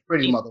 She's a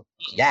pretty mother.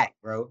 Jack,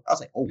 bro. I was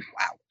like, oh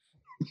wow.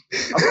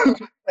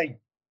 Like,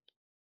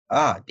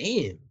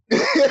 damn.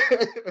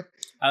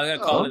 I was gonna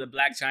call it the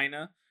Black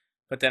China,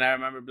 but then I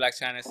remember Black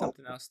China is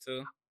something else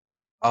too.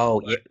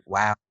 Oh yeah,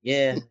 wow,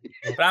 yeah.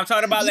 But I'm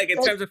talking about like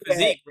in terms of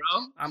physique,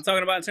 bro. I'm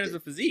talking about in terms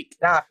of physique.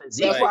 Nah,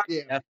 physique,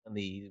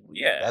 definitely.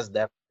 Yeah, that's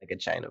definitely like a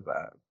China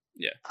vibe.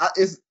 Yeah,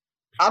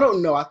 I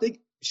don't know. I think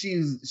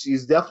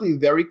she's definitely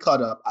very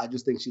cut up. I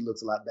just think she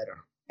looks a lot better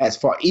as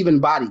far even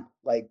body,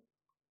 like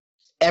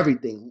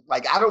everything.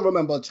 Like I don't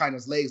remember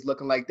China's legs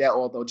looking like that,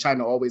 although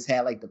China always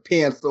had like the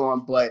pants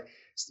on. But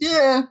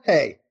yeah,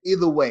 hey,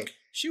 either way,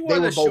 she wore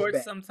the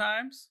shorts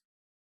sometimes.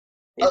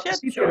 She had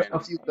a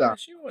few times.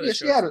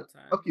 She had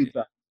a few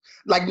times.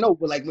 Like no,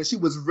 but like when she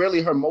was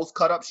really her most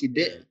cut up, she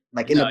did.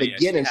 Like in the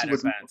beginning, she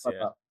was most cut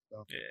up.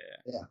 So,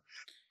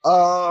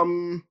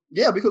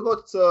 yeah. We could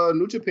go to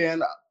New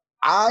Japan.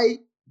 I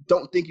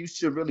don't think you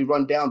should really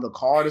run down the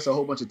card. It's a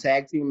whole bunch of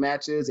tag team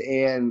matches,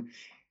 and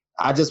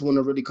I just want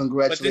to really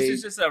congratulate. But this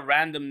is just a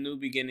random New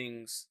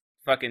Beginnings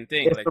fucking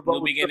thing, like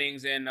New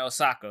Beginnings in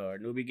Osaka or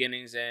New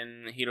Beginnings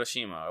in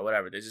Hiroshima or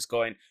whatever. They're just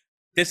going.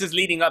 This is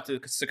leading up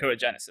to Sakura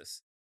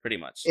Genesis, pretty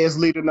much. It's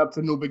leading up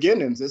to New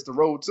Beginnings. It's the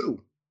road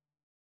too.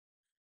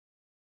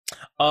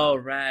 Oh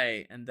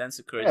right, and then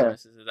Sakura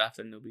Genesis is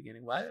after New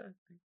Beginning. Why?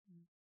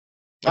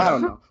 I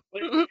don't know.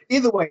 But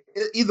either way,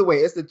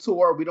 it's the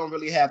tour. We don't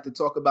really have to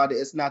talk about it.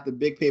 It's not the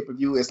big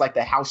pay-per-view. It's like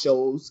the house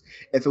shows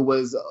if it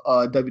was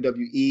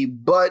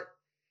WWE. But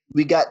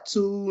we got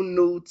 2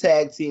 new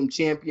tag team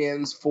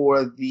champions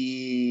for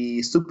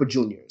the Super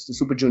Juniors. The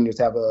Super Juniors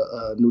have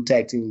a new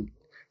tag team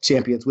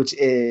champions, which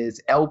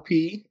is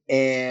LP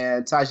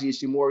and Taiji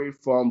Ishimori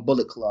from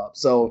Bullet Club.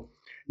 So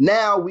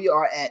now we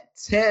are at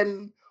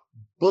 10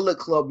 Bullet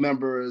Club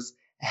members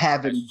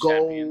having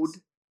gold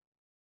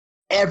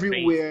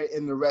everywhere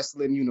in the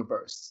wrestling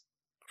universe.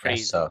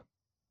 Crazy.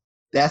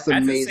 That's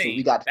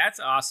amazing. That's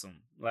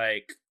awesome.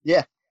 Like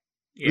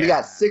we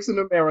got 6 in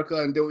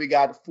America, and then we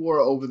got 4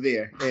 over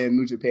there in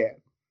New Japan.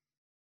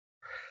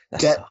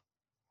 That's tough.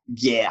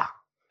 Yeah.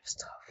 That's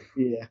tough.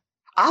 Yeah.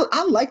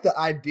 I like the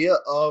idea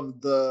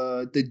of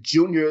the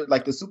junior,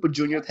 like the Super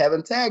Juniors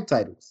having tag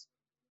titles.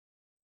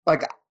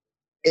 Like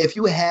if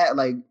you have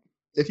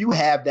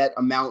that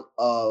amount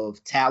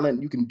of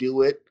talent, you can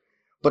do it.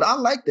 But I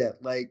like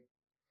that. Like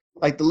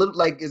the little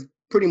is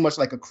pretty much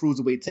like a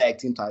cruiserweight tag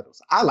team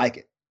titles. I like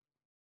it.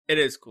 It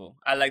is cool.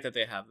 I like that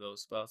they have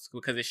those belts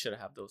because they should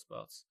have those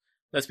belts.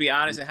 Let's be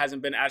honest, it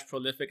hasn't been as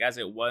prolific as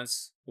it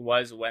was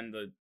when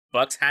the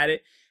Bucks had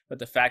it. But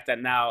the fact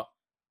that now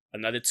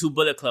another 2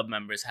 Bullet Club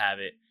members have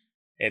it,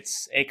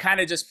 it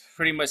kind of just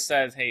pretty much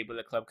says, hey,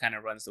 Bullet Club kind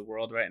of runs the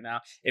world right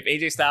now. If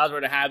AJ Styles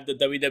were to have the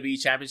WWE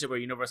Championship or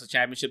Universal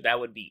Championship, that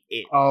would be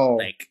it. Oh,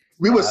 like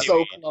we were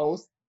so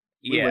close.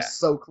 We were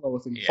so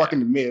close, and fucking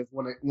The Miz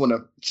want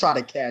to try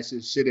to cash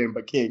his shit in,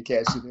 but can't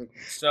cash it in.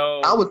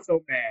 So I was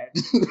so mad.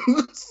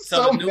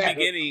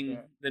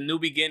 The new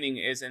beginning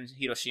is in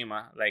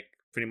Hiroshima. Like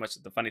pretty much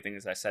the funny thing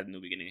is, I said new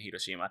beginning in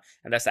Hiroshima,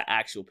 and that's the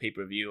actual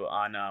pay-per-view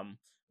on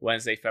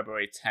Wednesday,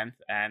 February 10th,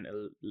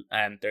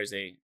 and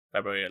Thursday,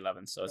 February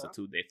 11th. So it's a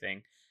 2-day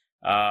thing.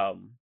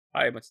 Probably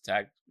a bunch of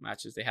tag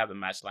matches. They have the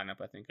match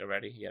lineup, I think,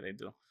 already. Yeah, they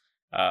do.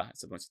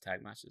 It's a bunch of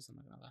tag matches. I'm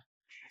not gonna lie.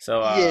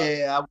 So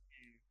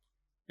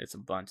it's a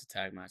bunch of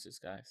tag matches,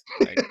 guys.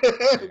 Like,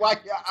 why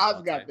your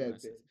eyes got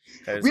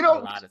that? We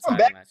don't a lot of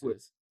tag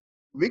matches.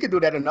 We could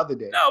do that another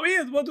day. No,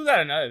 we'll do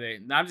that another day.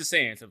 No, I'm just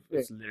saying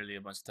it's literally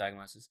a bunch of tag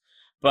matches.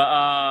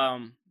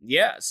 But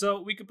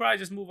so we could probably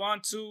just move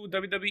on to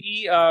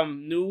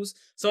WWE news.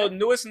 So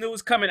newest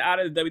news coming out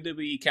of the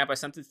WWE camp. I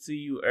sent it to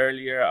you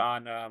earlier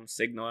on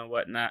Signal and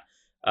whatnot.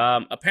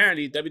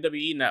 Apparently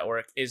WWE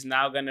Network is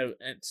now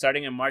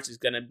starting in March, is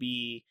gonna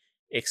be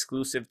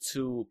exclusive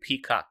to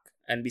Peacock.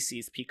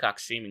 NBC's Peacock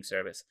streaming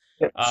service.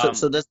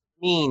 So does it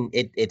mean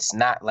it's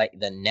not like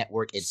the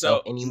network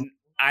itself anymore?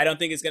 I don't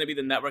think it's going to be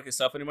the network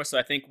itself anymore. So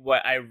I think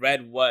what I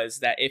read was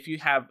that if you're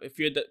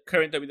the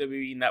current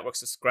WWE Network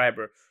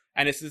subscriber,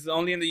 and this is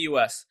only in the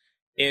US.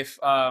 If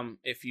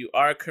you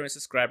are a current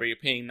subscriber, you're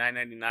paying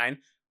 $9.99.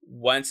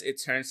 Once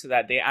it turns to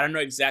that day, I don't know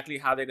exactly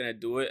how they're gonna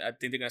do it. I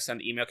think they're gonna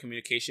send email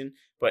communication,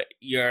 but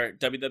your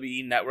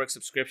WWE Network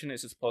subscription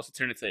is supposed to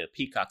turn into a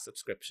Peacock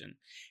subscription.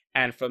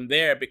 And from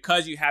there,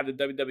 because you have the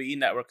WWE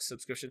Network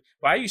subscription,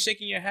 why are you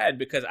shaking your head?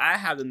 Because I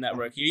have the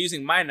network. You're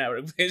using my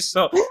network, bitch.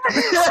 So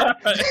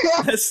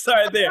let's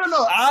start there.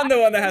 No. I'm the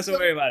one that has to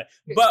worry about it.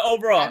 But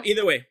overall,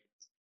 either way,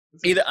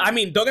 I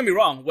mean, don't get me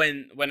wrong.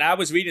 When I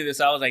was reading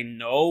this, I was like,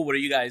 no, what are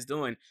you guys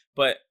doing?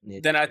 But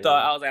then I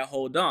was like,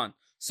 hold on.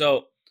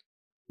 So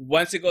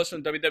once it goes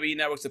from WWE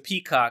Network to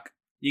Peacock,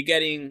 you're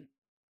getting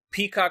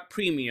Peacock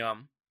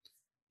Premium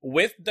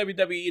with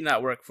WWE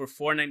Network for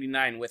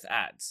 $4.99 with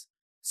ads.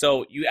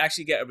 So you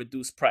actually get a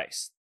reduced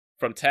price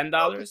from $10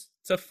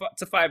 to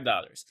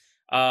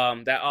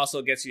 $5. That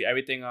also gets you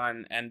everything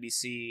on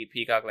NBC,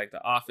 Peacock, like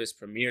The Office,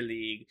 Premier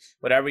League,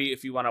 whatever.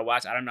 If you want to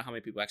watch, I don't know how many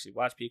people actually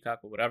watch Peacock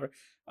or whatever.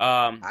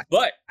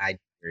 But I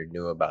never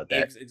knew about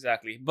that.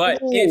 Exactly.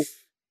 But if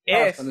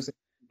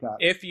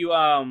you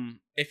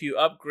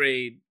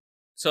upgrade,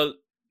 so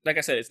like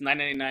I said, it's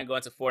 $9.99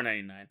 going to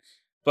 $4.99.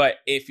 But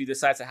if you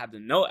decide to have the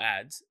no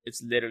ads,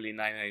 it's literally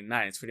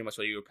 $9.99. It's pretty much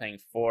what you were paying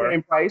for.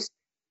 Same price.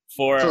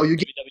 For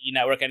WWE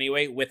Network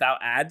anyway, without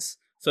ads.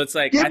 So it's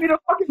like, give me the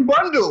fucking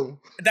bundle.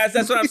 That's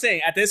what I'm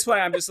saying. At this point,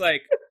 I'm just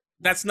like,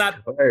 that's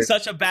not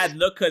such a bad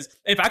look, because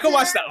if I could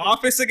watch The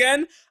Office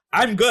again,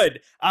 I'm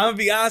good. I'm gonna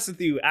be honest with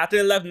you. After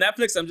it left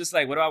Netflix, I'm just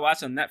like, what do I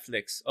watch on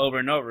Netflix over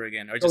and over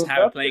again, or just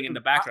have it playing in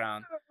the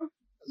background?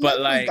 But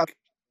like,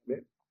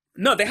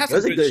 no, they have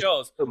some good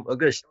shows. A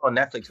good show on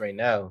Netflix right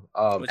now.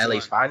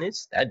 LA's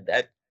Finest.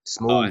 That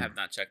smooth. Oh, I have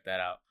not checked that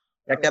out.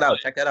 Check that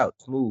out.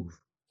 Smooth.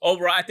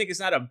 Overall, I think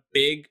it's not a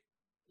big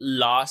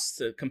loss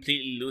to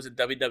completely lose a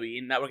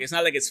WWE Network. It's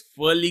not like it's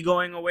fully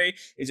going away.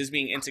 It's just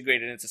being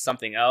integrated into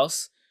something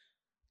else.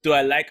 Do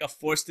I like a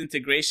forced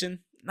integration?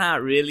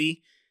 Not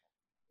really.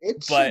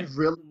 It should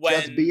really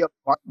just be a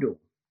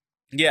bundle.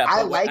 Yeah,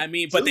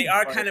 but they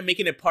are kind of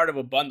making it part of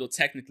a bundle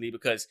technically,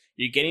 because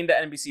you're getting the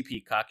NBC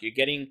Peacock, you're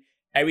getting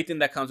everything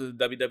that comes with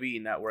the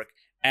WWE Network,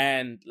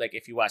 and like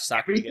if you watch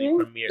soccer, you're getting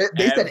Premiere.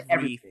 They said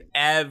everything.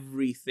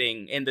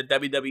 Everything in the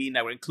WWE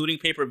Network, including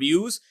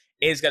pay-per-views,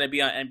 is gonna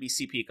be on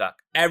NBC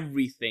Peacock.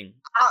 Everything.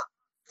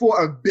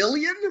 For $1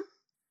 billion?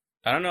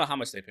 I don't know how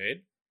much they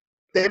paid.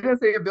 They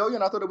didn't say $1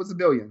 billion. I thought it was $1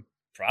 billion.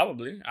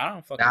 Probably. I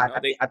don't fucking know.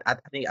 I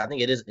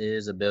think it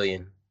is $1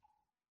 billion.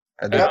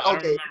 I don't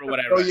remember what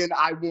I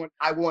read.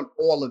 I want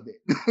all of it.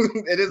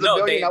 It is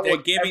 $1 billion. They're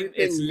giving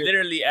it's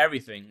literally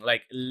everything,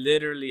 like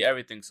literally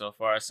everything so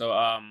far. So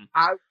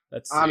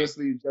let's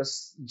honestly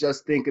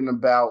just thinking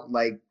about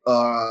like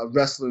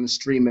wrestling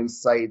streaming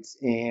sites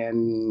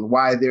and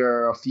why there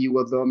are a few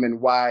of them and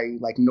why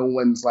like no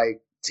one's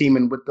like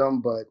teaming with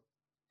them. But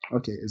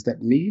okay, is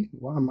that me?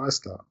 Why am I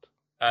stopped?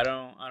 I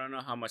don't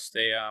know how much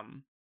they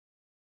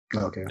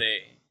Okay.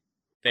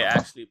 They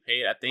actually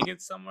paid. I think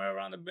it's somewhere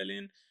around $1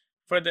 billion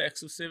for the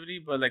exclusivity,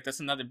 but like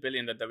that's another $1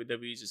 billion that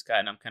WWE just got,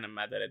 and I'm kind of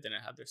mad that it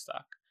didn't have their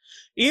stock.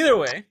 Either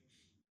way,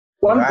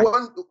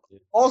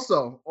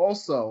 also,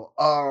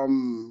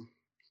 and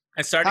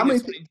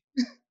starting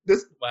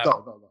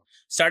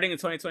starting in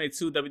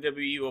 2022,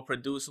 WWE will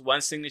produce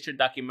one signature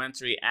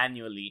documentary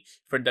annually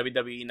for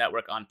WWE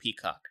Network on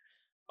Peacock.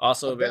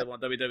 Also available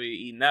on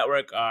WWE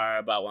Network are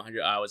about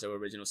 100 hours of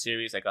original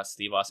series. I got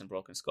Steve Austin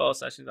Broken Skull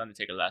sessions,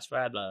 Undertaker Last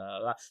Ride, blah, blah,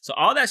 blah. So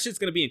all that shit's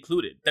going to be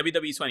included.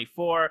 WWE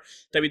 24,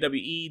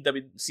 WWE,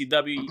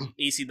 WCW,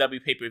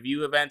 ECW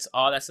pay-per-view events,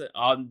 all that's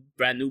all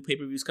brand new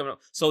pay-per-views coming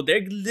up. So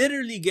they're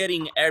literally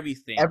getting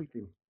everything.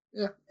 Everything.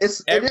 Yeah.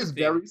 It is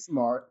very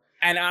smart.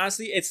 And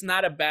honestly, it's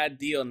not a bad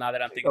deal now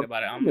that I'm thinking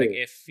about it. I'm like,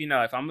 if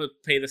I'm going to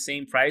pay the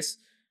same price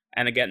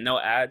and I get no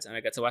ads and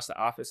I get to watch The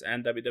Office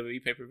and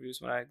WWE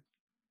pay-per-views when I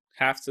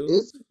have to.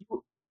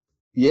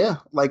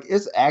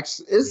 It's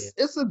actually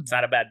it's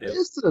not a bad deal.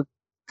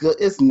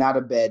 It's not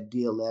a bad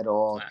deal at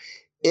all. Nah.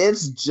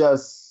 It's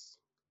just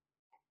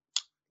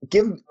I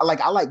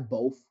like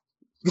both.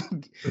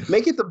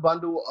 Make it the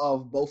bundle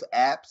of both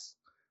apps.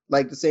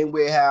 Like the same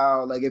way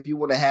how like if you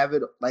want to have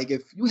it, like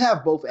if you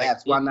have both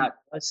apps, why not?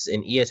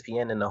 An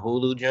ESPN and the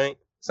Hulu joint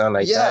sound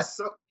like that.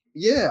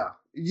 Yeah,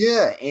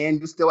 and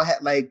you still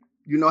have like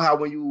how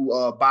when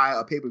you buy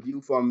a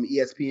pay-per-view from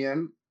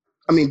ESPN.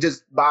 I mean,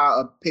 just buy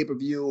a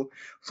pay-per-view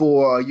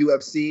for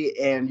UFC,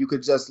 and you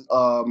could just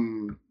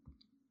log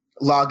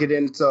it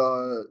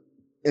into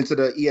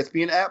the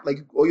ESPN app.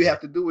 Like, all you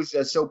have to do is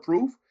just show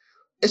proof.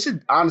 It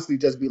should honestly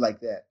just be like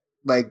that.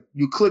 Like,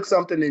 you click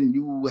something and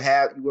you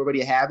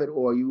already have it,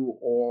 or you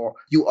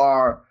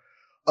are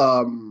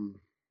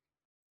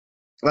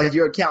like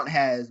your account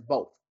has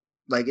both.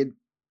 Like it.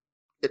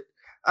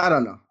 I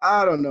don't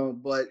know,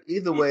 but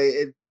either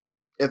way,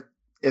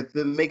 if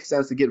it makes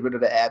sense to get rid of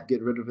the app, get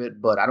rid of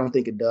it. But I don't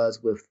think it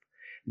does with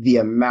the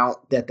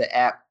amount that the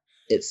app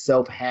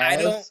itself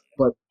has.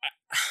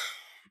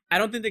 I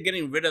don't think they're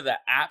getting rid of the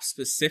app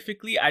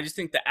specifically. I just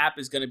think the app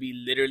is going to be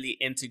literally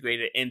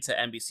integrated into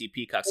NBC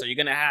Peacock. So you're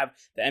going to have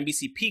the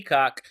NBC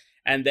Peacock,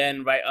 and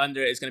then right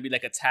under it's going to be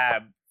like a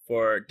tab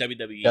for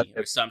WWE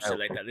or some shit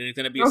like that. There's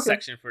gonna be a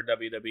section for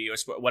WWE or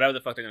sport, whatever the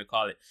fuck they're gonna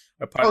call it,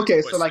 or part of the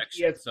Okay, sports so like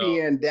section.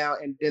 ESPN down,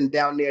 and then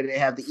down there they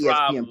have the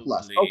ESPN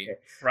Plus. Okay,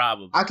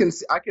 Probably. I can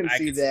see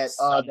that.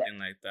 Something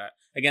like that.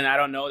 Again, I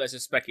don't know. That's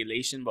just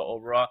speculation, but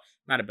overall,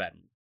 not a bad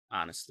move,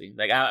 honestly.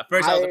 Like at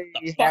first, I was like,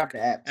 the fuck?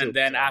 The app too, and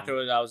then so.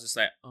 afterwards, I was just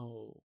like,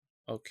 oh,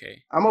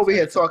 okay. I'm over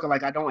here talking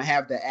like I don't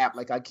have the app,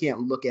 like I can't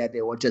look at it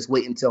or just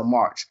wait until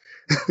March.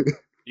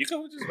 You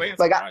can just wait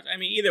until March. I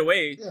mean, either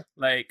way,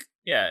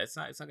 yeah. it's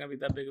not gonna be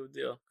that big of a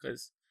deal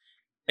because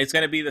it's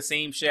gonna be the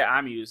same shit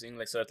I'm using.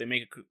 Like, so if they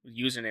make a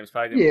username, it's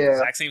probably gonna be the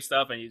exact same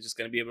stuff, and you're just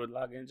gonna be able to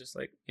log in, just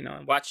like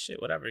and watch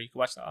shit, whatever. You can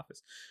watch The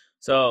Office.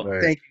 So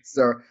thank you,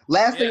 sir.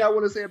 Last thing I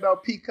want to say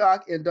about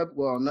Peacock and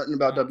nothing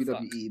about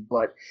WWE,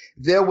 but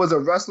there was a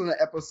wrestling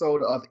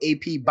episode of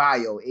AP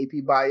Bio.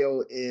 AP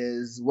Bio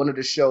is one of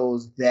the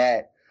shows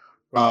that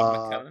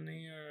Rob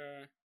McElhenney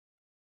or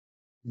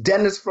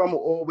Dennis from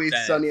Always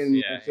Sunny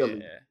in Philly.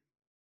 Yeah.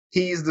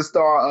 He's the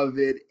star of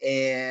it,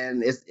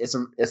 and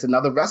it's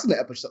another wrestling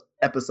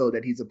episode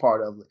that he's a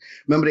part of.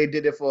 Remember, they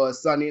did it for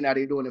Sunny. Now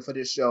they're doing it for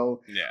this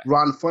show. Yeah.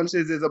 Ron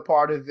Funches is a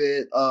part of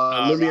it.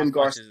 Lillian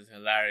Garcia is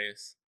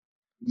hilarious.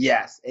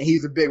 Yes, and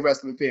he's a big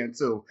wrestling fan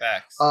too.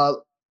 Facts.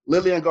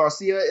 Lillian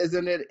Garcia is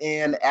in it,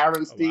 and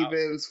Aaron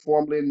Stevens,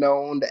 formerly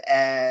known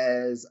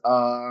as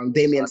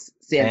Damien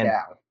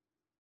Sandow.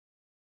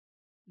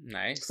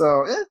 Nice.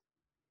 So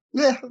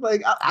yeah,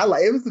 like I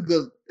like it.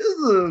 This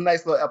was a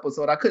nice little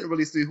episode. I couldn't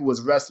really see who was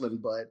wrestling,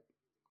 but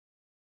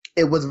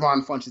it was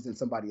Ron Funches and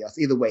somebody else.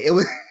 Either way, it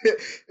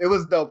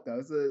was dope though.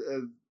 It's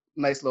a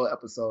nice little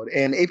episode,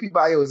 and AP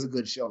Bio is a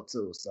good show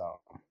too. So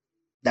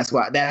that's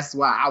why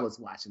I was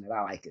watching it.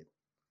 I like it.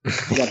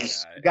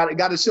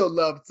 Got to show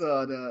love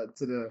to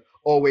the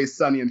Always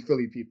Sunny in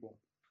Philly people.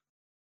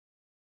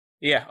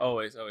 Yeah,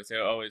 always.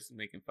 They're always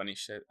making funny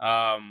shit.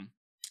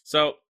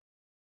 So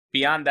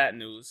beyond that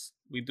news,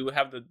 we do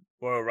have the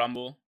Royal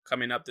Rumble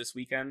coming up this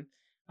weekend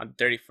on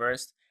the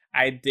 31st.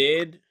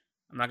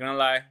 I'm not gonna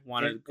lie,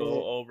 want to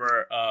go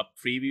over a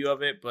preview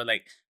of it, but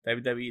like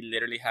WWE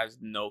literally has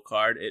no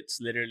card.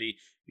 It's literally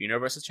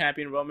Universal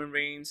Champion Roman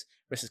Reigns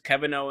versus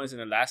Kevin Owens in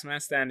the Last Man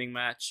Standing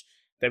match.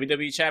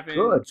 WWE Champion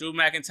Drew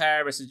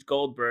McIntyre versus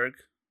Goldberg.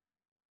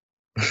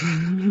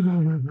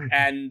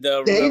 And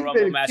the Royal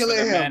Rumble match for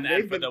the men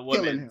and for the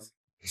women.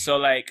 So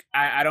like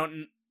I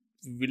don't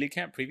really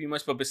can't preview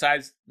much, but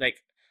besides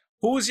like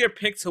who's your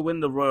pick to win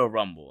the Royal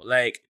Rumble?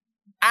 Like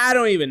I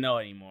don't even know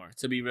anymore,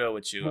 to be real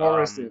with you.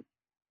 Morrison.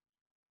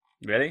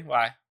 Really?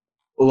 Why?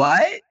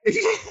 What?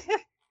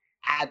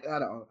 I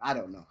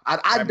don't know.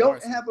 I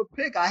don't have a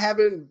pick.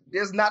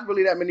 There's not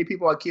really that many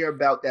people I care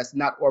about that's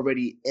not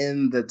already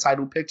in the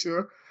title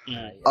picture.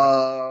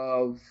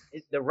 Of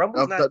the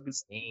Rumble's not the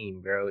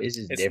same, bro. It's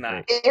just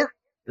different.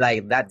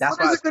 Like that's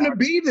what is it gonna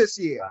be this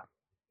year?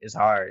 It's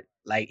hard.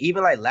 Like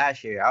even like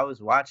last year, I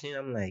was watching.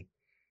 I'm like,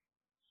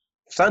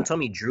 someone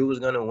told me Drew was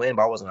gonna win,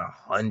 but I wasn't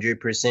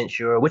 100%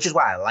 sure. Which is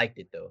why I liked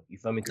it though. You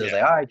feel me? Because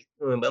like, all right,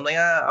 Drew, but I'm like,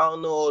 I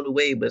don't know all the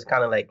way, but it's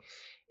kind of like.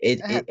 It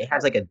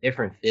has like a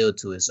different feel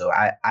to it. So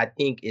I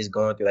think it's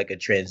going through like a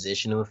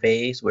transitional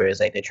phase where it's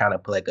like they're trying to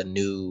put like a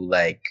new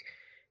like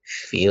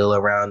feel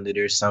around it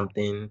or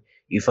something.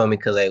 You feel me?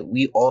 Because like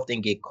we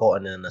often get caught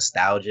in the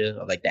nostalgia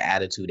of like the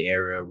Attitude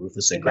Era,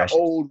 Ruthless Aggression.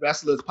 The old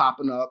wrestlers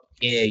popping up.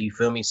 Yeah, you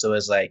feel me? So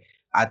it's like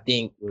I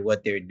think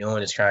what they're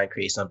doing is trying to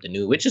create something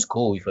new, which is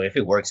cool. You feel me? If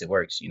it works, it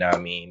works. You know what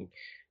I mean?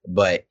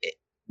 But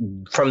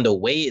from the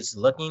way it's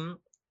looking,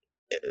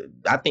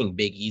 I think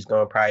Big E's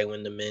gonna probably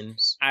win the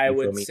men's. I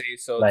would say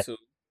so like, too.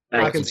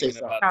 I can say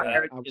so.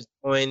 Eric is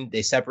going.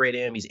 They separated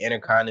him. He's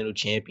Intercontinental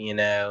Champion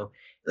now.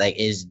 Like,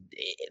 is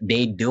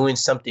they doing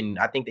something?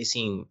 I think they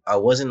seen.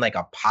 Wasn't like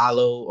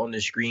Apollo on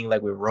the screen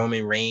like with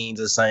Roman Reigns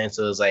or something.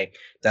 So it's like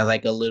that's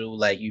like a little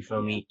like you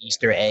feel me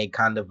Easter egg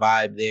kind of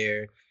vibe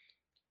there.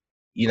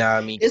 You know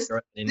what I mean? It's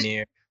in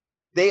there.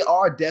 They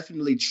are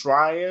definitely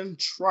trying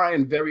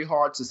very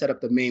hard to set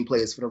up the main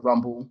players for the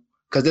Rumble.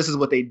 Because this is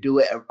what they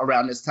do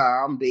around this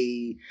time.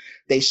 They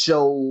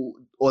show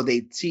or they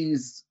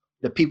tease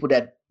the people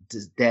that's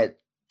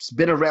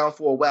been around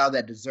for a while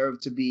that deserve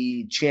to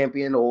be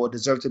champion or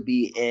deserve to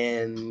be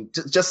in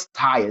just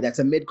higher. That's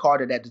a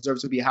mid-carder that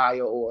deserves to be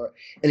higher or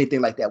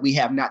anything like that. We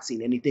have not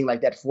seen anything like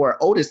that for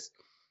Otis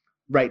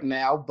right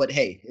now. But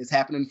hey, it's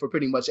happening for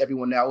pretty much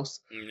everyone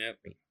else.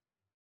 Yep.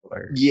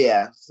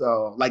 Yeah.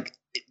 So like.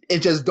 It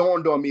just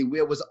dawned on me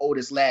where was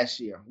Otis last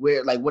year?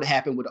 Where like what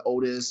happened with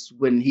Otis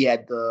when he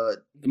had the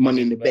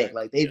money in the bank?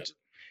 Like they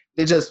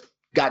just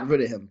got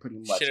rid of him pretty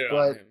much. Shitted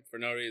on him for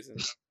no reason.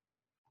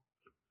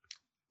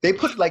 They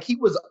put like he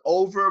was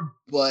over,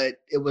 but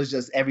it was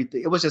just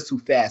everything. It was just too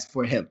fast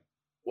for him.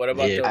 What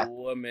about the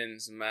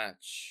women's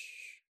match?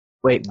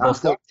 Wait,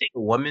 before I take the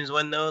women's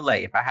one though,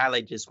 like if I had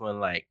like just one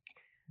like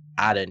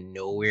out of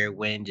nowhere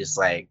win, just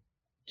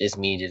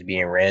me just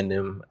being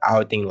random, I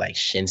would think like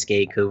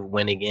Shinsuke could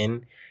win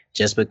again,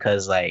 just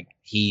because like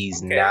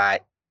he's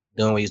not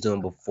doing what he's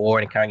doing before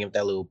and kind of give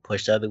that little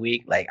push the other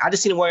week. Like I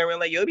just seen him walking around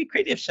like, yo, it'd be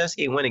crazy if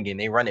Shinsuke win again.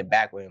 They run it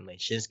back with him, like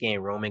Shinsuke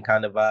and Roman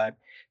kind of vibe.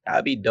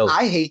 That'd be dope.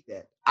 I hate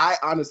that. I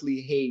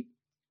honestly hate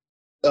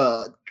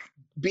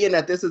being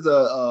that this is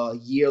a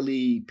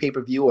yearly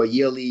pay-per-view or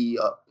yearly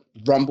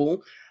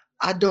Rumble.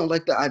 I don't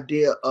like the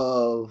idea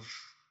of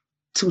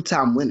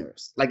two-time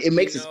winners. Like it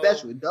makes it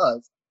special. It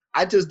does.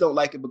 I just don't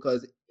like it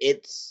because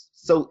it's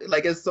so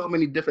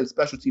many different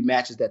specialty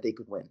matches that they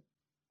could win.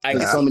 I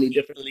can so see many Keith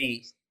different Lee.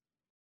 things.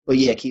 But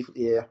yeah, Keith.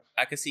 Yeah,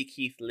 I could see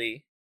Keith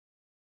Lee.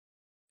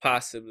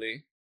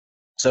 Possibly.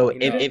 So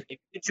if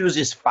you choose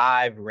just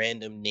 5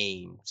 random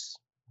names,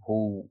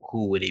 who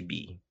would it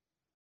be?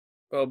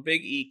 Well,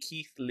 Big E,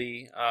 Keith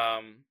Lee.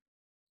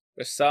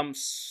 For some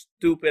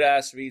stupid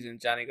ass reason,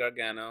 Johnny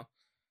Gargano.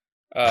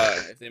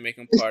 If they make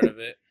him part of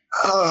it.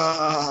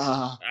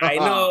 I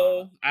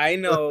know.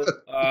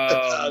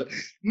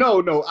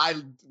 No,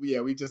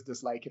 we just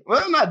dislike him.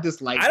 Well, not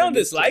dislike him. I don't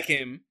dislike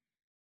him.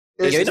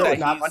 It's just that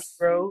he's,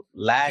 bro,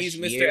 he's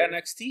Mr.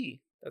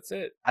 NXT. That's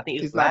it. I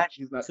think it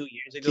was 2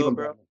 years ago,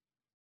 bro.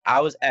 I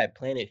was at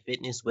Planet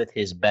Fitness with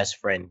his best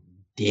friend.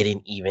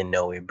 Didn't even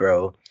know it,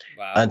 bro.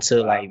 Wow.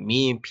 Until like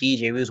me and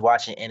PJ, we was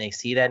watching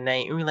NXT that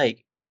night, and we were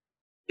like,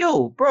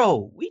 yo,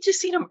 bro, we just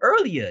seen him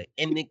earlier.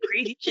 And the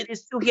crazy shit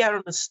is still he had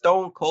on the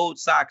Stone Cold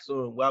socks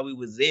on while we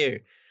was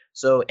there.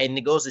 So, and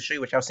it goes to show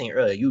you what I was saying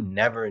earlier. You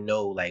never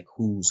know like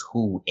who's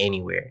who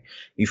anywhere.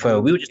 You feel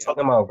me? We were just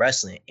talking about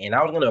wrestling. And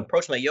I was gonna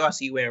approach him like, yo, I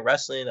see you wearing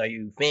wrestling. Are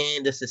you a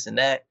fan? This, and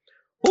that.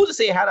 Who's to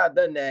say had I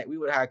done that, we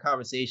would have had a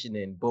conversation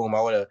and boom,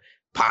 I would have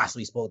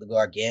possibly spoke to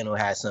Gargano,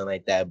 had something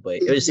like that. But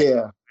it was just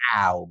like,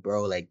 wow,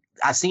 bro. Like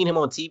I seen him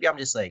on TV. I'm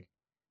just like,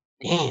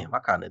 damn, I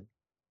kind of.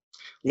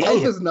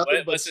 Life is nothing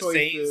but what's the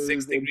saying?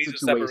 6 degrees of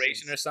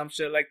separation or some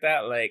shit like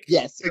that. Like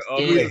 6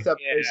 degrees of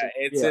separation.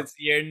 It's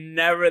you're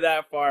never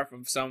that far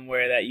from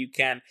somewhere that you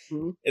can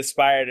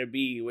aspire to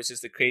be, which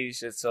is the crazy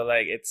shit. So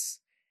like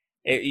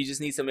you just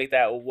need to make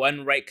that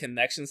one right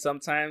connection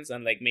sometimes,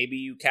 and like maybe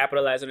you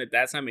capitalize on it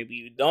that time, maybe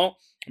you don't,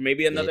 or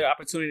maybe another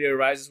opportunity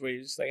arises where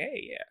you're just like,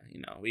 hey,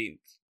 we.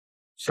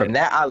 From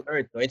that, I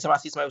learned. Though. Anytime I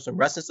see somebody with some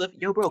wrestling stuff,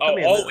 yo, bro, come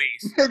here.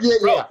 Always,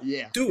 bro,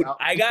 dude.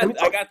 I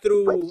got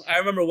through. I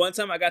remember one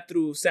time I got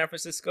through San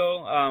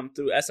Francisco,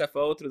 through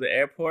SFO, through the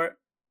airport,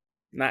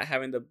 not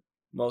having the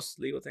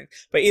most legal things,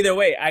 but either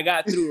way, I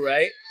got through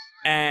right,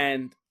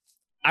 and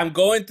I'm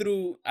going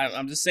through.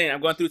 I'm just saying,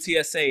 I'm going through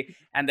TSA,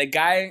 and the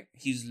guy,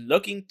 he's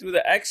looking through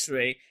the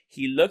X-ray.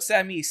 He looks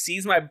at me,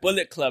 sees my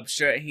Bullet Club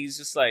shirt, and he's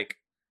just like,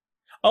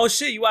 "Oh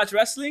shit, you watch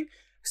wrestling?"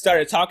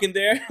 Started talking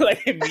there,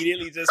 like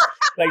immediately, just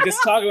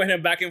talking with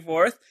him back and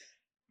forth.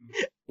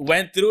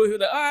 Went through. He was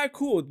like, "All right,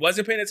 cool."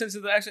 Wasn't paying attention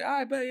to the action. All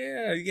right, but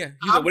yeah. He's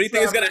like, "What do you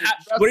think is gonna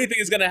happen? What do you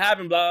think is gonna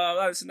happen?" Blah blah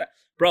blah. This and that.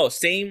 Bro,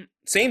 same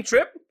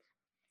trip.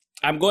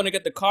 I'm going to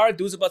get the car.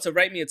 Dude's about to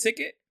write me a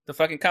ticket. The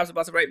fucking cop's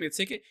about to write me a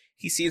ticket.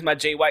 He sees my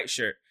Jay White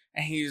shirt,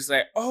 and he's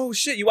like, "Oh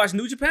shit, you watch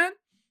New Japan?"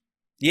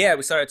 Yeah,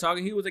 we started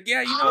talking. He was like,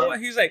 "Yeah, you know what?"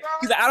 He's like,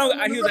 "I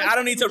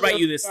don't need to write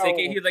you this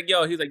ticket." He was like,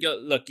 "Yo,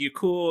 look, you're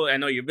cool. I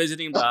know you're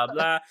visiting, blah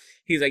blah."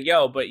 He's like,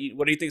 "Yo, but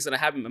what do you think's gonna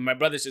happen?" And my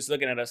brother's just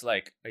looking at us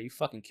like, "Are you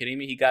fucking kidding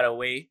me?" He got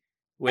away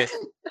with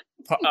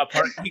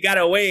he got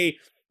away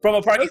from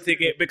a parking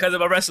ticket because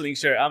of a wrestling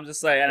shirt. I'm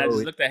just like, and I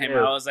just looked at him and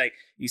I was like,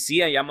 "You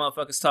see, y'all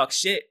motherfuckers talk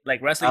shit.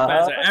 Like wrestling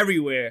fans are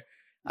everywhere."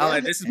 I'm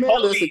like, "This is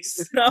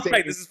police." I'm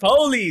like, "This is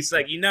police."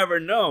 Like, you never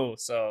know.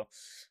 So.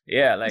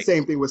 Yeah, like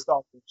same thing with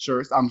Star Wars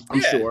shirts. I'm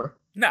sure.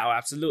 No,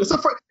 absolutely.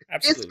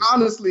 It's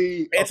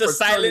honestly it's a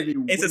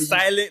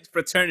silent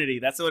fraternity.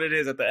 That's what it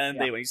is at the end of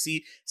the day. When you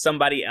see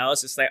somebody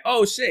else, it's like,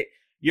 oh shit,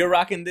 you're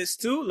rocking this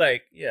too.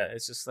 Like, yeah,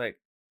 it's just like,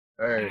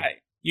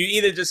 you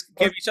either just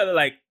give each other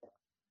like,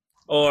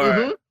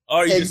 or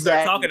you just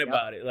start talking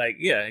about it. Like,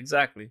 yeah,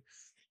 exactly.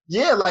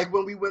 Yeah, like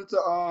when we went to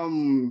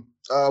New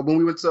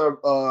Orleans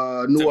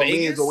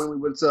Vegas? or when we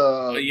went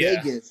to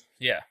Vegas.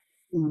 Yeah.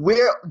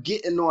 We're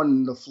getting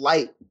on the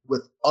flight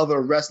with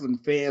other wrestling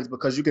fans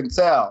because you can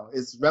tell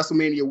it's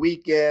WrestleMania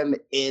weekend.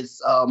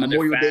 It's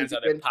Memorial Day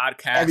weekend.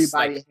 Podcasts,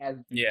 everybody has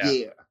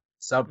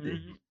something.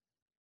 Mm-hmm.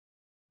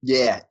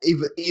 Yeah,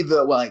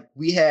 either like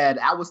we had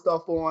our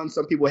stuff on.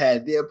 Some people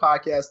had their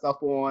podcast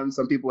stuff on.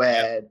 Some people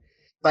had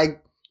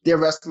like their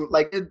wrestling.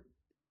 Like it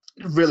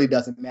really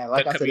doesn't matter.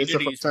 Like I said, it's a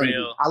fraternity.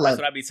 Real. That's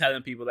what I be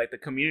telling people. Like the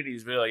community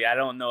is real. Yeah, I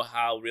don't know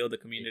how real the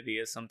community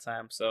is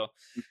sometimes. So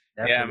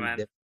yeah,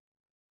 man.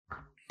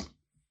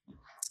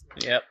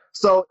 Yep.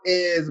 So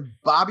is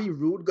Bobby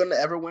Roode gonna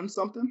ever win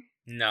something?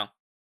 No.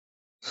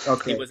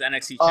 Okay. He was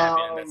NXT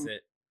champion. That's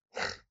it.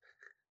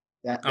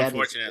 That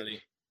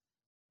Unfortunately.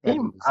 I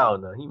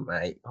don't know. He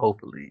might.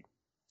 Hopefully.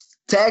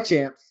 Tag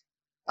champs.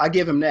 I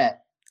give him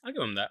that.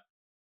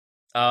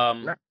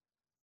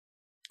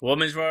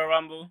 Women's Royal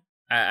Rumble.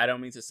 I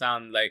don't mean to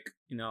sound like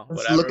whatever.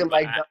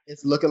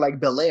 It's looking like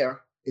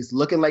Belair. It's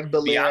looking like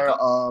Belair.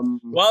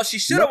 Well, she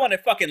should have won it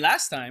fucking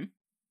last time.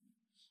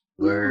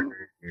 Word.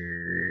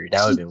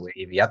 That would have been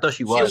wavy. I thought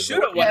she was. She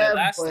should have won it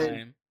last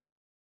time.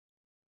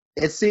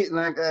 It seemed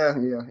like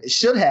it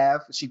should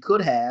have. She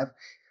could have.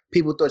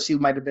 People thought she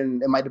might have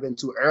been. It might have been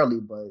too early,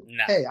 but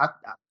hey,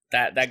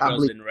 that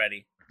girl's been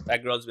ready.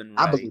 That girl's been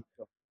ready. I believe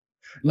so.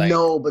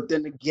 No, but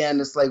then again,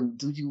 it's like,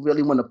 do you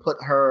really want to put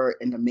her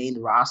in the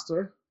main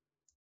roster?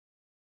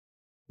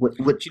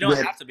 with She don't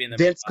have to be in the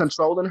main Vince roster.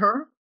 controlling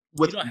her.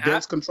 With don't Vince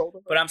have-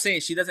 controlling her. But I'm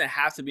saying she doesn't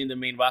have to be in the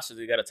main roster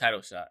to get a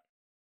title shot.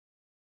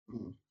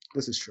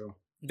 This is true.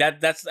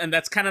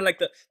 That's kind of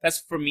like that's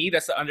for me,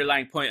 that's the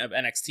underlying point of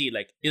NXT.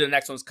 Like, the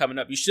next one's coming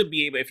up, you should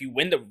be able, if you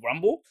win the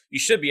Rumble, you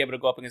should be able to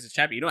go up against the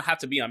champion. You don't have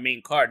to be on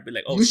main card, be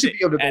like, oh, you should shit,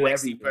 be able to go NXT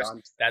everywhere.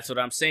 person. That's what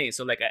I'm saying.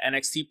 So like an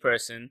NXT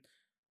person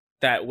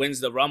that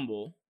wins the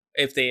Rumble,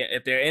 if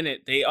they're in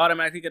it, they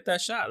automatically get that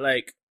shot.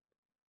 Like,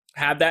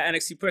 have that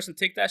NXT person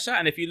take that shot,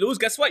 and if you lose,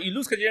 guess what? You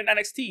lose because you're in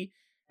NXT.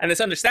 And it's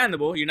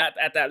understandable. You're not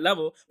at that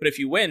level. But if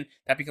you win,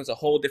 that becomes a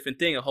whole different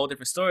thing, a whole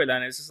different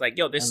storyline. It's just like,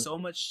 yo, there's so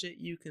much shit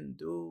you can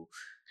do.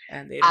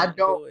 And they don't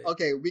do it.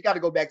 Okay, we got to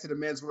go back to the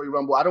men's Royal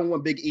Rumble. I don't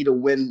want Big E to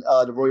win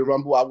the Royal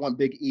Rumble. I want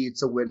Big E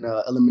to win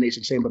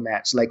Elimination Chamber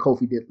match like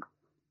Kofi did.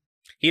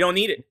 He don't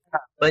need it.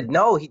 But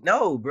no,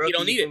 bro. He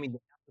don't need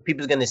it.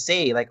 People's going to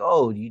say, like,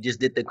 oh, you just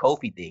did the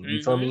Kofi thing.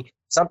 You feel me?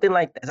 Something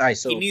like that. All right,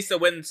 so he needs to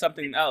win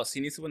something else.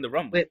 He needs to win the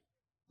Rumble.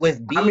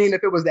 I mean,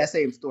 if it was that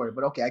same story,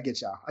 but okay, I get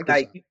y'all. You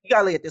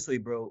gotta look at it this way,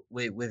 bro.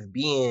 With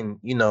being,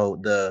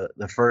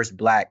 the first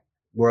Black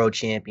world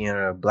champion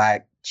or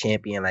Black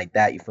champion like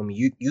that, you feel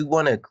me? You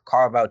want to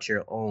carve out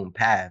your own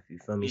path. You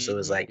feel me? So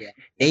it's like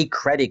they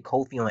credit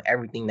Kofi on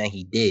everything that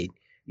he did.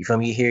 You feel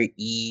me? You hear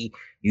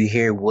you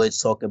hear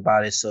Woods talk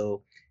about it.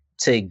 So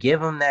to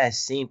give him that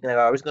same thing,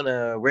 like,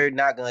 we're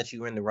not gonna let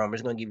you win the Rumble. We're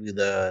just gonna give you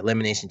the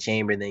Elimination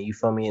Chamber. Then you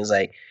feel me? It's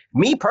like,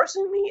 me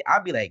personally,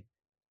 I'd be like,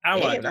 I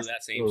don't want to do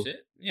that same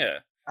shit. Yeah.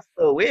 That's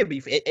so weird. But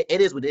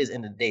it is what it is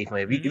in the day.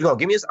 If you're going to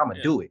give me this, I'm going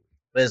to do it.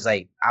 But it's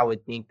like, I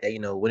would think that,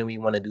 wouldn't we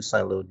want to do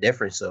something a little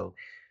different? So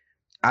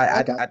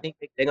I think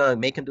they're going to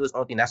make him do his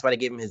own thing. That's why they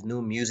gave him his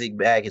new music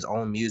back, his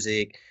own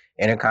music,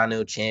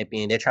 Intercontinental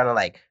Champion. They're trying to,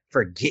 like,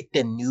 forget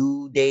the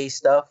New Day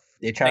stuff.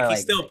 They're trying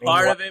he's still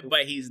part of it,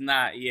 but he's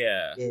not.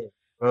 Yeah. Yeah. You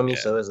know me?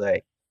 So it's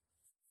like,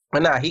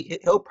 but nah,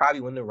 he'll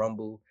probably win the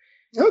Rumble.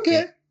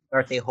 Okay.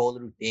 Start their whole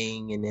little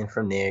thing, and then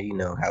from there, you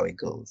know how it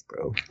goes,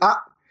 bro.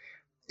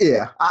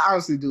 Yeah, I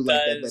honestly do like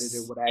that better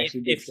than what I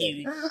actually did.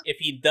 If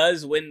he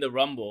does win the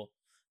Rumble,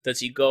 does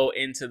he go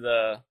into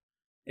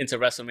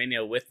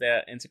WrestleMania with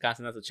the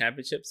Intercontinental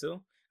Championship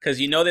too? Because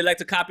they like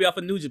to copy off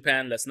of New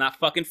Japan. Let's not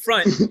fucking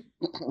front.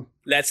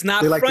 Let's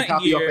not they like front to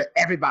copy here. Off of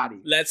everybody.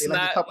 Let's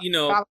not.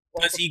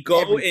 Does he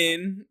go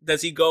in?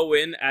 Does he go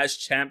in as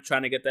champ,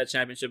 trying to get that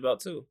championship belt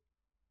too?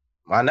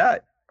 Why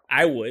not?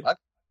 I would.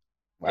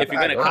 If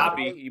you're gonna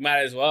copy, you might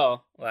as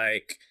well.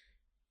 Like,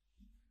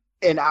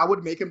 and I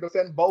would make him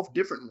defend both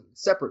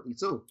separately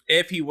too.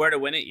 If he were to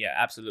win it, yeah,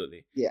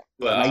 absolutely. Yeah,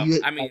 but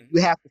you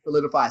have to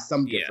solidify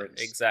some difference.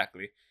 Yeah,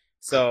 exactly.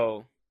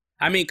 So,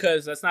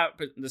 because let's not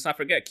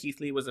forget, Keith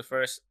Lee was the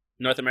first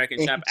North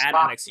American champ and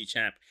NXT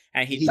champ,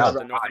 and he dropped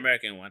the North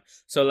American one.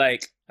 So,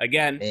 like,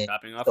 again,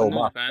 dropping off of New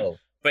Japan.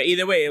 But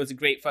either way, it was a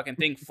great fucking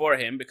thing for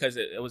him because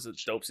it was a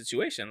dope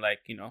situation. Like,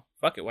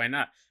 fuck it, why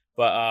not?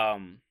 But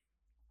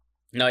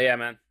no, yeah,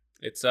 man,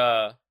 it's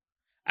I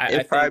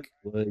think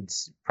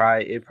Woods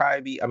probably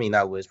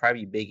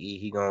probably Big E.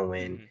 He gonna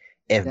win.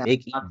 Mm-hmm. If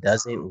Big E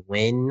doesn't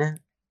win,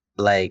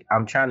 like,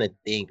 I'm trying to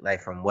think, like,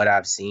 from what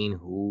I've seen,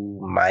 who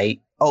might.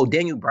 Oh,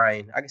 Daniel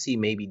Bryan. I can see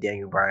maybe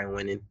Daniel Bryan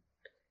winning.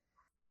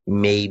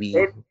 Maybe.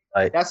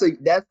 But that's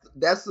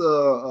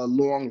a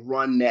long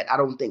run that I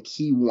don't think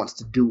he wants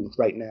to do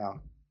right now.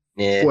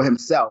 Yeah. For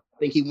himself. I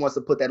think he wants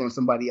to put that on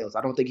somebody else.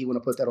 I don't think he want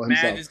to put that on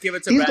himself. Man, just give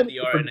it to Randy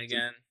Orton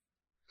again.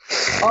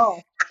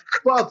 Oh,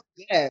 fuck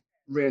that,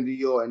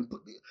 Randy Orton.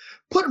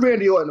 Put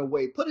Randy Orton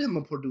away. Put him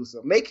a producer.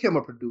 Make him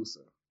a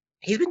producer.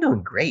 He's been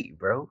doing great,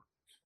 bro.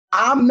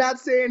 I'm not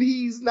saying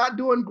he's not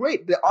doing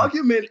great. The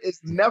argument is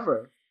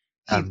never.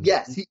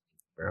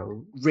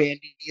 Bro.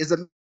 Randy is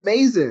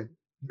amazing.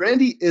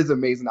 Randy is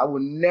amazing. I will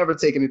never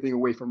take anything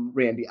away from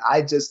Randy.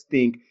 I just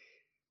think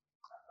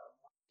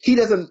he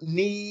doesn't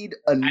need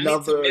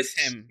another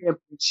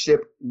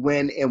championship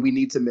win, and we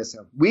need to miss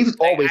him. We've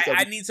always said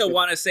I need to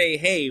want to say,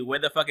 hey, where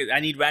the fuck is... I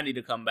need Randy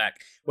to come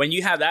back. When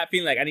you have that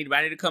feeling, like, I need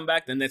Randy to come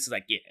back, then it's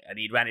like, yeah, I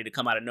need Randy to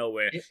come out of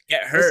nowhere,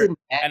 get hurt,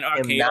 and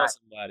RKO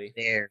somebody.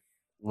 There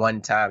one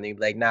time, they'd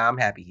be like, nah, I'm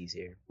happy he's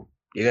here.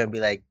 You're going to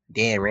be like,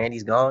 damn,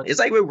 Randy's gone. It's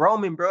like with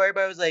Roman, bro.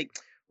 Everybody was like,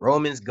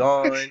 Roman's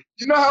gone.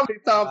 You know how many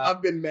times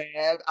I've been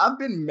mad? I've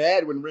been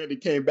mad when Randy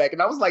came back,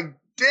 and I was like,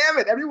 damn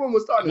it, everyone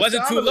was starting to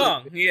wasn't too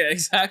long. Yeah,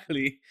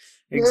 exactly.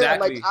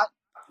 Exactly. Yeah,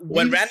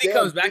 when Randy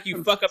comes back,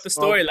 you fuck up the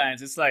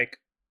storylines. It's like...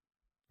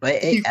 But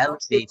it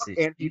elevates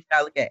it. You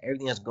gotta look at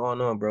everything that's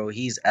going on, bro.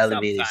 He's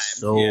elevated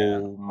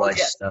so much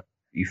stuff.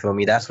 You feel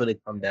me? That's what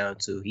it come down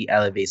to. He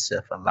elevates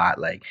stuff a lot.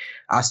 Like,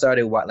 I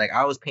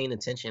was paying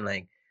attention,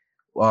 like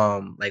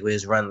with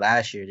his run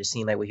last year, just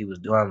seeing like what he was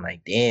doing. I'm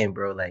like, damn,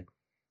 bro, like,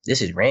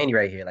 this is Randy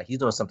right here. Like, he's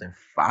doing something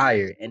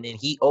fire. And then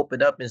he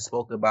opened up and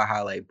spoke about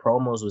how, like,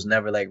 promos was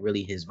never, like,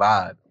 really his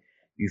vibe.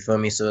 You feel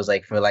me? So it's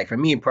like for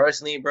me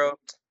personally, bro,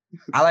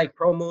 I like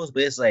promos,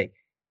 but it's like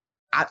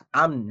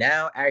I'm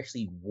now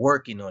actually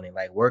working on it,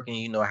 like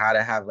working, how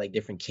to have like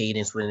different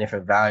cadence with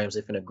different volumes,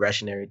 different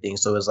aggression, and everything.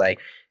 So it's like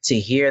to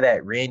hear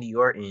that Randy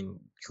Orton,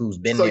 who's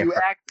been there, you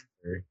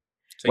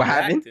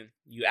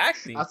You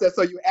acting. I said,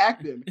 so you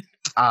acting.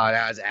 Oh,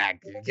 that was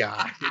acting,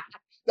 God.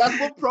 That's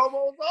what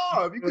promos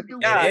are. You could do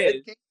Yeah,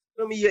 it is.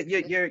 I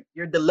mean,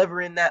 you're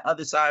delivering that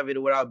other side of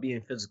it without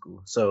being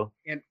physical. So,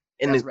 And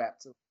in that's the, rap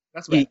too.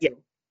 That's rap yeah, too.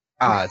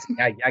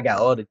 I got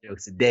all the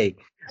jokes today,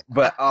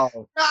 but Nah,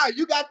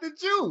 you got the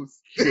juice.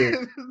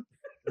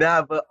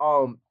 Yeah. But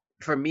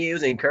for me, it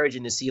was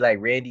encouraging to see like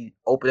Randy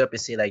open up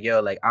and say like,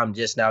 "Yo, like I'm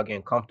just now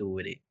getting comfortable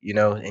with it," you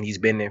know, and he's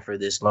been there for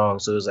this long.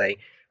 So it was like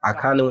I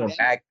kind of went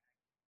back,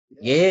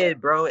 yeah,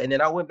 bro, and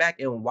then I went back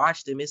and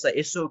watched him. It's like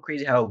it's so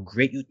crazy how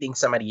great you think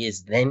somebody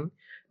is then,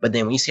 but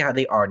then when you see how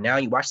they are now,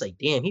 you watch like,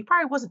 damn, he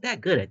probably wasn't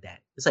that good at that.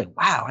 It's like,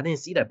 wow, I didn't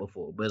see that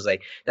before. But it's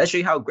like that shows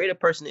you how great a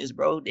person is,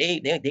 bro.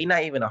 They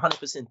not even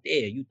 100%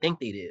 there. You think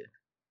they did.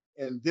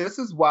 And this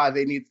is why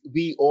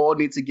we all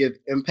need to give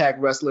Impact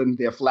Wrestling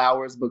their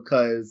flowers,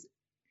 because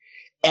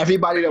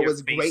everybody that Your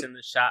was face great in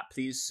the shot,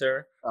 please,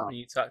 sir. When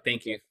you talk,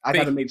 thank you. I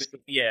gotta Thank make you. sure.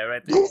 Yeah,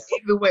 right there.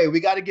 Either way,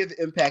 we got to give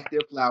Impact their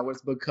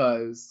flowers,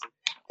 because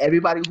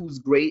everybody who's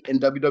great in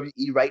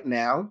WWE right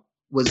now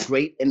was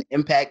great in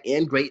Impact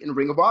and great in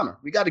Ring of Honor.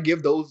 We got to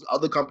give those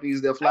other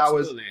companies their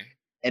flowers. Absolutely.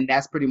 And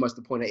that's pretty much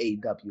the point of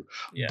AEW.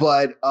 Yeah.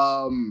 But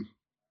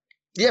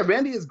yeah,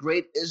 Randy is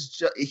great. It's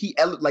just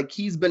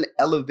he's been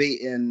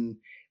elevating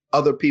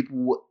other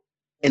people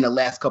in the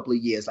last couple of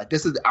years. Like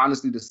this is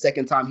honestly the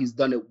second time he's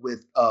done it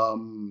with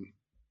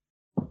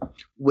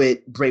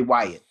Bray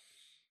Wyatt.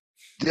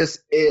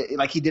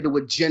 Like he did it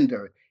with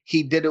Jinder.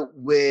 He did it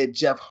with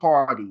Jeff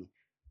Hardy.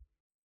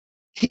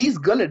 He's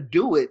gonna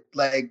do it.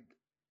 Like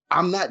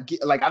I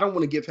don't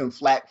want to give him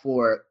flack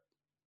for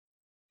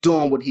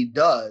doing what he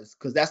does,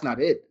 because that's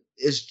not it.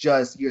 It's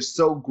just you're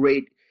so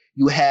great.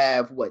 You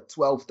have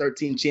 12,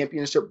 13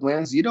 championship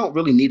wins. You don't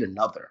really need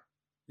another.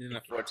 Isn't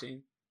it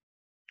 14?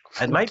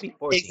 It might be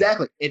 14.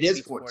 Exactly. It is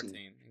 14.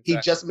 Exactly. He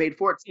just made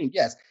 14.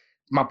 Yes.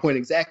 My point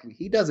exactly.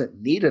 He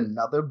doesn't need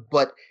another,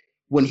 but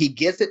when he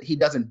gets it, he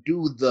doesn't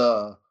do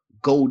the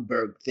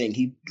Goldberg thing.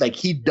 He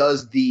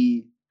does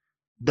the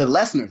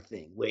Lesnar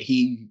thing where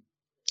he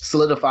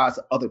solidifies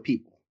other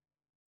people.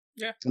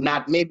 Yeah.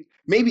 Not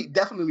maybe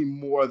definitely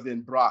more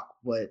than Brock,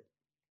 but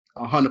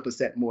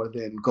 100% more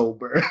than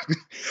Goldberg.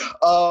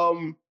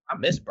 I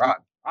miss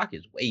Brock. Brock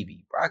is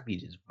wavy. Brock be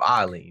just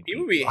violating.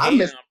 People be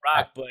hating on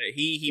Brock, but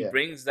he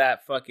brings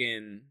that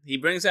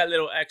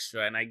little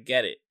extra, and I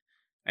get it.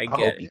 I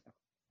get it.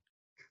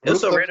 It was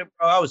so random,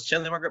 bro. I was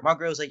chilling. My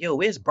girl was like, "Yo,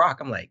 where's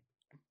Brock?" I'm like,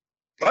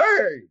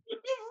 "Bird."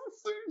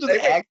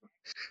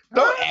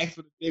 Don't ask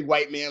for the big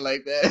white man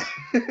like that.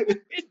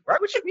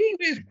 Brock, what you mean?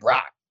 Where's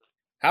Brock?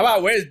 How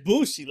about where's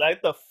Bushi?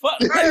 Like the fuck?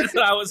 That's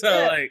what I was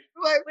like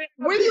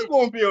when you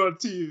gonna be on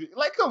TV?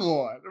 Like, come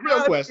on, the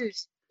real question.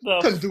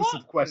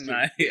 Conducive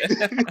question.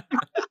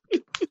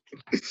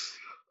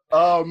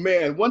 Oh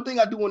man, one thing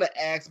I do want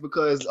to ask,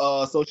 because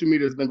social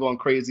media has been going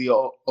crazy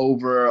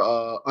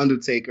over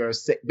Undertaker,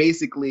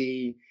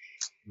 basically,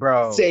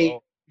 bro.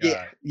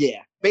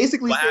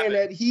 Basically saying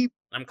that he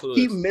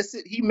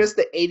missed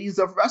the 80s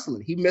of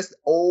wrestling. He missed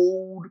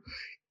old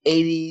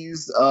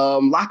 80s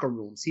locker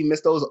rooms. He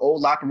missed those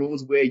old locker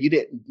rooms where you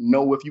didn't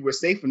know if you were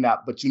safe or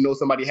not, but you know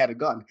somebody had a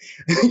gun.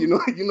 you know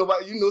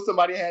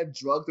somebody had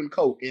drugs and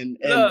coke and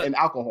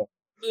alcohol.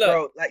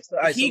 Look,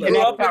 bro, he grew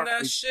up in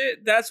that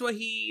shit. That's what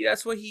he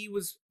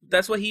misses.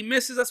 That's what he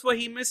misses.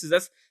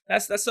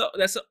 That's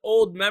an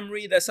old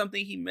memory. That's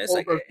something he missed.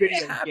 Like,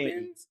 it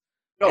happens.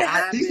 No,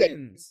 he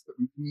said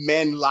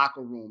men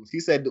locker rooms. He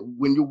said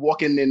when you're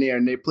walking in there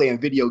and they're playing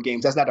video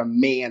games, that's not a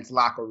man's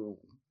locker room.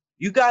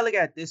 You gotta look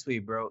at it this way,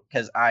 bro.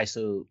 Because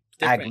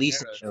at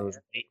Gleason shows,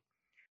 right?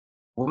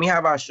 When we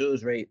have our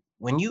shows, right?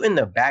 When you in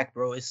the back,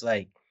 bro, it's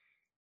like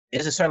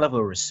it's a certain level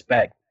of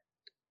respect.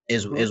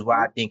 Is what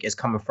I think is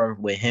coming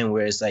from with him,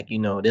 where it's like,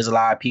 there's a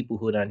lot of people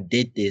who done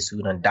did this,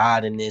 who done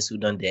died in this, who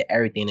done did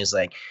everything. It's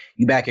like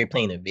you back here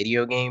playing a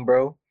video game,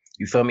 bro.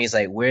 You feel me? It's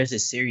like, where's the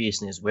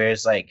seriousness?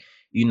 Where's like,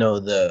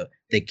 the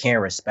care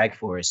and respect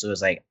for it. So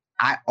it's like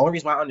only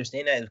reason why I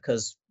understand that is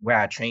because where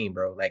I train,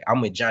 bro. Like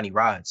I'm with Johnny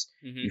Rods.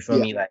 Mm-hmm. You feel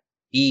me? Like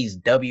he's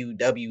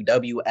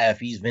WWF,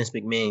 he's Vince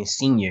McMahon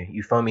Senior.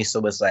 You feel me?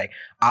 So it's like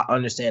I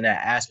understand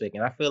that aspect,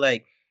 and I feel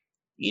like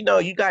you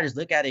gotta just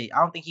look at it. I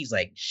don't think he's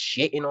like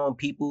shitting on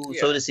people,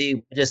 so to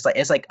say. Just like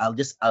it's like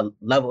just a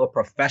level of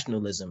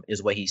professionalism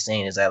is what he's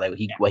saying. Is that like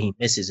what he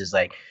misses is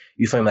like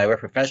you feel me? Like we're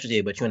professionals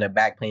here, but you're in the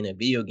back playing a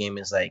video game.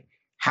 It's like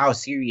how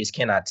serious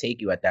can I take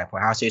you at that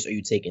point? How serious are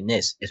you taking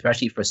this?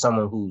 Especially for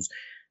someone who's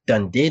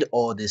done did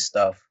all this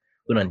stuff,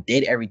 who done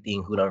did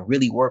everything, who done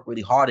really worked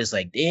really hard. It's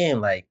like damn,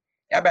 like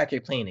y'all back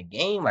here playing a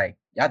game, like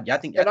y'all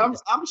think. And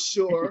I'm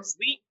sure.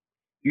 Sweet.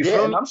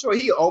 And I'm sure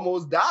he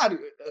almost died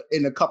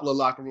in a couple of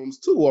locker rooms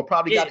too, or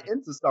probably got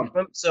into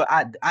something. So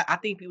I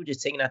think people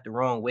just taking that the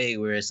wrong way,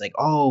 where it's like,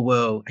 oh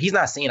well, he's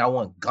not saying I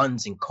want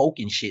guns and coke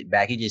and shit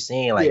back. He's just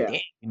saying like,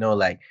 damn,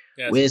 like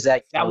where's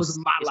that? That was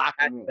my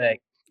locker room.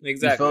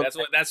 Exactly.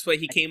 That's what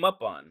he came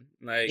up on.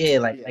 Like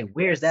like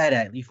where's that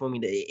at? You feel me?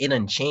 It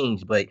done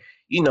changed, but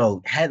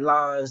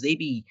headlines they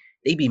be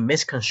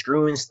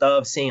misconstruing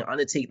stuff, saying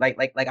Undertaker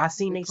like I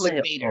seen they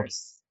said,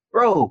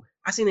 bro.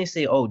 I seen they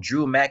say, oh,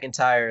 Drew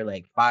McIntyre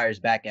like fires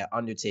back at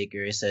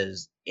Undertaker. It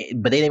says,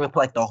 but they didn't even put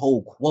like the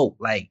whole quote.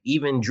 Like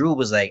even Drew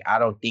was like, I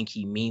don't think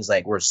he means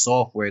like we're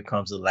soft where it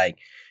comes to like,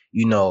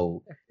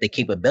 the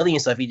capability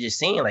and stuff. He's just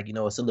saying like,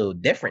 it's a little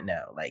different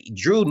now. Like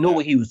Drew knew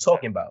what he was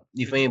talking about.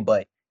 You feel me?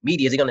 But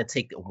media, they're gonna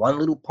take one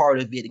little part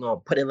of it, they're gonna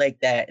put it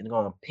like that, and they're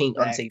gonna paint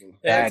Undertaker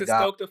bad guy. To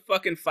stoke the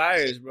fucking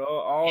fires, bro,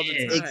 all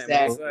the time.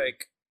 Exactly.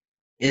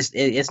 It's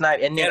like it's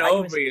not. And get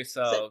over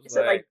yourself. It's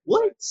like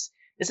what?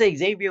 They say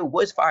Xavier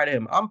Woods fired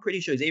him. I'm pretty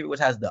sure Xavier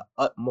Woods has the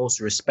utmost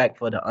respect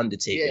for the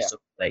Undertaker. Yeah. So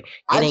like,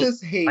 I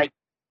just hate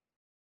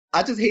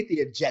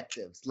the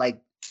adjectives.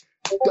 Like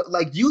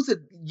use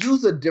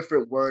a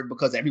different word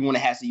because everyone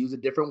has to use a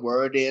different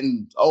word.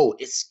 And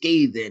it's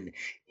scathing.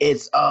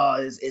 It's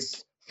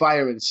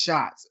firing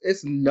shots.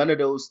 It's none of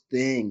those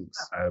things,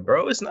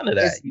 bro. It's none of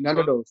that. It's none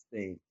of those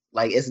things.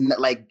 Like it's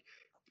not like,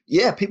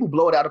 people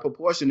blow it out of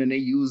proportion and they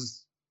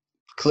use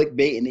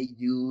clickbait and they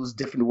use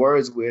different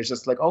words where it's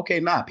just like,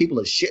 okay, people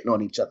are shitting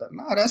on each other.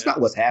 That's not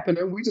what's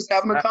happening. We just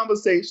having a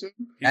conversation.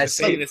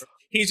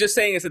 He's just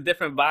saying it's a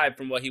different vibe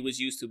from what he was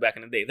used to back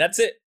in the day. That's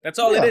it. That's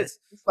all it is.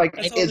 It's like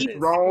it's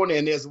grown,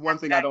 and there's one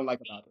thing I don't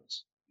like about it.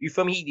 You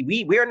feel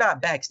me? We're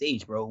not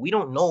backstage, bro. We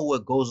don't know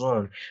what goes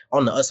on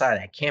the other side of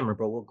that camera,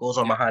 bro. What goes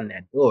on behind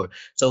that door?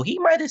 So he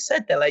might have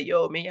said that, like,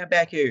 yo, man, y'all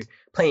back here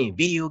playing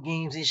video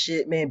games and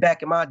shit, man.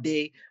 Back in my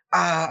day,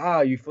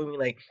 you feel me?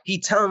 Like he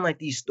telling like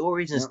these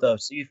stories and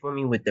stuff. So you feel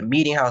me? With the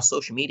media, how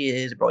social media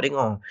is, bro. They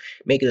gonna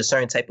make it a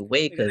certain type of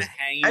way because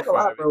I go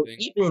out, bro.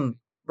 Even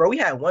bro, we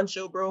had one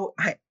show, bro.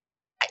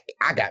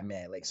 I got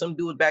mad. Like some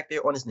dude was back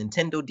there on his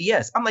Nintendo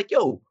DS. I'm like,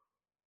 yo,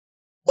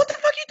 what the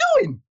fuck you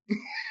doing?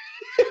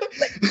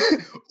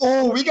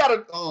 We got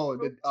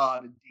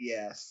the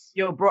DS.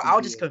 Yo, bro, I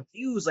was just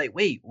confused. Like,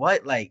 wait,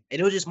 what? Like, and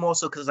it was just more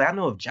so because like, I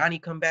know if Johnny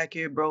come back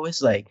here, bro,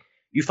 it's like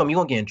you feel me, you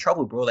gonna get in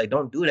trouble, bro. Like,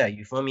 don't do that.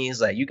 You feel me?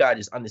 It's like you gotta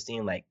just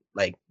understand, like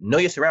know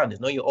your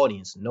surroundings, know your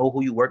audience, know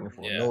who you working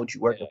for, know what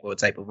you working for,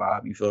 type of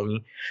vibe. You feel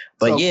me?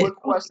 But quick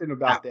question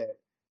about that.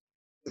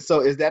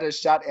 So is that a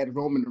shot at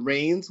Roman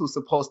Reigns, who's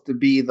supposed to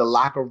be the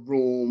locker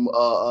room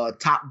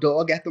top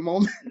dog at the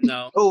moment?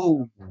 No.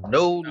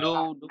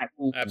 No.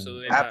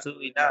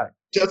 Absolutely not.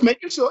 Just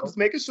making sure. You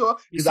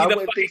see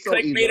the fucking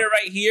clickbaiter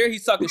right here?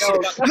 He's talking shit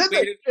about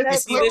clickbaiter. You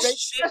see this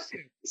shit?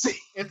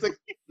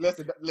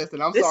 Listen.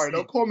 I'm sorry.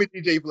 Don't call me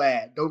DJ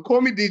Vlad. Don't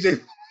call me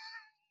DJ.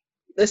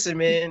 Listen,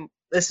 man.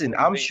 Listen,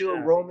 I'm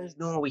sure Roman's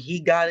doing what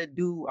he gotta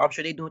do. I'm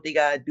sure they do what they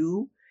gotta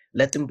do.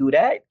 Let them do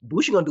that.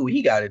 Bushi gonna do what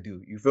he gotta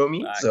do. You feel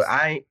me? Nice. So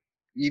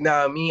you know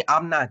what I mean?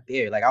 I'm not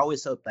there. Like I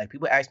always tell, like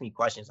people ask me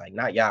questions, like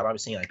not y'all. I'm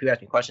saying like people ask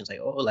me questions like,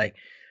 oh, like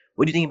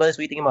what do you think about this? What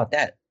do you think about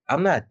that?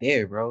 I'm not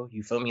there, bro.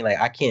 You feel me? Like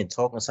I can't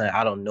talk on something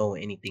I don't know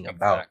anything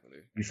about.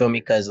 You feel me?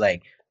 Because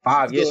like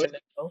 5 years from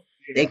now,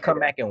 they come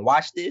back and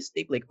watch this.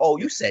 They be like, oh,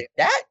 you said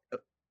that?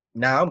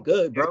 Nah, I'm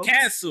good, bro. You're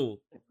canceled.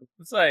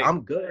 It's like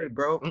I'm good,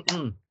 bro.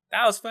 Mm-mm.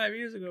 That was 5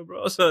 years ago,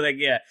 bro. So like,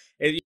 yeah,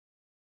 if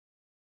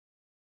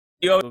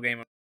you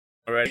game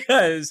already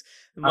because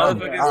the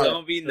motherfuckers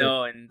don't be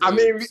knowing.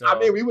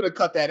 Dude, we would have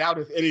cut that out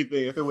if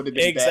anything. If it would have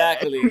been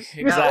exactly.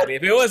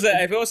 If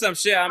it was some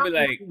shit, I'd be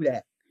like,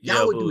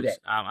 y'all would do that.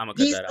 I'm gonna cut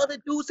these that other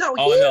out. Dudes out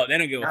here. Oh no, they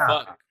don't give a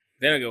fuck.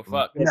 They don't give a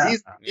fuck.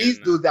 These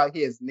dudes out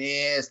here is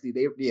nasty.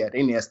 They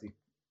nasty.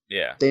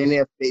 Yeah, they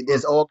nasty.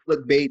 There's all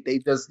clickbait.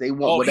 They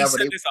want whatever. He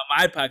said this on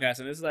my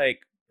podcast, and it's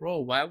like, bro,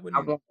 why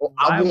wouldn't you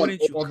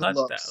cut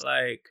that?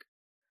 Like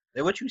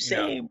what you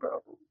saying,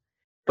 bro?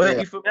 But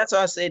you feel me? That's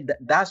what I said.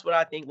 That's what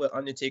I think with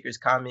Undertaker's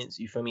comments.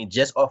 You feel me?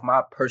 Just off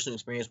my personal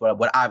experience,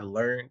 what I've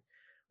learned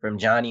from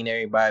Johnny and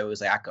everybody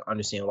was like I could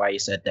understand why he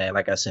said that.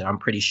 Like I said, I'm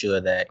pretty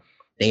sure that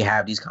they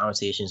have these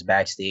conversations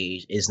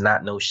backstage. It's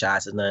not no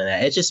shots and none of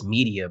that. It's just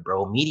media,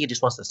 bro. Media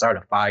just wants to start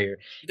a fire.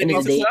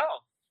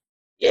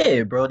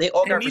 Yeah, bro. They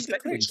all got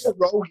respect for each other.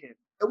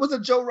 It was a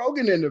Joe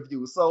Rogan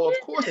interview, so of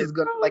course it's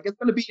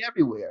gonna be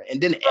everywhere,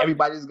 and then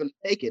everybody's gonna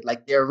take it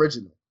like they're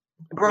original.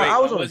 Bro,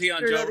 wait, was he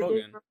on Joe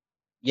Rogan?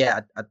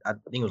 Yeah, I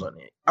think it was on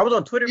there. I was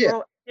on Twitter,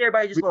 bro.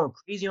 Everybody just going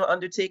crazy on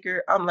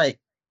Undertaker. I'm like,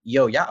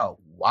 yo, y'all are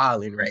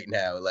wilding right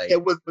now. Like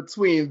it was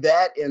between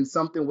that and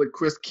something with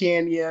Chris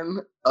Kanyon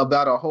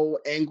about a whole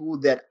angle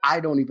that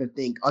I don't even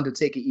think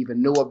Undertaker even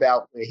knew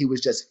about, where he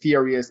was just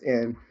furious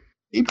and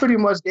he pretty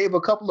much gave a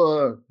couple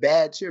of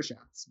bad chair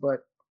shots.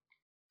 But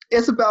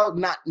it's about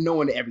not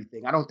knowing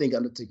everything. I don't think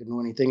Undertaker knew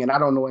anything, and I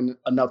don't know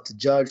enough to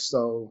judge.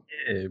 So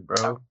yeah,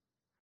 bro.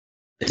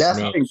 That's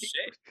the thing.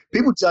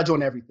 People judge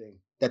on everything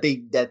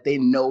that they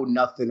know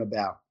nothing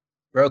about.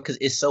 Bro, because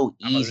it's so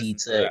easy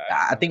to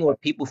I think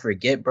what people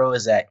forget, bro,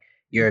 is that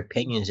your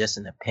opinion is just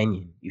an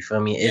opinion. You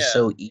feel me? It's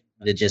so easy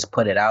to just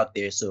put it out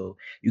there. So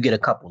you get a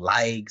couple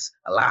likes,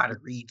 a lot of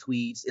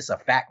retweets. It's a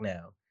fact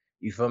now.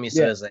 You feel me?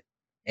 So it's like,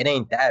 it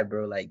ain't that,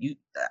 bro. Like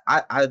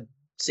I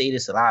say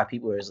this to a lot of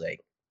people where it's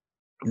like,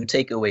 you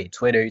take away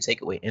Twitter, you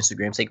take away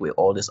Instagram, take away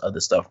all this other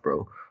stuff,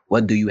 bro.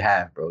 What do you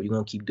have, bro? You're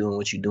going to keep doing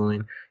what you're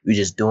doing. You're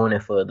just doing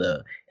it for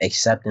the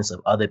acceptance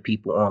of other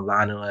people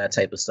online and all that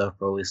type of stuff,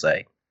 bro. It's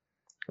like,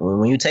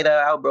 When you take that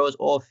out, bro, it's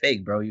all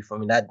fake, bro. You feel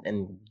me? That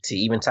and to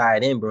even tie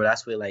it in, bro,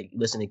 that's where like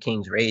listen to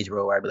King's Rage,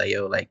 bro. Where I be like,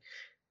 yo, like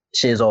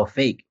shit is all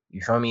fake.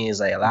 You feel me? It's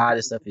like a lot of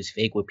this stuff is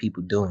fake. What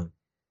people doing.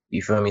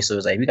 You feel me? So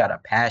it's like you got a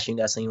passion,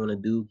 you got something you want to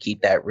do,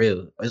 keep that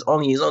real. It's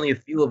only a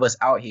few of us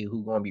out here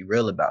who gonna be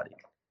real about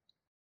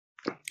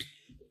it.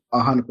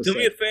 100%. Do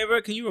me a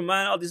favor. Can you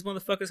remind all these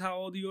motherfuckers how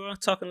old you are?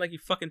 Talking like you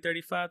fucking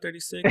 35,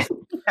 36.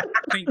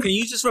 Can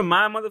you just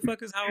remind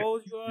motherfuckers how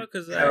old you are?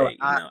 Because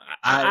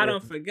I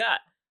don't forgot.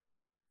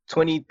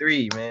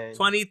 23, man.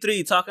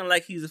 23, talking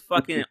like he's a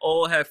fucking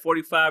old head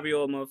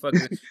 45-year-old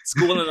motherfucker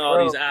schooling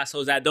all these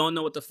assholes that don't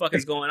know what the fuck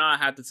is going on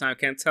half the time.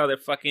 Can't tell their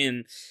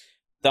fucking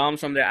thumbs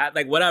from their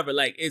like whatever.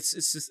 Like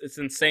it's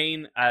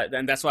insane.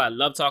 And that's why I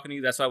love talking to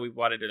you. That's why we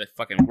wanted to like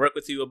fucking work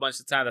with you a bunch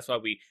of times. That's why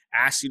we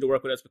asked you to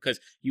work with us, because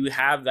you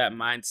have that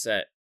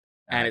mindset.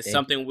 And it's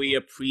something we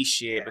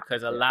appreciate,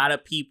 because a lot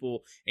of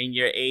people in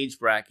your age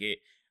bracket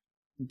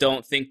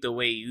don't think the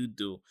way you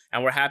do.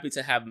 And we're happy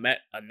to have met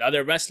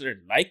another wrestler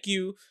like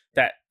you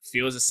that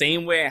feels the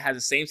same way and has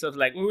the same stuff.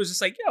 Like, we was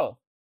just like, yo,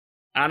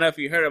 I don't know if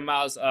you heard of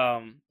Miles,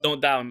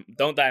 Don't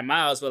Die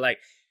Miles, but like,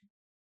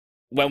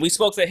 when we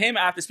spoke to him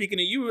after speaking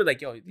to you, we were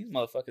like, yo, these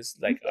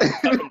motherfuckers like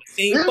come from the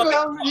same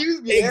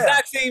fucking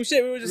exact same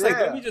shit. We were just like,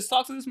 let me just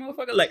talk to this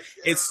motherfucker. Like,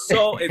 it's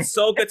so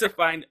good to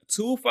find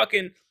two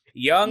fucking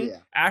young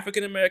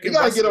African American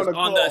wrestlers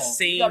on the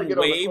same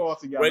wave.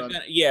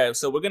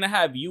 So we're gonna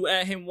have you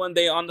and him one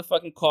day on the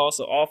fucking call,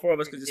 so all four of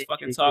us could just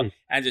fucking talk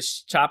and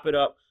just chop it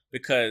up,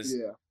 because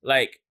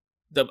like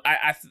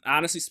I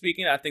honestly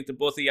speaking, I think the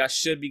both of y'all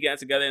should be getting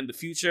together in the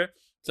future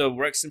to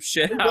work some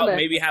shit out,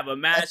 maybe have a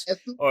match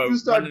or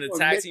run in the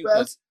tag team.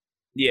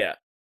 If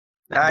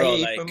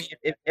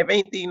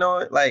anything, you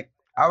know, like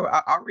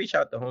I'll reach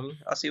out to homie.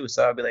 I'll see what's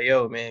up. I'll be like,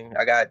 yo, man,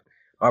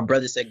 my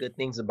brother said good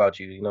things about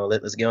you. You know,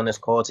 let's get on this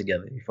call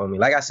together. You feel me?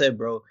 Like I said,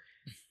 bro,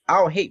 I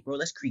don't hate, bro.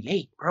 Let's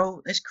create,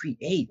 bro. Let's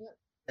create.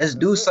 Let's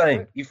do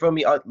something. You feel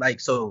me? Like,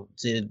 so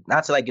to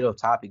not to like get off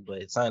topic,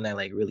 but it's something that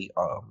like really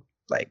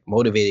like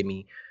motivated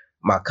me.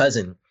 My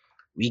cousin,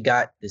 we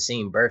got the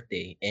same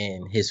birthday,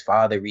 and his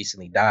father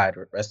recently died.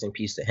 Rest in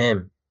peace to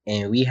him.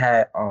 And we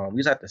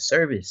was at the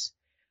service,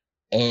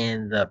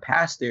 and the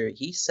pastor,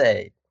 he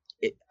said,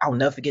 I'll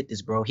never forget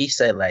this, bro. He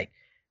said, like,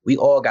 we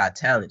all got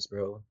talents,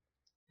 bro.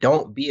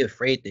 Don't be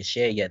afraid to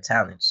share your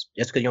talents.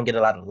 Just because you don't get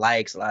a lot of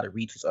likes, a lot of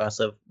retweets, all that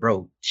stuff,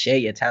 bro, share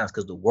your talents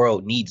because the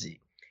world needs it.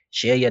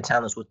 Share your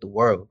talents with the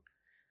world.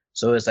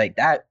 So it's like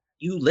that.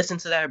 You listen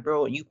to that,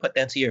 bro, and you put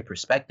that into your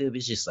perspective.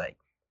 It's just like,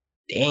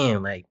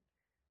 damn, like,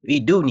 we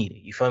do need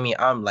it. You feel me?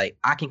 I'm like,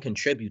 I can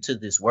contribute to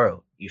this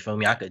world. You feel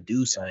me? I could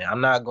do something.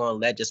 I'm not going to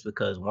let just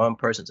because one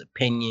person's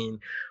opinion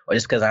or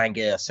just because I didn't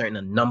get a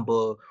certain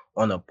number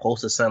on a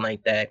post or something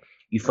like that,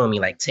 you feel me?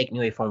 Like, take me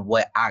away from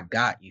what I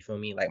got. You feel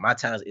me? Like, my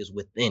talent is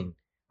within.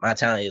 My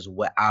talent is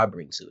what I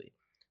bring to it.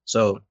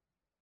 So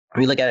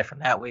when you look at it from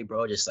that way,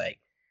 bro, just like,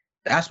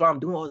 that's why I'm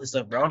doing all this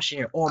stuff, bro. I'm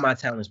sharing all my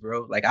talents,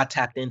 bro. Like, I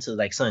tapped into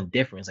like something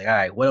different. It's like, all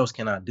right, what else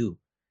can I do?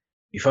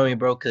 You feel me,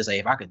 bro? Because like,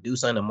 if I could do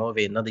something to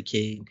motivate another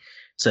kid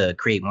to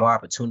create more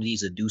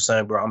opportunities to do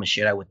something, bro, I'm gonna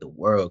share that with the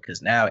world.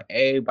 Because now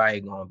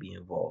everybody gonna be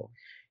involved.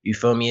 You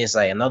feel me? It's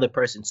like another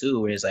person too,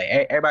 where it's like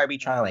everybody be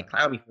trying to like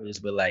clown me for this,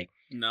 but like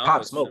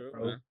Pop Smoke, true,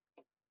 bro. Man.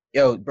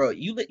 Yo, bro,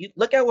 you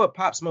look at what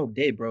Pop Smoke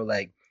did, bro.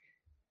 Like,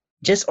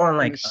 just on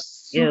like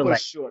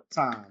short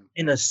time.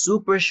 In a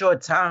super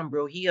short time,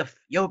 bro.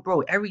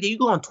 Bro, every day you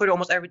go on Twitter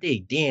almost every day.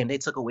 Damn, they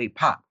took away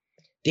Pop.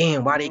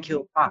 Damn, why they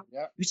killed Pop?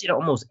 Yep. You see that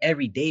almost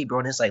every day, bro.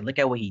 And it's like, look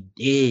at what he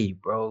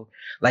did, bro.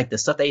 Like the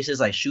stuff that he says,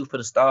 like shoot for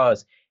the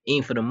stars,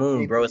 aim for the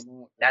moon, bro.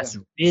 That's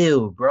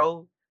real,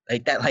 bro.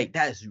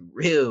 That's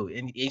real.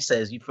 And he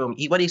says, you feel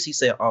me? What does he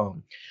say?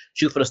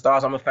 Shoot for the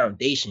stars. I'm a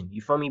foundation.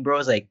 You feel me, bro?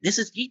 It's like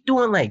he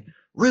doing like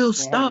real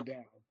stuff.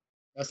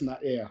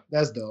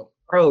 That's dope,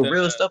 bro.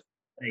 Real stuff.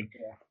 Like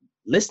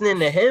listening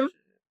to him.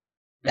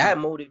 That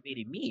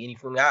motivated me, and you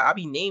feel me? I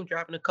be name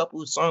dropping a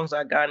couple of songs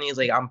I got, and it's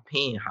like I'm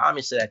paying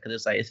homage to that because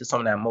it's like it's just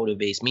something that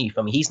motivates me.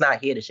 For me, he's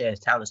not here to share his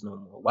talents no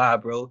more. Why,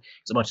 bro?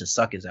 There's a bunch of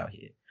suckers out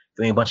here.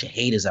 Feel me? A bunch of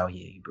haters out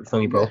here. You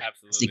feel me, bro?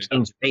 It's the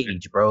King's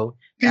Rage, bro.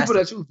 People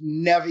that you've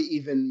never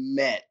even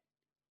met.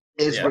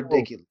 It's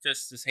ridiculous.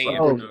 Just hating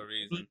for no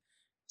reason.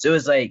 So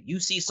it's like you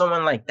see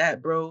someone like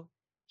that, bro.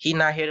 He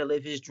not here to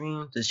live his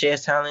dream, to share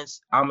his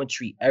talents. I'ma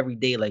treat every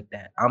day like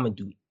that. I'ma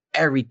do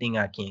everything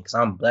I can because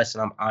I'm blessed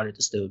and I'm honored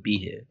to still be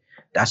here.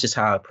 That's just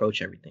how I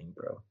approach everything,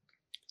 bro.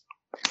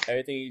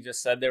 Everything you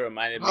just said there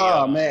reminded me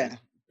of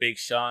Big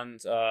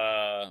Sean's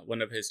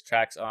one of his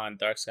tracks on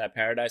Dark Sky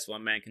Paradise,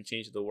 One Man Can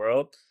Change the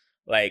World.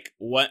 Like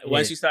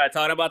once you started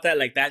talking about that,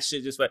 like that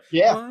shit just went,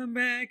 one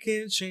man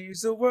can change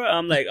the world.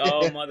 I'm like,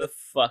 oh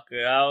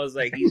motherfucker. I was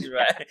like, he's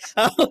right.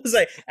 I was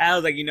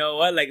like, you know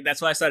what? Like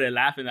that's why I started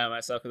laughing at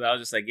myself because I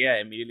was just like,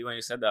 yeah, immediately when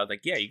you said that, I was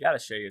like, yeah, you gotta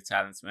share your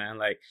talents, man.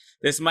 Like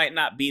this might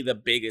not be the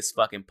biggest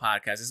fucking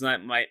podcast. This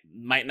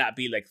might not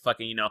be like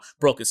fucking,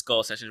 Broken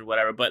Skull Sessions or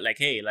whatever, but like,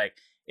 hey, like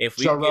if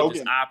we Joe give this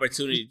Rogan.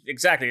 opportunity,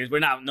 exactly, we're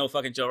not no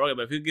fucking Joe Rogan,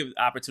 but if we give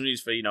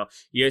opportunities for, you know,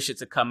 your shit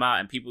to come out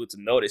and people to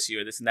notice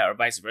you or this and that or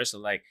vice versa,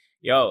 like,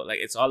 yo, like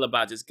it's all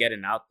about just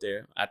getting out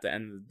there at the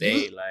end of the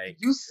day. Like,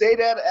 You say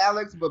that,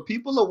 Alex, but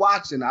people are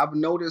watching. I've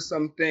noticed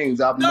some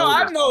things. I've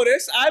I've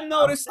noticed too. I've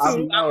noticed.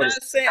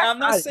 I'm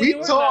not saying We you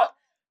are talk. not.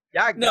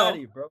 Y'all got No,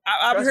 it, bro.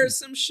 I've Trust heard me.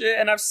 some shit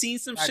and I've seen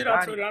some I shit on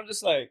got Twitter. it. I'm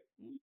just like,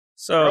 Bro,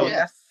 so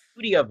that's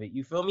the beauty of it.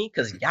 You feel me?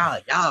 Cause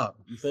y'all,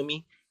 you feel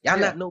me? Y'all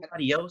Yeah. not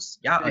nobody else.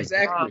 Y'all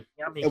Exactly.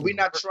 y'all And making we're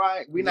not work.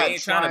 trying. We're We not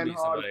ain't trying to trying be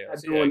hard. somebody We're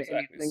else. not Yeah, doing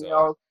exactly. anything So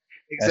else.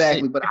 That's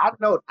Exactly. it. But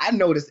I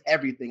notice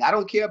everything. I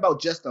don't care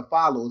about just the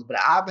follows. But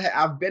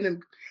I've been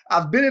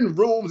in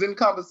rooms and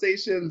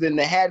conversations and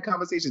had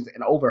conversations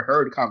and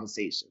overheard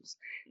conversations.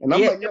 And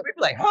I'm Yeah, like, yo,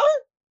 people like, huh?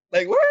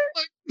 Like what?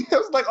 I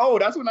was like, oh,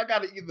 that's when I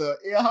got to either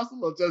ear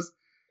hustle or just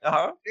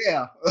Uh-huh.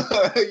 yeah,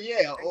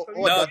 yeah, or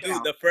no, duck dude,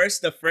 out. the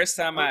first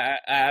time I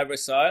ever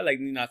saw it, like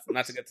not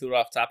to get too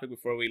off topic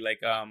before we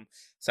like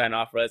sign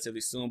off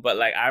relatively soon, but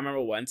like I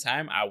remember one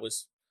time I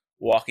was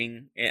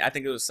walking in, I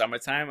think it was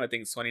summertime, I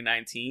think it's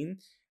 2019,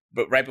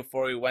 but right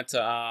before we went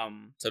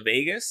to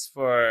Vegas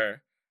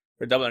for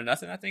Double or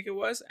Nothing, I think it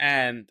was,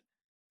 and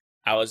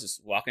I was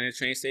just walking to the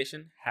train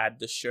station, had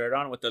the shirt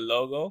on with the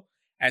logo,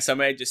 and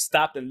somebody just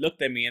stopped and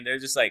looked at me, and they're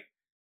just like,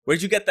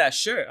 "Where'd you get that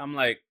shirt?" I'm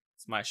like,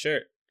 "It's my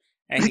shirt."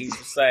 And he's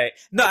just like,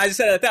 "No," I just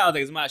said it like that. I was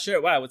like, "It's my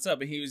shirt. Wow, what's up?"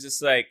 And he was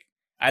just like,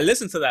 "I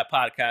listened to that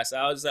podcast."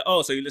 I was just like,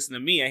 "Oh, so you listen to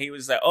me?" And he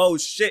was like, "Oh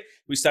shit."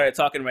 We started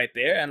talking right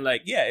there, and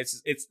like, yeah,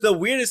 it's the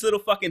weirdest little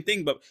fucking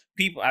thing, but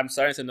people, I'm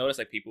starting to notice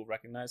like people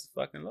recognize the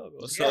fucking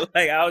logo. So Yeah.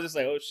 like, I was just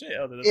like, "Oh shit,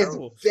 oh, that's It's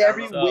cool."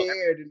 very So,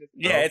 weird. In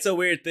yeah, it's a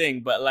weird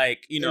thing, but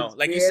like, you know, It's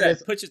like you weird. said,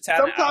 It's- put your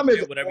talent out sometimes there,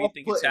 it's whatever you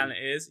think your off-putting. talent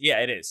is. Yeah,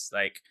 it is.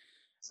 Like,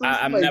 So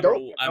I'm like, never,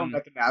 don't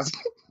recognize.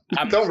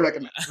 I'm, Don't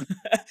recognize.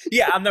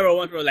 yeah, I'm never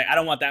one for like, I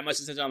don't want that much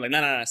attention. I'm like,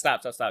 no,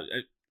 stop.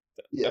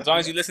 Yeah, As long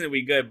as yeah. you listen,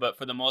 we good. But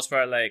for the most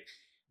part, like,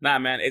 nah,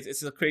 man,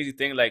 it's a crazy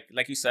thing. Like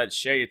you said,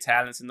 share your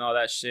talents and all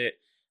that shit.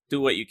 Do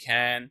what you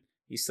can.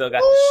 You still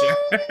got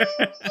the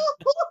shirt.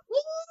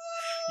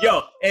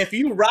 Yo, if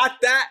you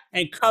rock that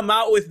and come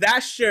out with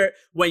that shirt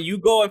when you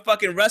go and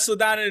fucking wrestle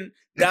down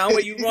where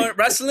you run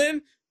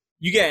wrestling,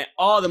 you get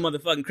all the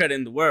motherfucking credit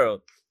in the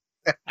world.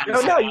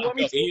 No, you want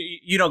me to?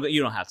 You don't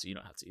have to. You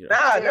don't have to.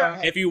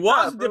 Nah. If you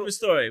want, it's a bro. different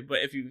story. But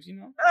if you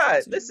Nah,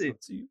 listen.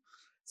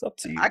 It's up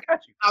to you. I got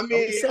you. I mean,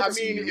 It's up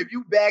to you. if you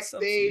It's up to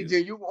backstage you.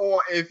 and you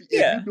on, if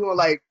Yeah. you doing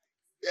like,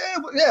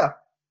 yeah.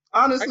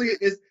 Honestly,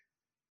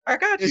 I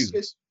got you.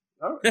 it's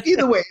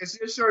either way, it's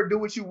your shirt. Do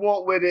what you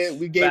want with it.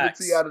 We gave it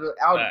to you Facts.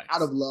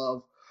 out of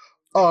love.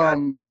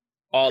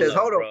 All Because love,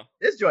 hold bro. on,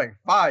 this joint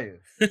fire.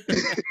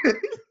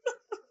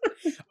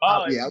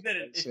 Oh, yeah,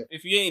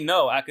 if you ain't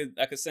know, I could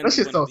send That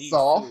you shit's one of so these.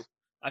 soft. Too.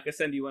 I could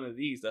send you one of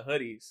these, the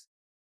hoodies.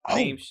 Oh,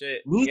 Same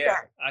shit. need Yeah,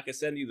 that. I could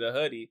send you the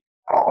hoodie.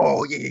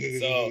 Oh yeah.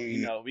 So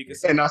you know we can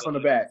send And you that's on the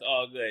back. It's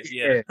all good.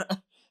 Yeah.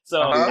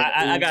 So Uh-huh.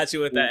 I got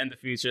you with that in the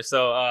future.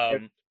 So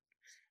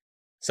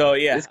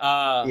yeah. This-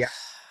 yeah.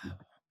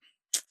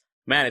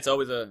 Man, it's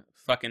always a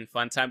fucking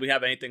fun time. We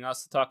have anything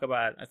else to talk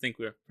about? I think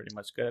we're pretty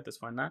much good at this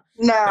point now.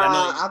 Nah,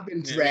 I I've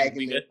been yeah, dragging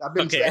we good? it. I've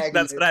been Okay, dragging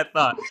that's it. what I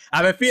thought.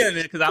 I've been feeling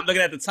it because I'm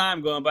looking at the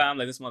time going by. I'm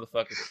like, this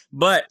motherfucker.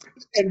 But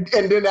And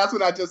then that's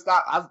when I just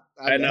stopped.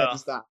 I know. had to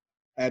stop.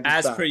 I had to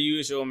as stop. per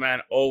usual, man,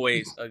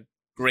 always a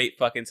great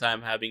fucking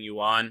time having you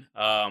on.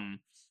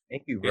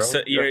 Thank you, bro.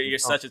 You're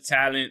such a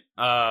talent.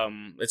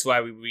 It's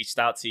why we reached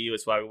out to you.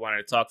 It's why we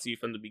wanted to talk to you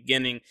from the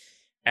beginning.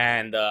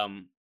 And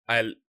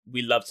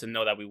we love to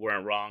know that we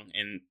weren't wrong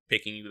in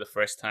picking you the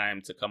first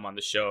time to come on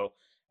the show,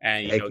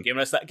 and you know,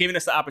 giving us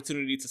the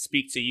opportunity to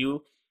speak to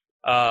you.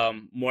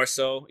 More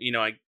so, you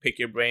know, I pick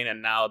your brain,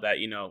 and now that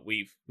you know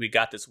we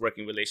got this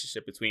working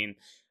relationship between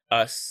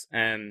us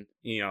and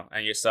you know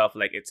and yourself,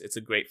 like it's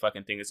a great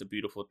fucking thing. It's a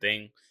beautiful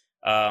thing.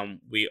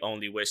 We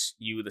only wish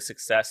you the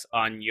success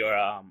on your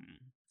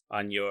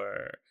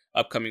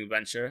upcoming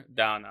venture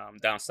down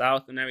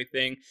south and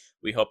everything.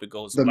 We hope it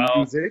goes The well.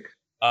 music.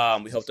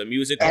 We hope the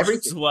music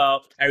goes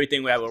well.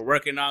 Everything that we're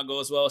working on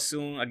goes well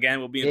soon. Again,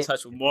 we'll be in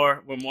touch with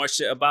more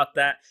shit about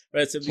that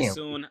relatively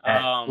soon.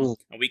 And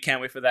we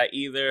can't wait for that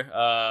either.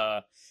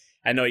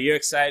 I know you're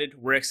excited.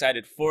 We're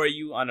excited for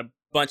you on a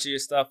bunch of your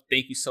stuff.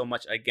 Thank you so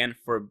much again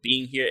for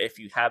being here. If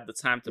you have the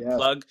time to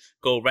plug,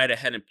 go right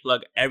ahead and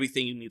plug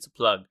everything you need to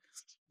plug.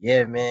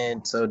 Yeah,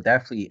 man. So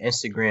definitely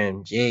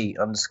Instagram,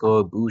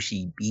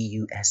 J_Bushi,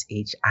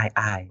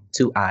 BUSHII.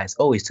 2 eyes.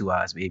 Always 2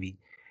 eyes, baby.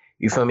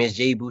 You feel me? It's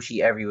J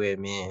Bushi everywhere,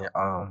 man.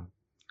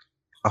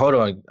 Hold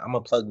on. I'm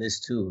gonna plug this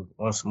too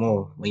once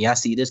more. When y'all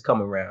see this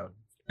come around,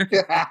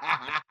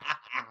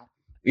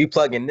 we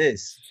plugging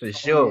this for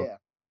sure.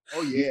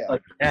 Oh yeah.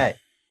 Like that.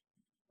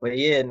 But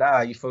yeah,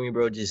 nah, you feel me,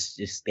 bro? Just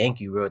thank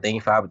you, bro. Thank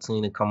you for the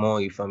opportunity to come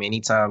on. You feel me?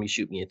 Anytime you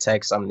shoot me a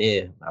text, I'm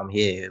there. I'm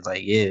here. It's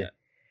like, yeah.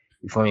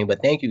 You feel me?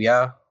 But thank you,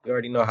 y'all. You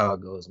already know how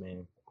it goes,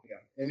 man.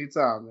 Yeah,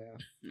 anytime, man.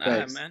 All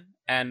right, man.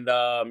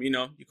 And, you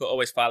know, you can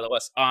always follow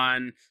us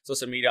on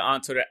social media,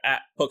 on Twitter,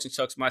 at Pokes and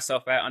Chucks,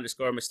 myself at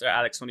 _Mr.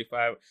 Alex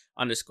 25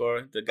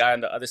 _, the guy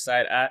on the other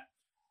side at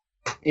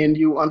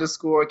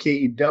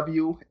NU_KEWLA.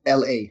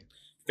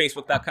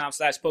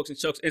 Facebook.com/Pokes and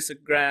Chokes,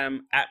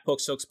 Instagram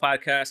 @Pokes Chokes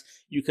Podcast.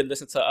 You can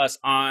listen to us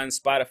on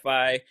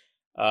Spotify,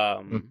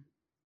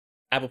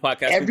 Apple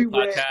Podcasts,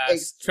 Everywhere. Google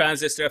Podcasts,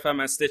 Transistor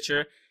FM, and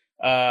Stitcher.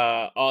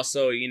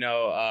 Also,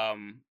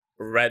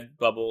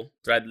 Redbubble,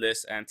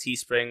 Threadless, and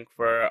Teespring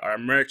for our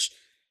merch.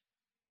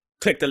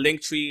 Click the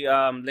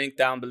Linktree link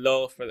down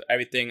below for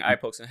everything eye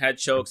pokes and head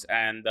chokes.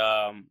 And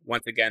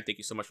once again, thank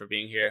you so much for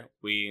being here.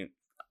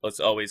 It's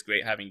always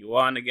great having you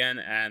on again.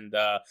 And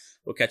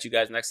we'll catch you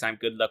guys next time.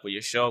 Good luck with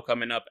your show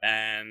coming up.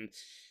 And,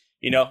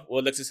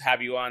 we'll let's just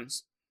have you on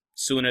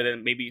sooner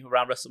than maybe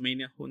around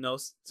WrestleMania. Who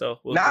knows? So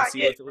we'll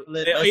see. Even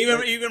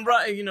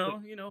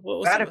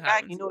we'll matter of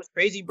fact, what's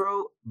crazy,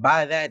 bro?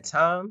 By that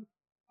time,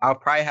 I'll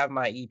probably have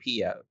my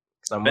EP out.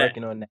 So I'm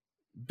working on that.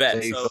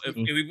 Bet. So if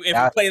we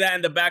play that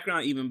in the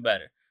background, even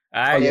better.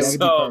 All right.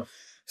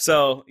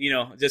 So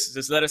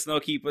just let us know.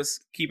 Keep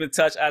in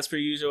touch as per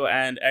usual.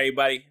 And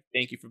everybody,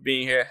 thank you for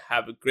being here.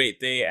 Have a great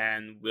day,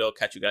 and we'll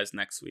catch you guys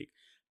next week.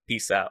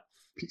 Peace out.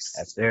 Peace.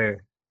 That's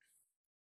there.